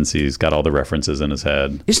Simpsons. He's got all the references in his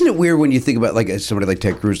head. Isn't it weird when you think about like somebody like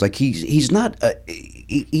Ted Cruz? Like he's not.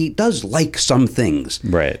 He does like some things,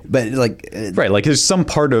 right? But like like there's some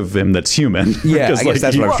part of him that's human. Yeah, I guess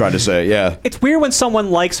that's what I was trying to say. Yeah, it's weird when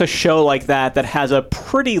someone likes a show like that has a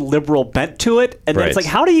pretty liberal bent to it, and then it's like,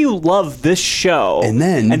 how do you love this show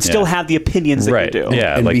and still have the opinions that you do?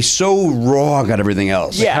 Yeah, and be so wrong on everything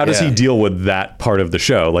else. Yeah, how does he deal with that part of the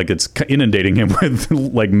show? Like it's inundating him with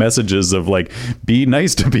like messages of like be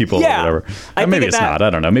nice to people or whatever. Maybe it's not. I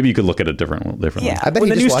don't know. Maybe you could look at it differently. Yeah, I bet when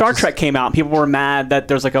the new Star Trek came out, people were mad that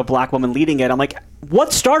there's like a black woman leading it. I'm like,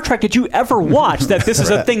 what Star Trek did you ever watch that this is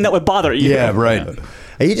a thing that would bother you? Yeah, right.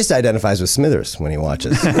 He just identifies with Smithers when he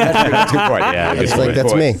watches. That's a good point. Yeah, it's like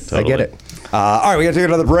that's me. Totally. I get it. All right, we got to take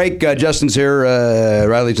another break. Justin's here.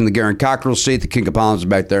 Riley's in the Garen Cockrell seat. The King of Pollins is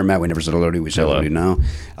back there. Matt, we never said hello to you. We said hello to you now.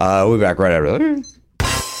 We'll be back right after that.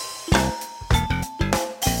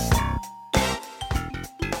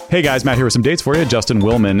 Hey guys, Matt here with some dates for you. Justin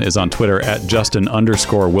Willman is on Twitter at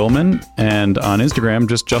Justin_Willman, and on Instagram,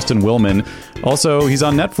 just Justin Willman. Also, he's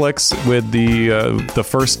on Netflix with the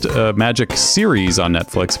first Magic series on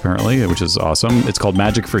Netflix, apparently, which is awesome. It's called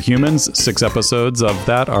Magic for Humans. 6 episodes of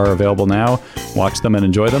that are available now. Watch them and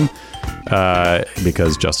enjoy them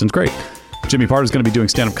because Justin's great. Jimmy Pardo is going to be doing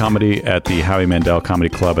stand-up comedy at the Howie Mandel Comedy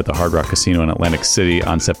Club at the Hard Rock Casino in Atlantic City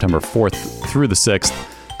on September 4th through the 6th.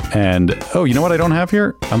 And, oh, you know what I don't have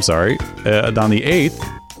here? I'm sorry. On the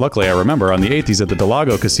 8th, luckily I remember, on the 8th, he's at the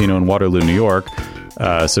Delago Casino in Waterloo, New York.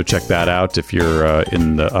 So check that out if you're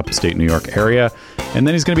in the upstate New York area. And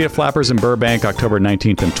then he's going to be at Flappers in Burbank, October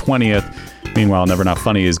 19th and 20th. Meanwhile, Never Not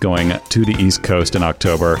Funny is going to the East Coast in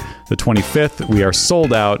October. The 25th, we are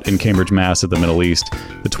sold out in Cambridge, Mass. at the Middle East.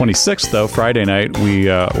 The 26th, though, Friday night, we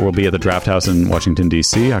will be at the Draft House in Washington,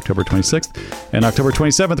 D.C., October 26th. And October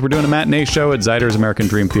 27th, we're doing a matinee show at Zyder's American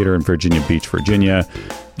Dream Theater in Virginia Beach, Virginia.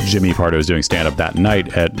 Jimmy Pardo is doing stand-up that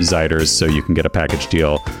night at Zyder's, so you can get a package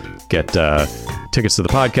deal, get tickets to the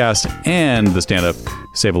podcast and the stand-up.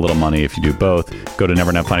 Save a little money if you do both. Go to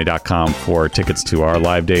nevernotfunny.com for tickets to our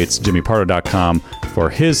live dates, jimmypardo.com for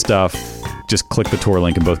his stuff. Just click the tour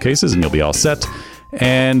link in both cases and you'll be all set.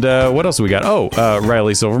 And what else do we got? Oh,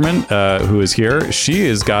 Riley Silverman, who is here. She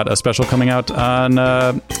has got a special coming out on,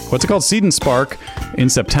 what's it called? Seed and Spark in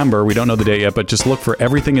September. We don't know the date yet, but just look for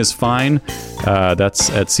Everything is Fine. That's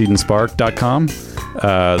at seedandspark.com.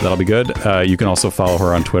 That'll be good. You can also follow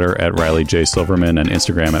her on Twitter at Riley J. Silverman and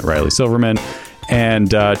Instagram at Riley Silverman. And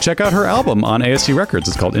check out her album on AST Records.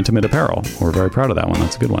 It's called Intimate Apparel. We're very proud of that one.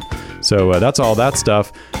 That's a good one. So that's all that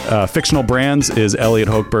stuff. Fictional Brands is Elliot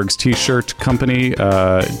Hochberg's t-shirt company.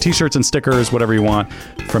 T-shirts and stickers, whatever you want,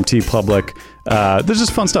 from TeePublic. There's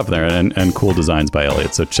just fun stuff there and cool designs by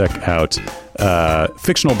Elliot. So check out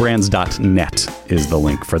fictionalbrands.net is the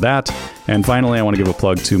link for that. And finally, I want to give a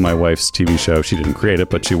plug to my wife's TV show. She didn't create it,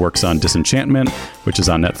 but she works on Disenchantment, which is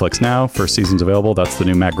on Netflix now. First season's available. That's the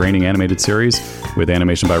new Matt Groening animated series with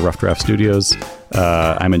animation by Rough Draft Studios.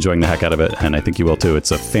 I'm enjoying the heck out of it, and I think you will too.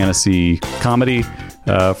 It's a fantasy comedy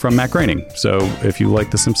from Matt Groening. So if you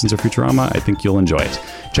like The Simpsons or Futurama, I think you'll enjoy it.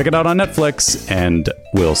 Check it out on Netflix, and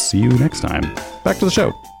we'll see you next time. Back to the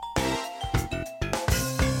show.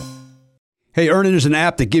 Hey, Earnin is an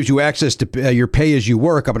app that gives you access to your pay as you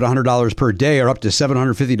work, up to $100 per day or up to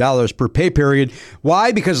 $750 per pay period.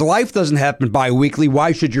 Why? Because life doesn't happen bi-weekly.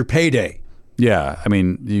 Why should your payday? Yeah, I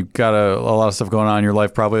mean, you got a lot of stuff going on in your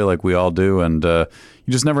life, probably, like we all do, and you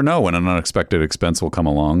just never know when an unexpected expense will come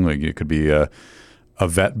along. Like it could be a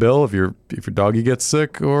vet bill if your doggy gets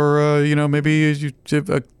sick, or maybe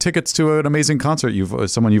tickets to an amazing concert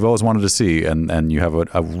someone you've always wanted to see, and you have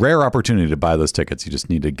a rare opportunity to buy those tickets. You just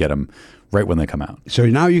need to get them right when they come out. So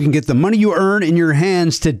now you can get the money you earn in your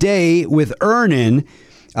hands today with Earnin.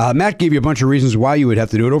 Matt gave you a bunch of reasons why you would have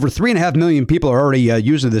to do it. Over 3.5 million people are already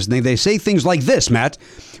using this thing. They say things like this, Matt.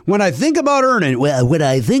 When I think about Earnin,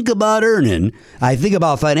 I think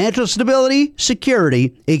about financial stability,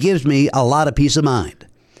 security. It gives me a lot of peace of mind.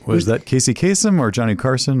 Was that Casey Kasem or Johnny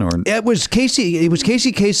Carson? Or it was Casey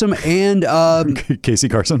Kasem and Casey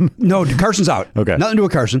Carson. No, Carson's out. Okay, nothing to do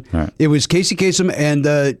with Carson. Right. It was Casey Kasem and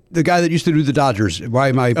the guy that used to do the Dodgers. Why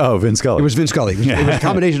am I? Oh, Vin Scully. It was Vin Scully. It was a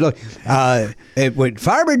combination of. It went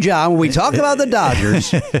Farmer John when we talk about the Dodgers.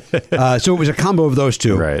 So it was a combo of those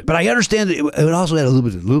two. Right. But I understand that it also had a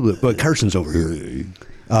little bit, but Carson's over here.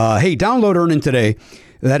 Hey, download Earnin today.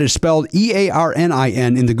 That is spelled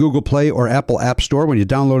EARNIN in the Google Play or Apple App Store. When you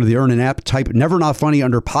download the Earnin app, type Never Not Funny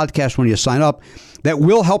under podcast when you sign up. That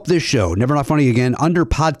will help this show. Never Not Funny again, under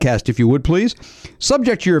podcast, if you would, please.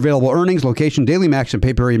 Subject to your available earnings, location, daily max, and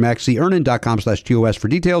pay per max. See earnin.com/TOS for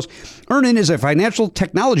details. Earnin is a financial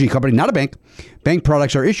technology company, not a bank. Bank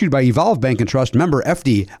products are issued by Evolve Bank and Trust, member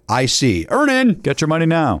FDIC. Earnin. Get your money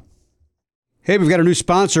now. Hey, we've got a new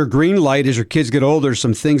sponsor, Greenlight. As your kids get older,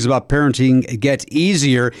 some things about parenting get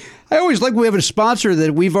easier. I always like when we have a sponsor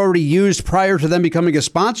that we've already used prior to them becoming a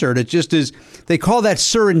sponsor. And it just is, they call that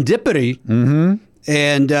serendipity. Mm-hmm.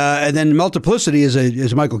 And then Multiplicity is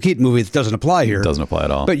a Michael Keaton movie that doesn't apply here. It doesn't apply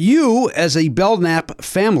at all. But you, as a Belknap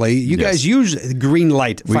family, you guys use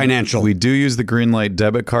Greenlight Financial. We do use the Greenlight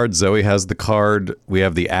debit card. Zoe has the card. We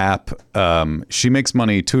have the app. She makes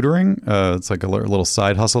money tutoring. It's like a little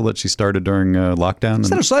side hustle that she started during lockdown.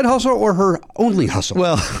 Is that a side hustle or her only hustle?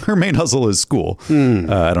 Well, her main hustle is school.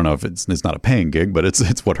 I don't know if it's not a paying gig, but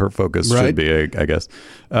it's what her focus should be, I guess.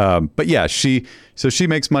 But yeah, she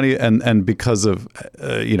makes money, and because of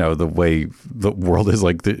the way the world is,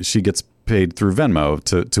 like she gets paid through Venmo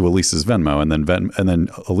to Elise's Venmo, and then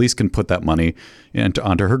Elise can put that money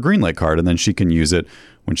onto her Greenlight card, and then she can use it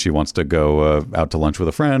when she wants to go out to lunch with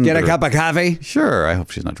a friend. Get a cup of coffee? Sure. I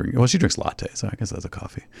hope she's not drinking. Well, she drinks latte, so I guess that's a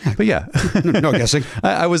coffee. But yeah, no guessing.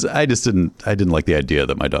 I didn't like the idea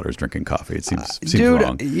that my daughter's drinking coffee. It seems Dude,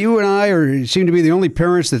 wrong. You and I seem to be the only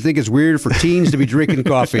parents that think it's weird for teens to be drinking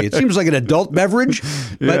coffee. It seems like an adult beverage,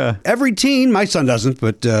 but every teen, my son doesn't,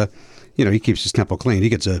 but he keeps his temple clean. He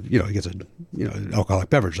gets an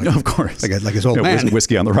alcoholic beverage, of course, like his old man.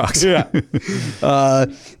 Whiskey on the rocks. Yeah.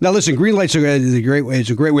 Now listen, Greenlight's a great way.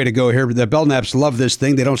 It's a great way to go here. The Belknaps love this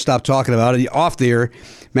thing. They don't stop talking about it. Off the air,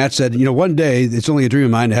 Matt said, one day it's only a dream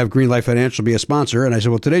of mine to have Greenlight Financial be a sponsor. And I said,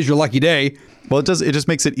 well, today's your lucky day. Well, it does. It just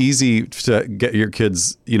makes it easy to get your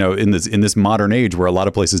kids, in this modern age where a lot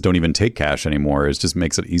of places don't even take cash anymore. It just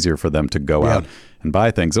makes it easier for them to go out and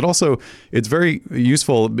buy things. It's very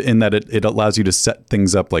useful in that it allows you to set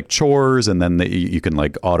things up like chores, and then you can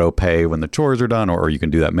like auto pay when the chores are done, or you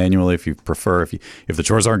can do that manually if you prefer. If the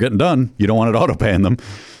chores aren't getting done, you don't want it auto paying them.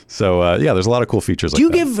 So there's a lot of cool features. Do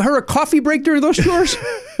you give her a coffee break during those chores?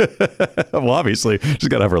 Well, obviously, she's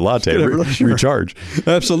got to have her latte recharge.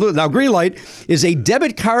 Absolutely. Now, Greenlight is a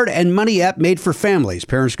debit card and money app made for families.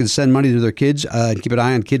 Parents can send money to their kids and keep an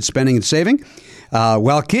eye on kids' spending and saving,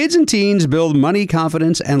 while kids and teens build money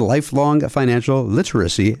confidence and lifelong financial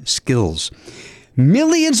literacy skills.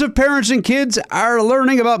 Millions of parents and kids are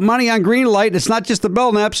learning about money on Greenlight. It's not just the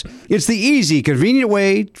Belknaps. It's the easy, convenient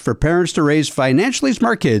way for parents to raise financially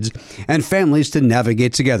smart kids and families to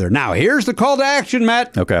navigate together. Now, here's the call to action,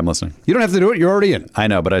 Matt. Okay, I'm listening. You don't have to do it. You're already in. I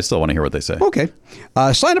know, but I still want to hear what they say. Okay.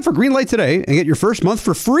 Sign up for Greenlight today and get your first month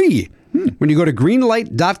for free. When you go to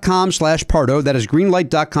greenlight.com/Pardo, that is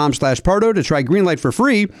greenlight.com/Pardo to try Greenlight for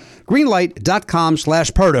free,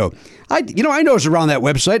 greenlight.com/Pardo. I know it's around that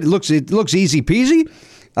website. It looks easy peasy.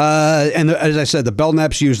 And as I said, the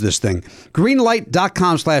Belknaps use this thing.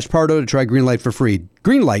 Greenlight.com/Pardo to try Greenlight for free.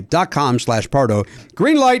 Greenlight.com/Pardo.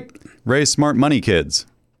 Greenlight. Raise smart money, kids.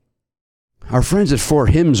 Our friends at Four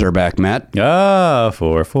Hymns are back, Matt.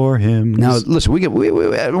 Four Hymns. Now, listen,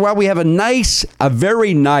 while we have a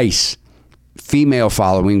very nice female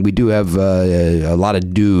following, we do have a lot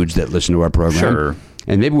of dudes that listen to our program. Sure.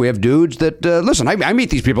 And maybe we have dudes that, listen, I meet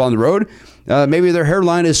these people on the road. Maybe their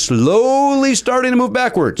hairline is slowly starting to move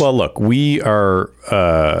backwards. Well, look, we are,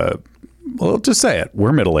 well, just say it.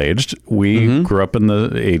 We're middle-aged. We grew up in the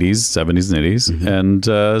 80s, 70s, and 80s.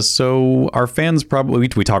 And so our fans probably,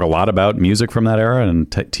 we talk a lot about music from that era and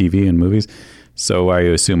TV and movies. So I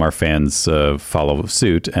assume our fans follow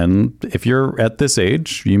suit. And if you're at this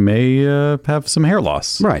age, you may have some hair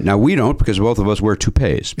loss. Right. Now, we don't, because both of us wear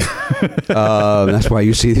toupees. That's why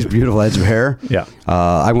you see these beautiful heads of hair. Yeah.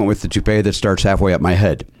 I went with the toupee that starts halfway up my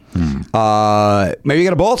head. Maybe you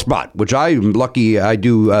got a bald spot, which I'm lucky I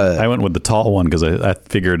do. I went with the tall one because I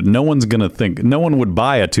figured no one would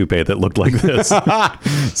buy a toupee that looked like this.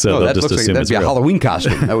 So they'll just assume that'd it's be real. a Halloween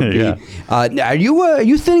costume. That would be. Are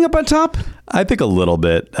you thinning up on top? I think a little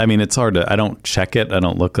bit. I mean, it's hard to. I don't check it. I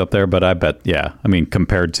don't look up there, but I bet. Yeah. I mean,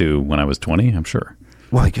 compared to when I was 20, I'm sure.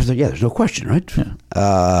 Well, there's no question, right?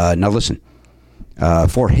 Yeah. Now listen.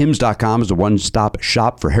 ForHyms.com is a one-stop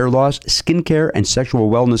shop for hair loss, skincare, and sexual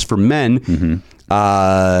wellness for men.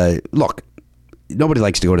 Look, nobody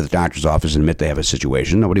likes to go to the doctor's office and admit they have a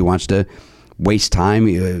situation. Nobody wants to waste time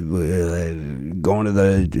going to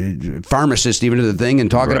the pharmacist, even to the thing,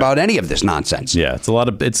 and talking about any of this nonsense. Yeah,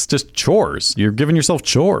 it's just chores. You're giving yourself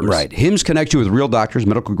chores. Right. Hims connects you with real doctors,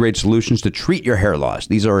 medical-grade solutions to treat your hair loss.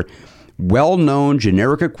 These are well-known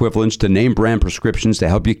generic equivalents to name brand prescriptions to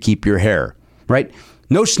help you keep your hair, right?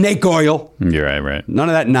 No snake oil. You're right. None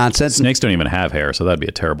of that nonsense. Snakes don't even have hair, so that'd be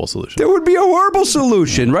a terrible solution. There would be a horrible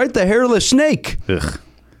solution, right? The hairless snake. Ugh.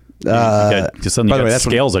 By the way, that's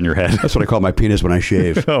scales on your head. That's what I call my penis when I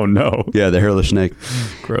shave. Oh, no. Yeah, the hairless snake.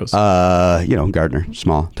 Gross. Gardner,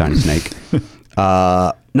 small, tiny snake.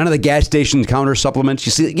 None of the gas station counter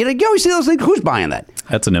supplements. You always see those things. Who's buying that?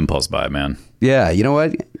 That's an impulse buy, man. Yeah, you know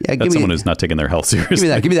what? Yeah, That's someone who's not taking their health seriously.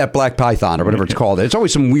 Give me that black python or whatever it's called. It's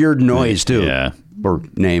always some weird noise too. Yeah. Or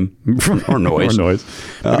name. Or noise. Or noise.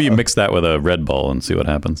 Maybe you mix that with a Red Bull and see what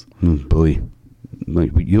happens. Boy.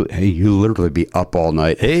 You literally be up all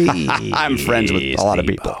night. Hey, I'm friends with a lot of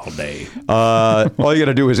people. All day. All you got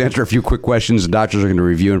to do is answer a few quick questions. The doctors are going to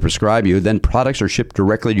review and prescribe you. Then products are shipped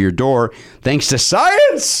directly to your door. Thanks to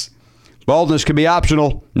science. Baldness can be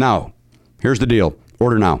optional. Now, here's the deal.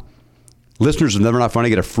 Order now. Listeners of Never Not Funny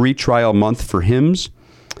get a free trial month for Hims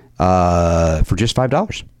for just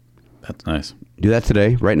 $5. That's nice. Do that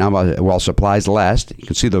today, right now, while supplies last. You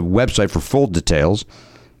can see the website for full details.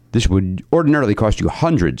 This would ordinarily cost you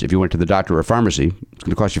hundreds if you went to the doctor or pharmacy. It's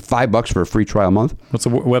going to cost you $5 for a free trial month. What's the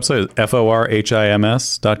website?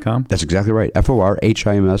 FORHIMS.com? That's exactly right.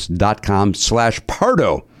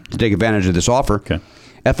 FORHIMS.com/Pardo to take advantage of this offer. Okay.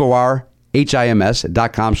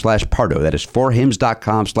 FORHIMS.com/Pardo. That is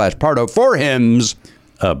forhims.com/Pardo. For Hims.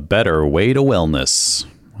 A better way to wellness.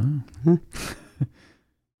 Wow.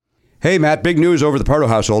 Hey, Matt, big news over the Pardo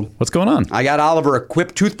household. What's going on? I got Oliver a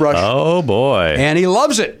Quip toothbrush. Oh, boy. And he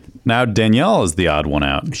loves it. Now, Danielle is the odd one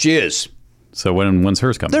out. She is. So when's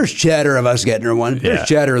hers coming? There's chatter of us getting her one. Yeah. There's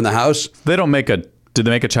chatter in the house. They don't make did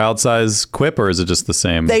they make a child size Quip, or is it just the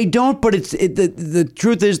same? They don't, but the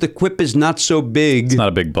truth is the Quip is not so big. It's not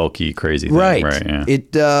a big, bulky, crazy thing. Right. Yeah.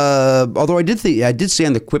 Although I did see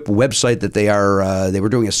on the Quip website that they were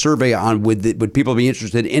doing a survey on would people be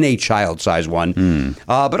interested in a child size one.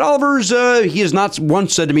 But Oliver's he has not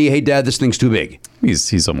once said to me, "Hey, Dad, this thing's too big."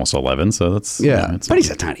 He's almost 11, so that's but he's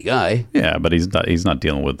a tiny guy. Yeah, but he's not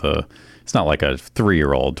dealing with it's not like a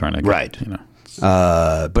 3-year-old trying to right.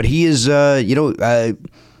 But he is,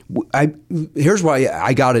 here's why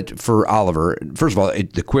I got it for Oliver. First of all,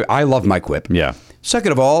 the Quip, I love my Quip. Yeah.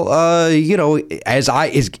 Second of all, he's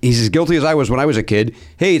as guilty as I was when I was a kid.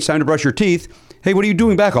 Hey, it's time to brush your teeth. Hey, what are you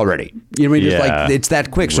doing back already? You know what I mean? Yeah. It's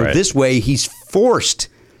that quick. So Right. this way, he's forced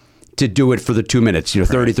to do it for the 2 minutes.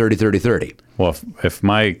 30, 30, 30, 30. Well, if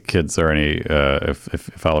my kids are any,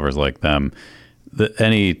 if Oliver's like them,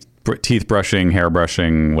 any teeth brushing, hair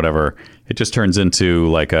brushing, whatever, it just turns into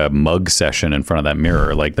like a mug session in front of that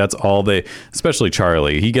mirror. Like that's all especially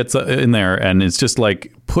Charlie, he gets in there and it's just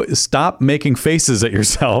like, stop making faces at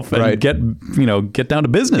yourself and get down to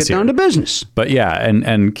business. Get down to business. But yeah,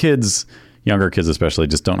 and kids, younger kids especially,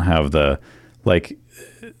 just don't have the, like,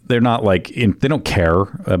 they're not they don't care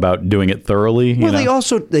about doing it thoroughly. Well,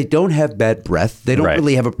 they don't have bad breath. They don't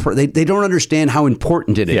really have they don't understand how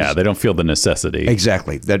important it is. Yeah, they don't feel the necessity.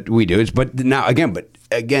 Exactly that we do. But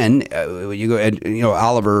again, you go and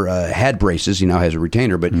Oliver had braces. He now has a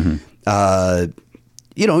retainer, but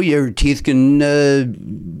your teeth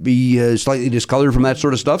can be slightly discolored from that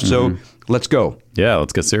sort of stuff. So let's go. Yeah,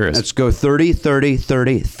 let's get serious. Let's go 30, 30,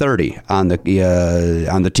 30, 30 on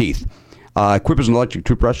the teeth. Quip is an electric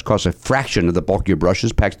toothbrush, costs a fraction of the bulk of your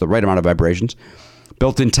brushes, packs the right amount of vibrations.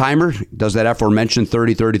 Built-in timer, does that aforementioned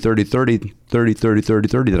 30, 30, 30, 30, 30, 30, 30,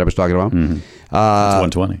 30 that I was talking about. It's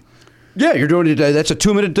 120. Yeah, you're doing it. That's a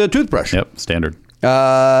 2-minute toothbrush. Yep, standard.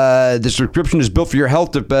 The subscription is built for your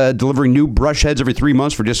health, delivering new brush heads every 3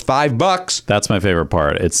 months for just $5. That's my favorite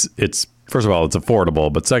part. It's first of all, it's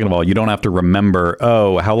affordable, but second of all, you don't have to remember,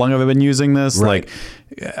 how long have I been using this? Right. Like,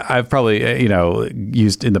 I've probably,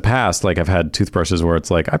 used in the past, like I've had toothbrushes where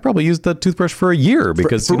it's like, I probably used that toothbrush for a year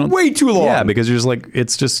because for way too long. Yeah, because you're just like,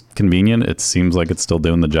 it's just convenient. It seems like it's still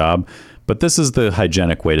doing the job. But this is the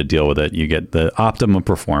hygienic way to deal with it. You get the optimum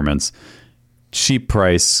performance, cheap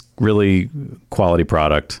price, really quality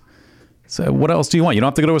product. So what else do you want? You don't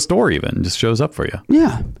have to go to a store even. It just shows up for you.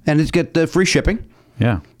 Yeah, and it's got free shipping.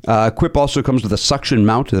 Yeah. Quip also comes with a suction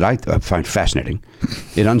mount that I find fascinating.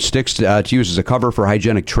 It unsticks to use as a cover for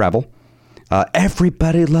hygienic travel.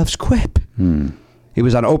 Everybody loves Quip. It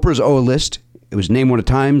was on Oprah's O list. It was named one of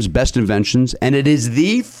Time's best inventions, and it is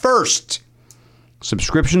the first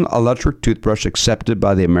subscription electric toothbrush accepted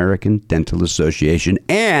by the American Dental Association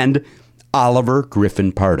and Oliver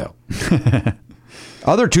Griffin Pardo.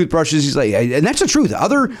 Other toothbrushes, he's like, and that's the truth.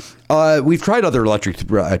 We've tried other electric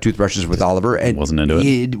toothbrushes with Oliver, and wasn't into it.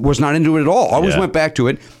 He was not into it at all. Always went back to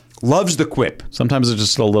it. Loves the Quip. Sometimes it's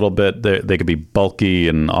just a little bit. They could be bulky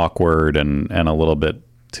and awkward and a little bit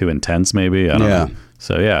too intense, maybe. I don't know.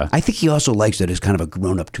 So yeah, I think he also likes it as kind of a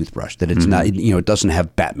grown-up toothbrush, that it's not, it doesn't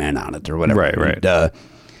have Batman on it or whatever. Right. And,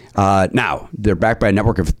 now they're backed by a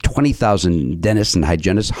network of 20,000 dentists and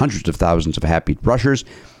hygienists, hundreds of thousands of happy brushers.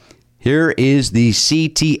 Here is the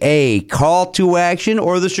CTA call to action,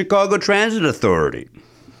 or the Chicago Transit Authority.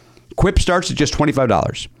 Quip starts at just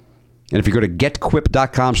 $25. And if you go to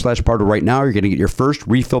getquip.com/Pardo right now, you're going to get your first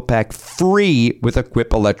refill pack free with a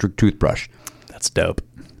Quip electric toothbrush. That's dope.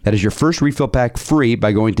 That is your first refill pack free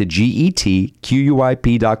by going to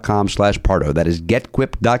getquip.com/Pardo. That is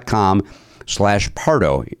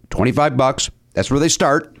getquip.com/Pardo. $25. That's where they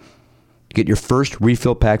start. Get your first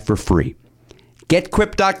refill pack for free.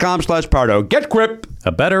 Getquip.com/Pardo. Get Quip.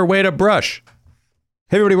 A better way to brush.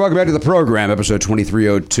 Hey, everybody, welcome back to the program, episode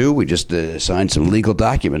 2302. We just signed some legal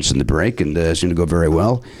documents in the break, and it seemed to go very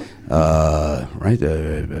well.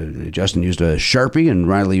 Justin used a Sharpie, and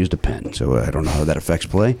Riley used a pen, so I don't know how that affects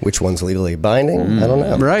play. Which one's legally binding? I don't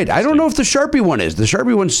know. Right. I don't know if the Sharpie one is. The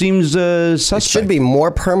Sharpie one seems suspect. It should be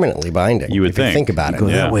more permanently binding. You would if you think about it. Go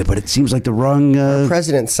that way, but it seems like the wrong... The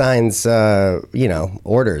president signs,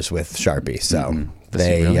 orders with Sharpie, so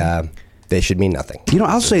they should mean nothing.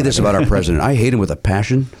 I'll say this about our president. I hate him with a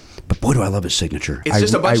passion, but boy, do I love his signature. It's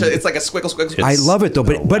just a bunch of. It's like a squiggle. I love it though,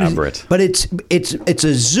 but it's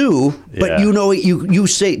a zoo. But you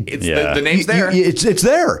say it's the name's there. It's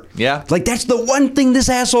there. Yeah, like that's the one thing this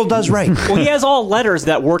asshole does right. Well, he has all letters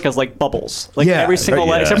that work as like bubbles, every single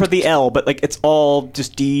letter except for the L. But it's all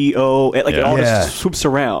just D-O. It all just swoops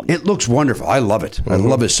around. It looks wonderful. I love it. I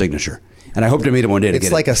love his signature. And I hope to meet him one day to get it.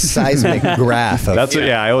 It's like a seismic graph of I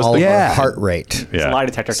always all think of our heart rate. It's a lie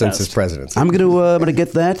detector since test. his presidency. I'm gonna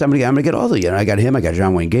get that. I'm gonna get all the. I got him. I got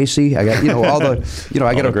John Wayne Gacy. I got all the.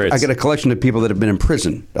 I got a collection of people that have been in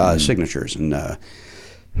prison signatures and.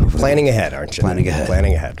 Planning ahead, aren't you? Planning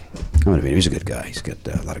ahead. He's a good guy. He's got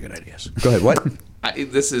a lot of good ideas. Go ahead. What?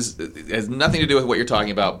 This has nothing to do with what you're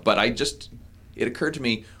talking about, but it occurred to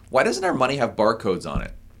me, why doesn't our money have barcodes on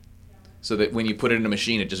it? So that when you put it in a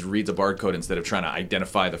machine, it just reads a barcode instead of trying to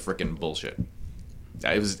identify the frickin' bullshit.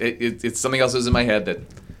 It's something else that was in my head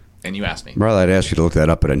and you asked me. Well, I'd ask you to look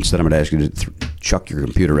that up, but instead I'm going to ask you to chuck your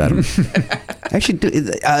computer at him. Actually,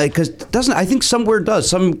 because I think somewhere does.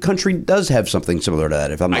 Some country does have something similar to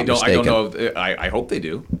that, if I'm not mistaken. I don't know. I hope they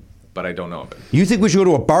do. But I don't know of it. You think we should go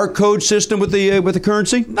to a barcode system with the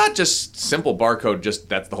currency? Not just simple barcode, just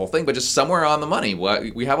that's the whole thing, but just somewhere on the money.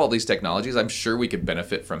 We have all these technologies. I'm sure we could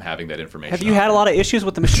benefit from having that information. Have you had a lot of issues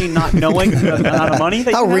with the machine not knowing the amount of money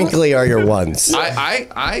that How wrinkly are your ones?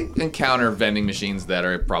 I encounter vending machines that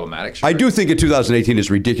are problematic. Sure. I do think in 2018 it's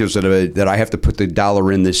ridiculous that I have to put the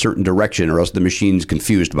dollar in this certain direction or else the machine's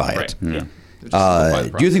confused by it. Right. Yeah. Do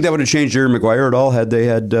you think that would have changed Jerry Maguire at all had they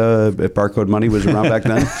had if barcode money was around back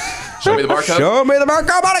then? Show me the barcode. Show me the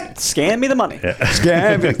barcode money. Scan me the money.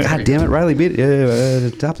 Scan me. God damn it, Riley beat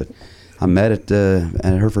it. Topped it. I'm mad at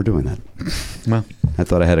her for doing that. Well, I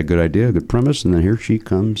thought I had a good idea, a good premise, and then here she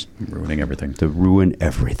comes ruining everything. To ruin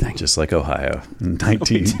everything. Just like Ohio in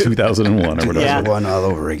 2001 or whatever. Yeah. One all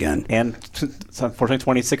over again. And unfortunately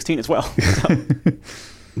 2016 as well.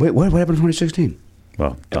 Wait, what happened in 2016?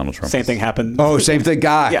 Well, Donald Trump. Same thing happened. Oh, same thing,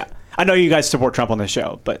 guy. Yeah. I know you guys support Trump on this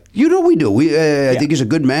show, but... We do. I think he's a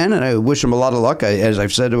good man, and I wish him a lot of luck. As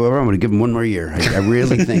I've said to him, I'm going to give him one more year. I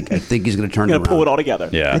really think he's going to turn it around. Pull it all together.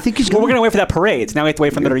 Yeah. I think he's we're going to wait for that parade. So now we have to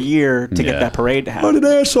wait for another year to get that parade to happen. What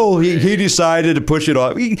an asshole. He decided to push it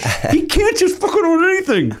off. He can't just fucking own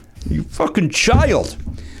anything. You fucking child.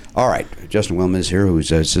 All right. Justin Willman is here, who's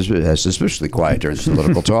suspiciously quiet during this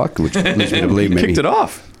political talk, which leads me to believe maybe... Kicked it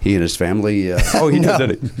off. He and his family... he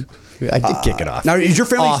did it. I did kick it off. Now, is your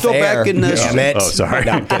family still back in... Oh, sorry.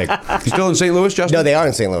 No, I'm kidding. You still in St. Louis, Justin? No, they are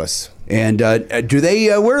in St. Louis. And do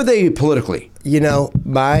they... where are they politically?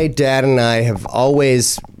 My dad and I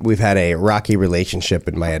we've had a rocky relationship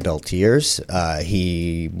in my adult years.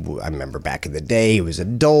 I remember back in the day, he was a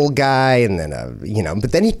Dole guy, and then,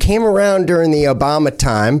 but then he came around during the Obama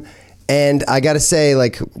time, and I got to say,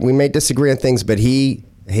 we may disagree on things, but he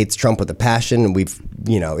hates Trump with a passion, and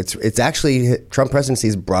it's actually Trump presidency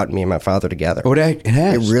has brought me and my father together. Oh, it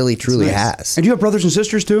has. It really, truly has. And do you have brothers and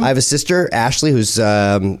sisters too? I have a sister, Ashley, who's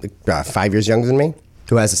 5 years younger than me,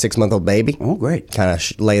 who has a 6-month-old baby. Oh, great! Kind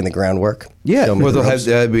of laying the groundwork. Yeah, well,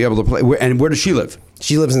 they'll be able to play. And where does she live?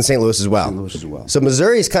 She lives in St. Louis as well. So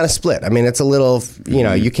Missouri is kind of split. I mean, it's a little.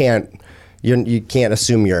 You can't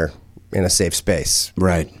assume you're in a safe space.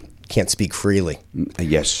 Right. Can't speak freely.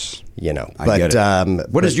 Yes. I get it.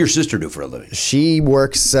 What does your sister do for a living? She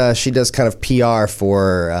works. She does kind of PR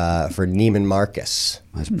for Neiman Marcus.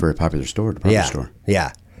 That's a very popular store. Department store.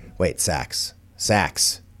 Yeah. Wait, Saks.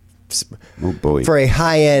 Oh boy. For a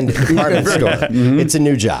high-end department store, it's a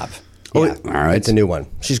new job. Oh, Yeah, all right. It's a new one.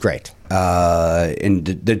 She's great.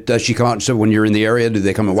 And does she come out? So when you're in the area, do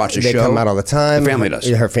they come and watch the They show? come out all the time. The family does.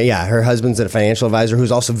 Her husband's a financial advisor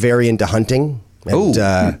who's also very into hunting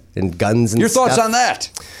and guns and Your thoughts stuff. on that?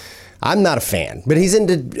 I'm not a fan, but he's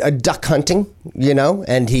into duck hunting,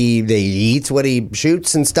 and he eats what he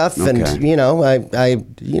shoots and stuff, and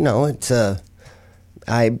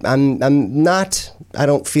I'm not. I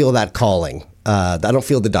don't feel that calling. I don't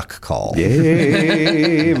feel the duck call.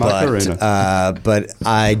 Yay, but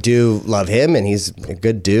I do love him, and he's a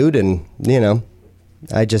good dude, and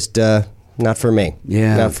I just not for me.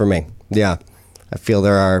 Yeah, not for me. Yeah, I feel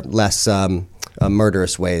there are less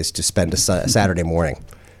murderous ways to spend a Saturday morning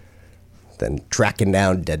than tracking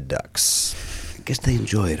down dead ducks. I guess they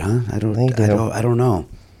enjoy it, huh? I don't know.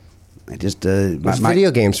 I just There's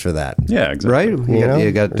video games for that. Yeah, exactly. Right?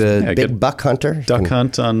 You got Big Buck Hunter. Duck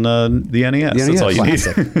Hunt on the NES. That's all you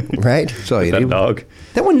Classic, need. right? That's all you That need. dog.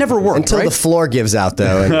 That one never worked, Until right? the floor gives out,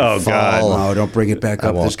 though. And Oh, God. fall. Oh, don't bring it back I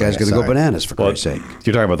up. won't This guy's bring going it, to go sorry. bananas, for Well, Christ's sake.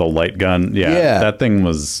 you're talking about the light gun. Yeah, Yeah. that thing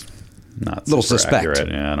was not Little super suspect. accurate.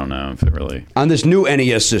 Yeah, I don't know if it really On this new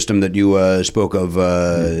NES system that you spoke of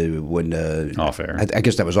when... off air. I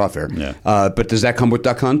guess that was off air. Yeah. But does that come with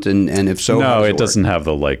Duck Hunt? And if so, how No, does it work? doesn't have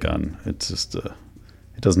the light gun. It's just it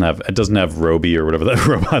doesn't have Roby or whatever that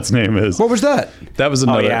robot's name is. What was that? That was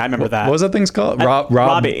another. yeah, I remember that. What was that thing's called?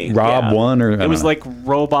 Robbie. Rob yeah. one or I it was don't know. like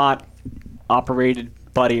robot operated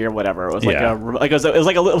buddy or whatever. It was like Yeah.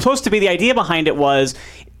 it was supposed to be, the idea behind it was,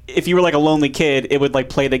 if you were like a lonely kid, it would like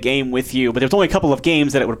play the game with you, but there was only a couple of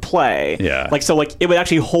games that it would play. Yeah. It would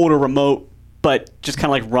actually hold a remote, but just kind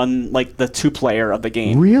of like run like the 2-player of the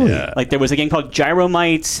game. Really? Yeah. Like there was a game called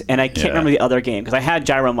Gyromite, and I can't Yeah. remember the other game because I had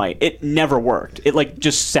Gyromite. It never worked. It like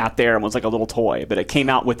just sat there and was like a little toy, but it came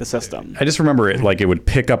out with the system. I just remember it like it would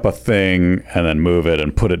pick up a thing and then move it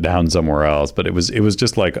and put it down somewhere else, but it was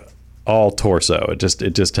just like all torso. It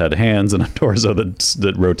just had hands and a torso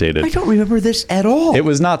that rotated. I don't remember this at all. It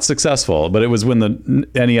was not successful, but it was when the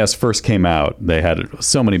NES first came out. They had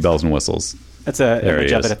so many bells and whistles. That's a There image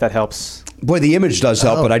he of is. it, if that helps. Boy, the image does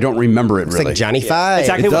help, but I don't remember it It's really. like Johnny Five.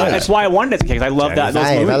 Exactly. It does. That's why I wanted it because I love those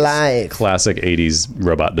Five movies. alive. Classic 80s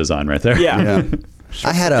robot design right there. Yeah.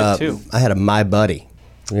 I had a My Buddy.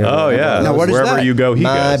 Oh, yeah. Now, what is Wherever that? you go, he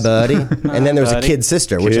My goes. Buddy. And then there was a Buddy. Kid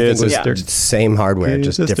Sister, which Kid I think was Sister. same hardware, Kid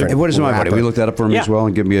just Sister. different. Hey, what is my buddy? wrapper. We looked that up for him Yeah. as well,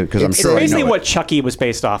 and give me because I'm It's sure I Basically know what it. Chucky was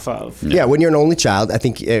based off of. Yeah, when you're an only child, I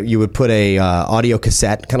think you would put a audio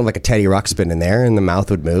cassette, kind of like a Teddy Ruxpin in there, and the mouth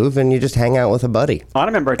would move, and you just hang out with a buddy. I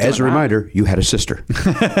remember As a doing that. reminder, you had a sister.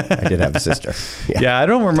 I did have a sister. Yeah, I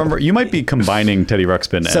don't remember. You might be combining Teddy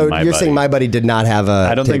Ruxpin So and My you're Buddy. saying My Buddy did not have a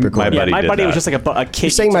I don't tape think My recorder? Yeah, Buddy my did buddy was that. just like a kid. You're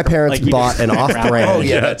saying my parents like, you bought just- an off-brand. Oh,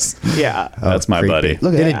 yeah. Yes. Yeah. That's My creepy. Buddy.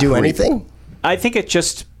 Look at Did that. it do Creepy. anything? I think it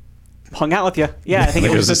just hung out with you. Yeah, I think it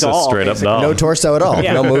It was was just a doll. straight up basically. doll. No torso at all.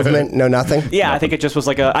 Yeah. No movement. No nothing. Yeah, I think it just was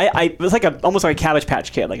like it was like almost like a Cabbage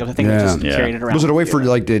Patch Kid. Like I think it just Yeah. carried it around. Was it a way with for you.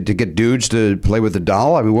 like to get dudes to play with the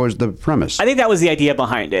doll? I mean, what was the premise? I think that was the idea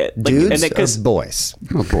behind it. Like, Dudes and or boys?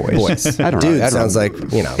 Oh, boys. Boys. I don't know. Dude I don't sounds know.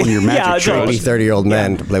 like, When your magic Yeah, shows. creepy 30-year-old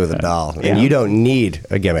men to play with a doll. Yeah. And you don't need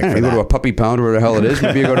a gimmick You for go to a that. puppy pound or whatever the hell it is.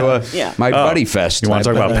 Maybe you go to a Yeah. My Buddy Fest. You want to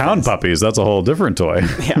talk about pound puppies? That's a whole different toy.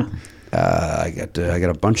 Yeah. I got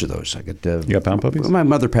a bunch of those. I got. You got pound puppies? Well, my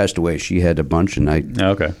mother passed away. She had a bunch, and I Oh,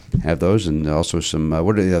 okay. have those, and also some.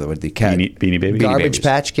 What are the other? What the cat? Beanie Baby? Garbage Babies.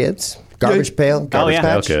 Patch Kids? Garbage Pail? Garbage yeah.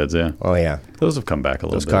 Pale Patch? Kids, yeah. Oh, yeah. Those have come back a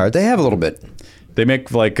little Those bit. cards. They have a little bit. They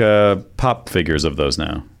make like pop figures of those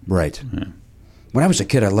now. Right. When I was a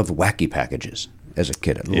kid, I loved wacky packages. As a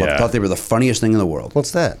kid, Yeah. thought they were the funniest thing in the world.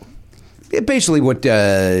 What's that? Basically, what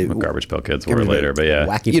Garbage Pail Kids were later, but yeah.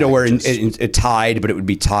 Wacky where packages. it tied, but it would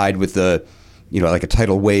be tied with the, like a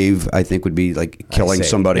tidal wave. I think would be like killing see.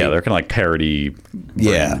 somebody. Yeah, they're kind of like parody.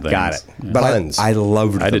 Yeah, brand got things. it. But Puns. I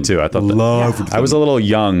loved them. I did too. I thought loved I was a little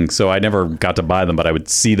young, so I never got to buy them, but I would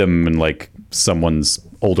see them in like someone's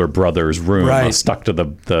older brother's room Right. stuck to the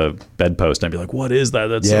bedpost, and I'd be like, "What is that?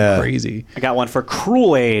 That's Yeah. so crazy." I got one for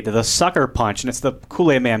Kool-Aid, the sucker punch, and it's the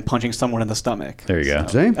Kool-Aid man punching someone in the stomach. There you go.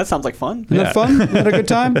 See? That sounds like fun. Isn't that fun? Had a good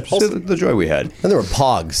time? See the joy we had. And there were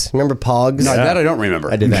Pogs. Remember Pogs? No, that I don't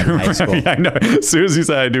remember. I did that in high school. Yeah, I know. As soon as you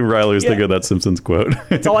said I do, Riley was thinking of that Simpsons quote.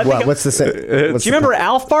 That's all I think What, of. what's the same? Do you remember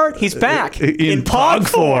Alf Bart? He's back in pog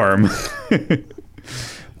form.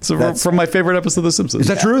 So from my favorite episode of The Simpsons. Is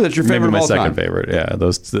that true? That's your favorite Maybe my of all second time? favorite. Yeah,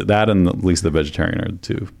 that and at least The Vegetarian are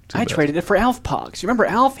two I best. traded it for Alf Pogs. You remember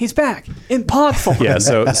Alf? He's back in pog form. Yeah,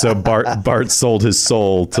 so Bart sold his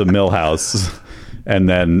soul to Milhouse, and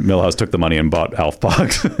then Milhouse took the money and bought Alf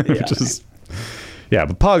Pogs, which is Yeah,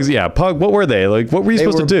 but Pogs. Yeah, Pog. What were they like? What were you They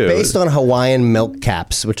supposed were to do? based on Hawaiian milk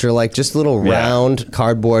caps, which are like just little round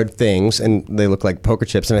cardboard things, and they look like poker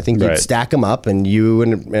chips. And I think you'd stack them up, and you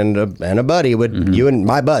and a buddy would, you and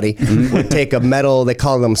my buddy would take a metal. They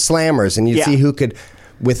call them slammers, and you'd see who could,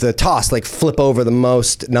 with a toss, like flip over the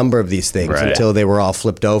most number of these things until they were all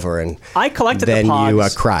flipped over. And I collected then the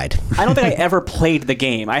Pogs. you cried. I don't think I ever played the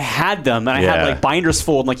game. I had them, and I had like binders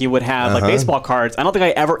full, like you would have like baseball cards. I don't think I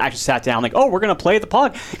ever actually sat down like, oh, we're gonna play the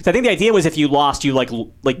Pog. Because I think the idea was if you lost, you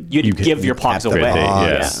you'd give your Pogs away.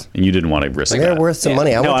 Yes, and you think to risk They're worth some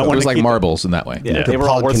money. It was like marbles in that way. Yeah, they were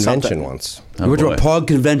all Pog worth convention something. once. You went to a Pog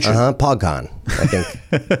convention. PogCon, I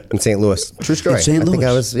think, in St. Louis. True story. In St. I think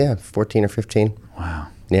I Louis? was 14 or 15. Wow.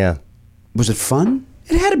 Yeah. Was it fun?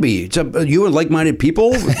 It had to be. You and like-minded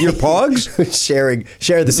people with your Pogs?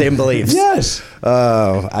 Share the same beliefs. Yes.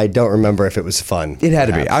 Oh, I don't remember if it was fun. It had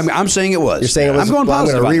to be. I'm saying it was. You're saying it was. I'm going I'm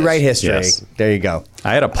positive going to on rewrite this. history. Yes. There you go.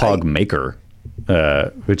 I had a Pog maker,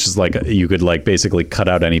 which is like you could like basically cut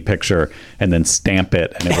out any picture and then stamp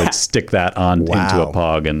it, and it would stick that on into a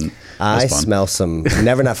Pog. And I smell some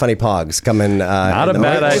Never Not Funny Pogs coming. Not a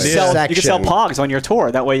bad idea. You can sell Pogs on your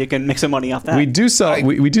tour. That way you can make some money off that. We do sell.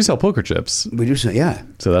 We do sell poker chips. We do sell. Yeah.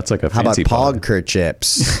 So that's like a How about fancy Pog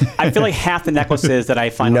chips? I feel like half the necklaces that I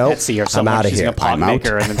find on Etsy are someone outta using here. a Pog I'm out.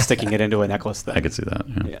 maker and then sticking it into a necklace thing. I could see that.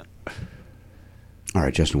 Yeah. All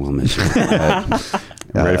right, Justin Willman.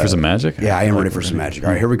 Ready for some magic? Yeah, I am ready for some magic. All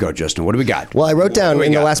right, here we go, Justin. What do we got? Well, I wrote down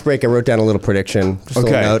in the last break. I wrote down a little prediction, just a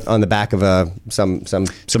little Okay. note on the back of some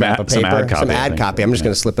scrap of some paper, ad copy, I think. copy. I'm just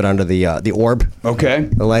going to slip it under the orb. Okay.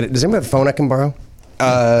 The light. Does anyone have a phone I can borrow?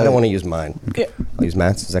 I don't want to use mine. I'll use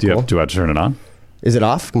Matt's. Is that cool? Do I have to turn it on? Is it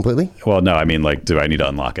off completely? Well, no. I mean, like, do I need to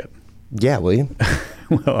unlock it? Yeah, will you?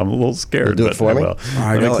 Well, I'm a little scared. You'll do it but for I me? will. All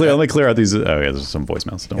right, let me clear out these. Oh, yeah, there's some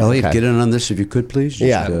voicemails. Don't worry. Elliot, Okay. get in on this if you could, please. Just,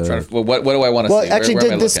 Yeah. What do I want to Well, see? actually, where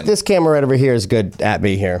am I this looking? this camera right over here is good at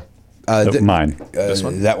me here. Mine. this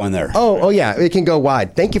one? That one there. Oh, yeah, it can go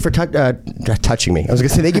wide. Thank you for touching me. I was going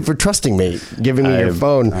to say thank you for trusting me, giving me your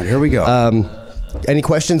phone. All right, here we go. Any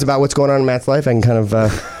questions about what's going on in Matt's life? I can kind of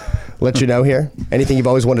let you know here. Anything you've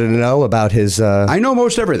always wanted to know about his... I know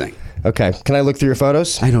most everything. Okay. Can I look through your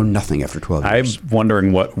photos? I know nothing after 12 years. I'm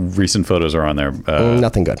wondering what recent photos are on there.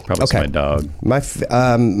 Nothing good. Probably Okay. my dog. My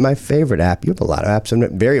favorite app. You have a lot of apps.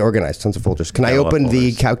 I'm very organized. Tons of folders. Can I I love open the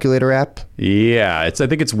folders. calculator app? Yeah, I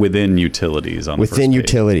think it's within utilities on the first Within page.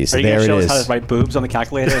 utilities. Are you There going to it show us how is. to write boobs on the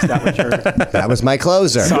calculator? Is that what you're... That was my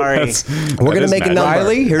closer. Sorry. We're going to make a number.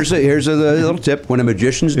 Riley, here's a little tip. When a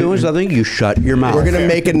magician's doing something, you shut your mouth. We're going to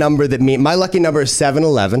make a number that my lucky number is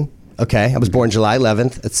 7-11. Okay, I was born July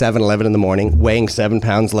 11th at 7:11 in the morning, weighing 7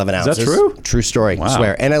 pounds 11 ounces. that true? True story. Wow. I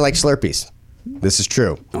swear. And I like Slurpees. This is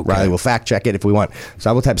true. Riley will fact check it if we want. So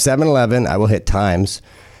I will type 7-11. I will hit times.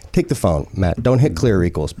 Take the phone, Matt. Don't hit clear or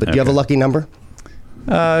equals. But do you have a lucky number?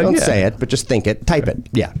 Don't say it, but just think it. Type it.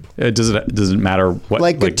 Yeah. Does it matter what?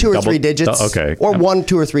 Like good 2 or 3 digits. Okay. Or 1,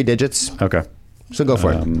 2 or 3 digits. Okay. So go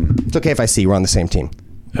for it. It's okay if I see we're on the same team.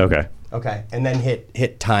 Okay. Okay. And then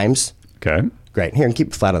hit times. Okay. Great. Here, and keep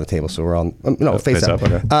it flat on the table so we're all face face up. up,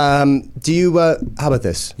 okay. Do you? How about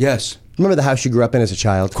this? Yes. Remember the house you grew up in as a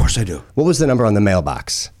child? Of course I do. What was the number on the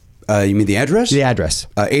mailbox? You mean the address? The address.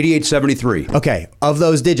 8873. Okay. Of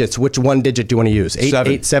those digits, which one digit do you want to use?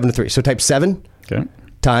 8873. So type 7 Okay.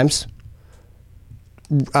 times.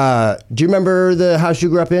 Do you remember the house you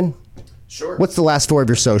grew up in? Sure. What's the last 4 of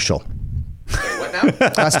your social? Wait, what now?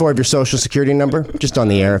 Last 4 of your social security number? Just on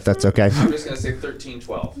the air, if that's okay. I'm just going to say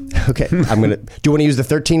 1312. Okay. Do you want to use the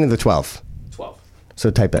 13 or the 12? 12.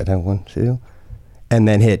 So type that. 1, 2. And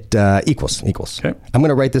then hit equals. Okay. I'm going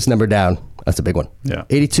to write this number down. That's a big one. Yeah.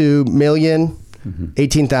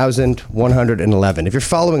 82,018,111. If you're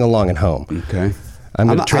following along at home. Okay. I'm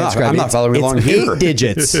going to transcribe. I'm not following along it's here. 8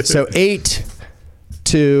 digits. So 8,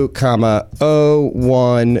 2, comma, 0,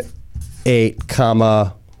 1, 8,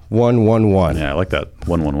 comma, 111. Yeah, I like that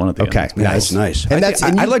 111 at the Okay. end. Yeah, that's nice. And that's.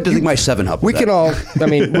 I'd like to think my 7 helped. We with can that. all. I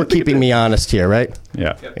mean, we're keeping me honest here, right?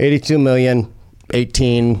 Yeah.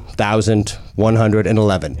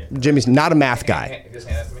 82,018,111. Jimmy's not a math guy. Just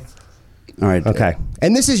hand that to me. All right. Okay.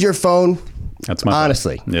 And this is your phone. That's my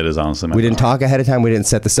Honestly. phone. It is honestly my We didn't phone. talk ahead of time. We didn't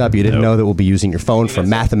set this up. You didn't know that we'll be using your phone for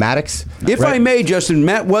mathematics. If I may, Justin,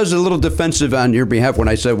 Matt was a little defensive on your behalf when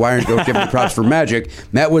I said, why aren't you giving props for magic?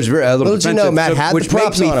 Matt was a little Little did you defensive. know, Matt had the which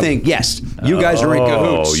props makes me on him. think, yes, you guys are in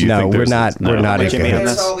cahoots. you No, think we're there's- not- no. we're not in Jimmy, cahoots.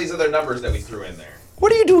 that's There's all these other numbers that we threw in there.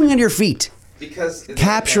 What are you doing on your feet? Because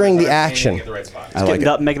Capturing the action. At the right spot. I like Getting it.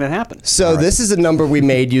 up and making it happen. So this is a number we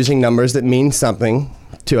made using numbers that mean something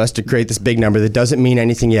to us to create this big number that doesn't mean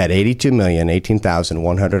anything yet.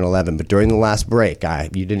 82,018,111. But during the last break,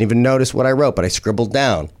 you didn't even notice what I wrote, but I scribbled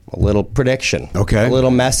down a little prediction. Okay. A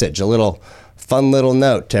little message, a little fun little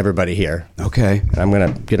note to everybody here. Okay. And I'm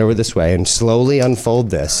going to get over this way and slowly unfold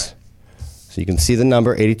this. So you can see the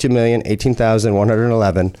number,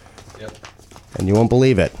 82,018,111. Yep. And you won't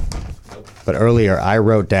believe it. Nope. But earlier I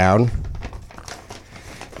wrote down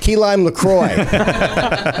Key Lime LaCroix.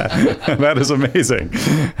 That is amazing.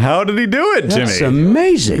 How did he do it, Jimmy? That's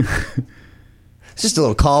amazing. It's just a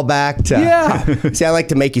little callback to... Yeah. See, I like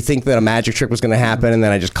to make you think that a magic trick was going to happen, and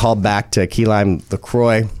then I just called back to Key Lime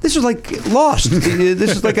LaCroix. This is like Lost.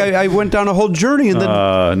 This is like I went down a whole journey and then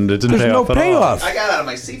and it didn't there's pay no off at all. payoff. I got out of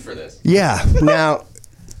my seat for this. Yeah. Now,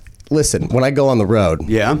 listen, when I go on the road,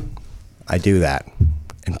 Yeah. I do that.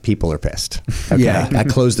 And people are pissed. Okay? Yeah. I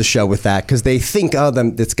close the show with that because they think,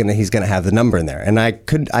 he's gonna have the number in there. And I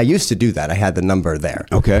used to do that. I had the number there.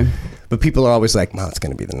 Okay. But people are always like, it's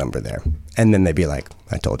going to be the number there. And then they'd be like,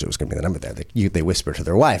 I told you it was going to be the number there. They whisper to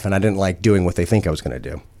their wife, and I didn't like doing what they think I was going to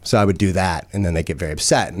do. So I would do that, and then they get very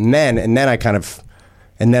upset. And then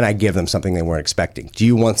I give them something they weren't expecting. Do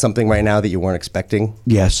you want something right now that you weren't expecting?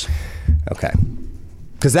 Yes. Okay.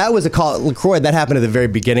 Because that was a call, LaCroix, that happened at the very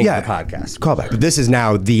beginning of the podcast. Callback. But this is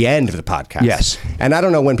now the end of the podcast. Yes. And I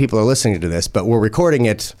don't know when people are listening to this, but we're recording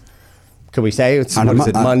it. Can we say it's On a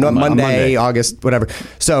Monday, August, whatever?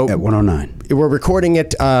 So At 109. we're recording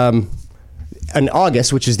it in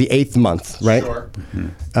August, which is the 8th month, right? Sure.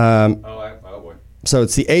 Oh Boy. So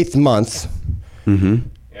it's the 8th month. Mm-hmm.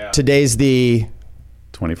 Yeah. Today's the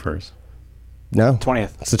 21st. no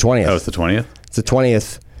 20th. It's the 20th. Oh, it's the 20th? It's the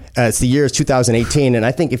 20th. It's the year is 2018, and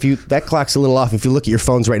I think that clock's a little off. If you look at your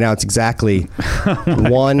phones right now, it's exactly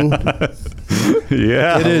 1.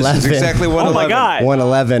 Yeah. It is. It's 11. exactly 111. Oh my God.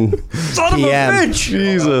 1:11 Son p.m. of a bitch.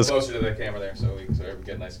 Jesus. Closer to the camera there, so we can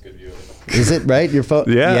get a nice good view of it. Is it right? Your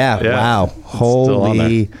phone? Yeah. Wow. Still on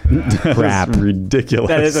Holy there. crap. That's ridiculous.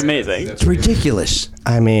 That is amazing. It's ridiculous.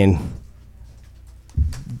 I mean,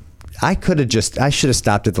 I should have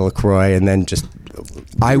stopped at the LaCroix and then just.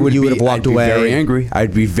 You would have walked away. Very angry.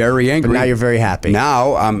 I'd be very angry. But now you're very happy.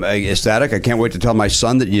 Now I'm ecstatic. I can't wait to tell my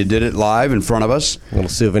son that you did it live in front of us. A little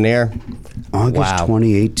souvenir. August Wow.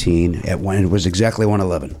 2018 at when it was exactly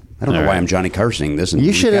 111. I don't know why I'm Johnny Carsing this. And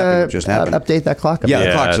You should recapping what just happened. update that clock. Yeah, the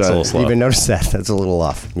Yeah, clock's it's a little slow. You even noticed that? That's a little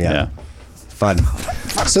off. Yeah. Fun.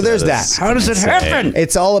 So there's that. How does it happen?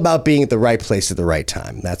 It's all about being at the right place at the right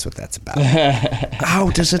time. That's what that's about. How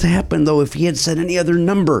does it happen though? If he had said any other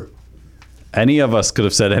number. Any of us could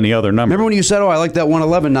have said any other number. Remember when you said, "Oh, I like that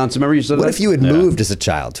 111 nonsense"? Remember you said What that? if you had moved as a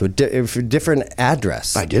child to a different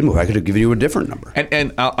address? I did move. I could have given you a different number.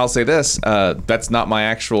 And I'll say this: that's not my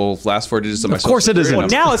actual last 4 digits of my. Of course it isn't. Well,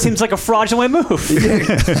 now it seems like a fraudulent move.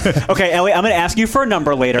 Okay, Elliot, I'm going to ask you for a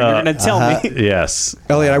number later. and you're going to tell me. Yes.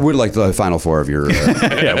 Elliot, I would like the final 4 of your.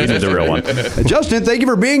 Yeah, we need the real one. Justin, thank you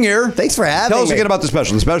for being here. Thanks for having Tell us me. again about the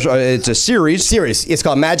special. The special. It's a series. It's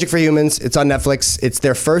called Magic for Humans. It's on Netflix. It's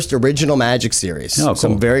their first original magic series. Oh, So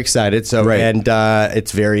cool. I'm very excited. So Great. and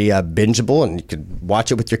it's very bingeable, and you can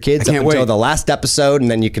watch it with your kids I can't up until wait. the last episode, and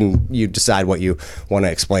then you decide what you want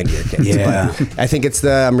to explain to your kids. Yeah. But I think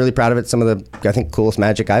I'm really proud of it. Some of the coolest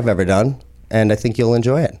magic I've ever done. And I think you'll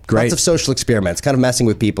enjoy it. Great. Lots of social experiments, kind of messing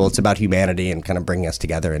with people. It's about humanity and kind of bringing us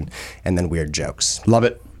together, and then weird jokes. Love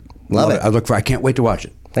it. Love it. I can't wait to watch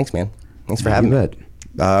it. Thanks, man. Thanks for having me.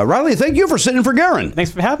 Riley, thank you for sitting in for Garen. Thanks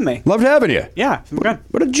for having me. Loved having you. Yeah, we're good.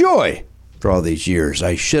 What a joy. For all these years,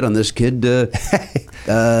 I shit on this kid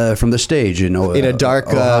from the stage in In a dark,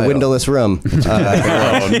 Ohio. windowless room.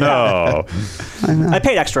 Oh, no. I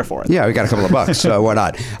paid extra for it. Yeah, we got a couple of bucks, so why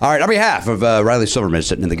not? All right, on behalf of Riley Silverman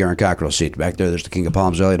sitting in the Garen Cockrell seat back there, there's the King of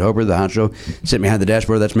Palms, Elliot Hoper, the honcho, sitting behind the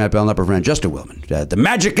dashboard. That's Matt Bell and upper friend Justin Willman. The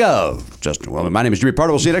magic of Justin Willman. My name is Jimmy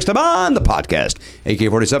Pardo. We'll see you next time on the podcast.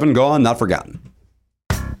 AK-47, gone, not forgotten.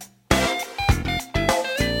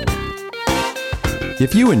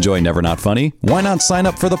 If you enjoy Never Not Funny, why not sign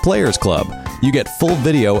up for the Players Club? You get full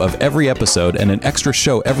video of every episode and an extra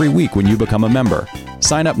show every week when you become a member.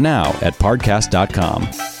 Sign up now at podcast.com.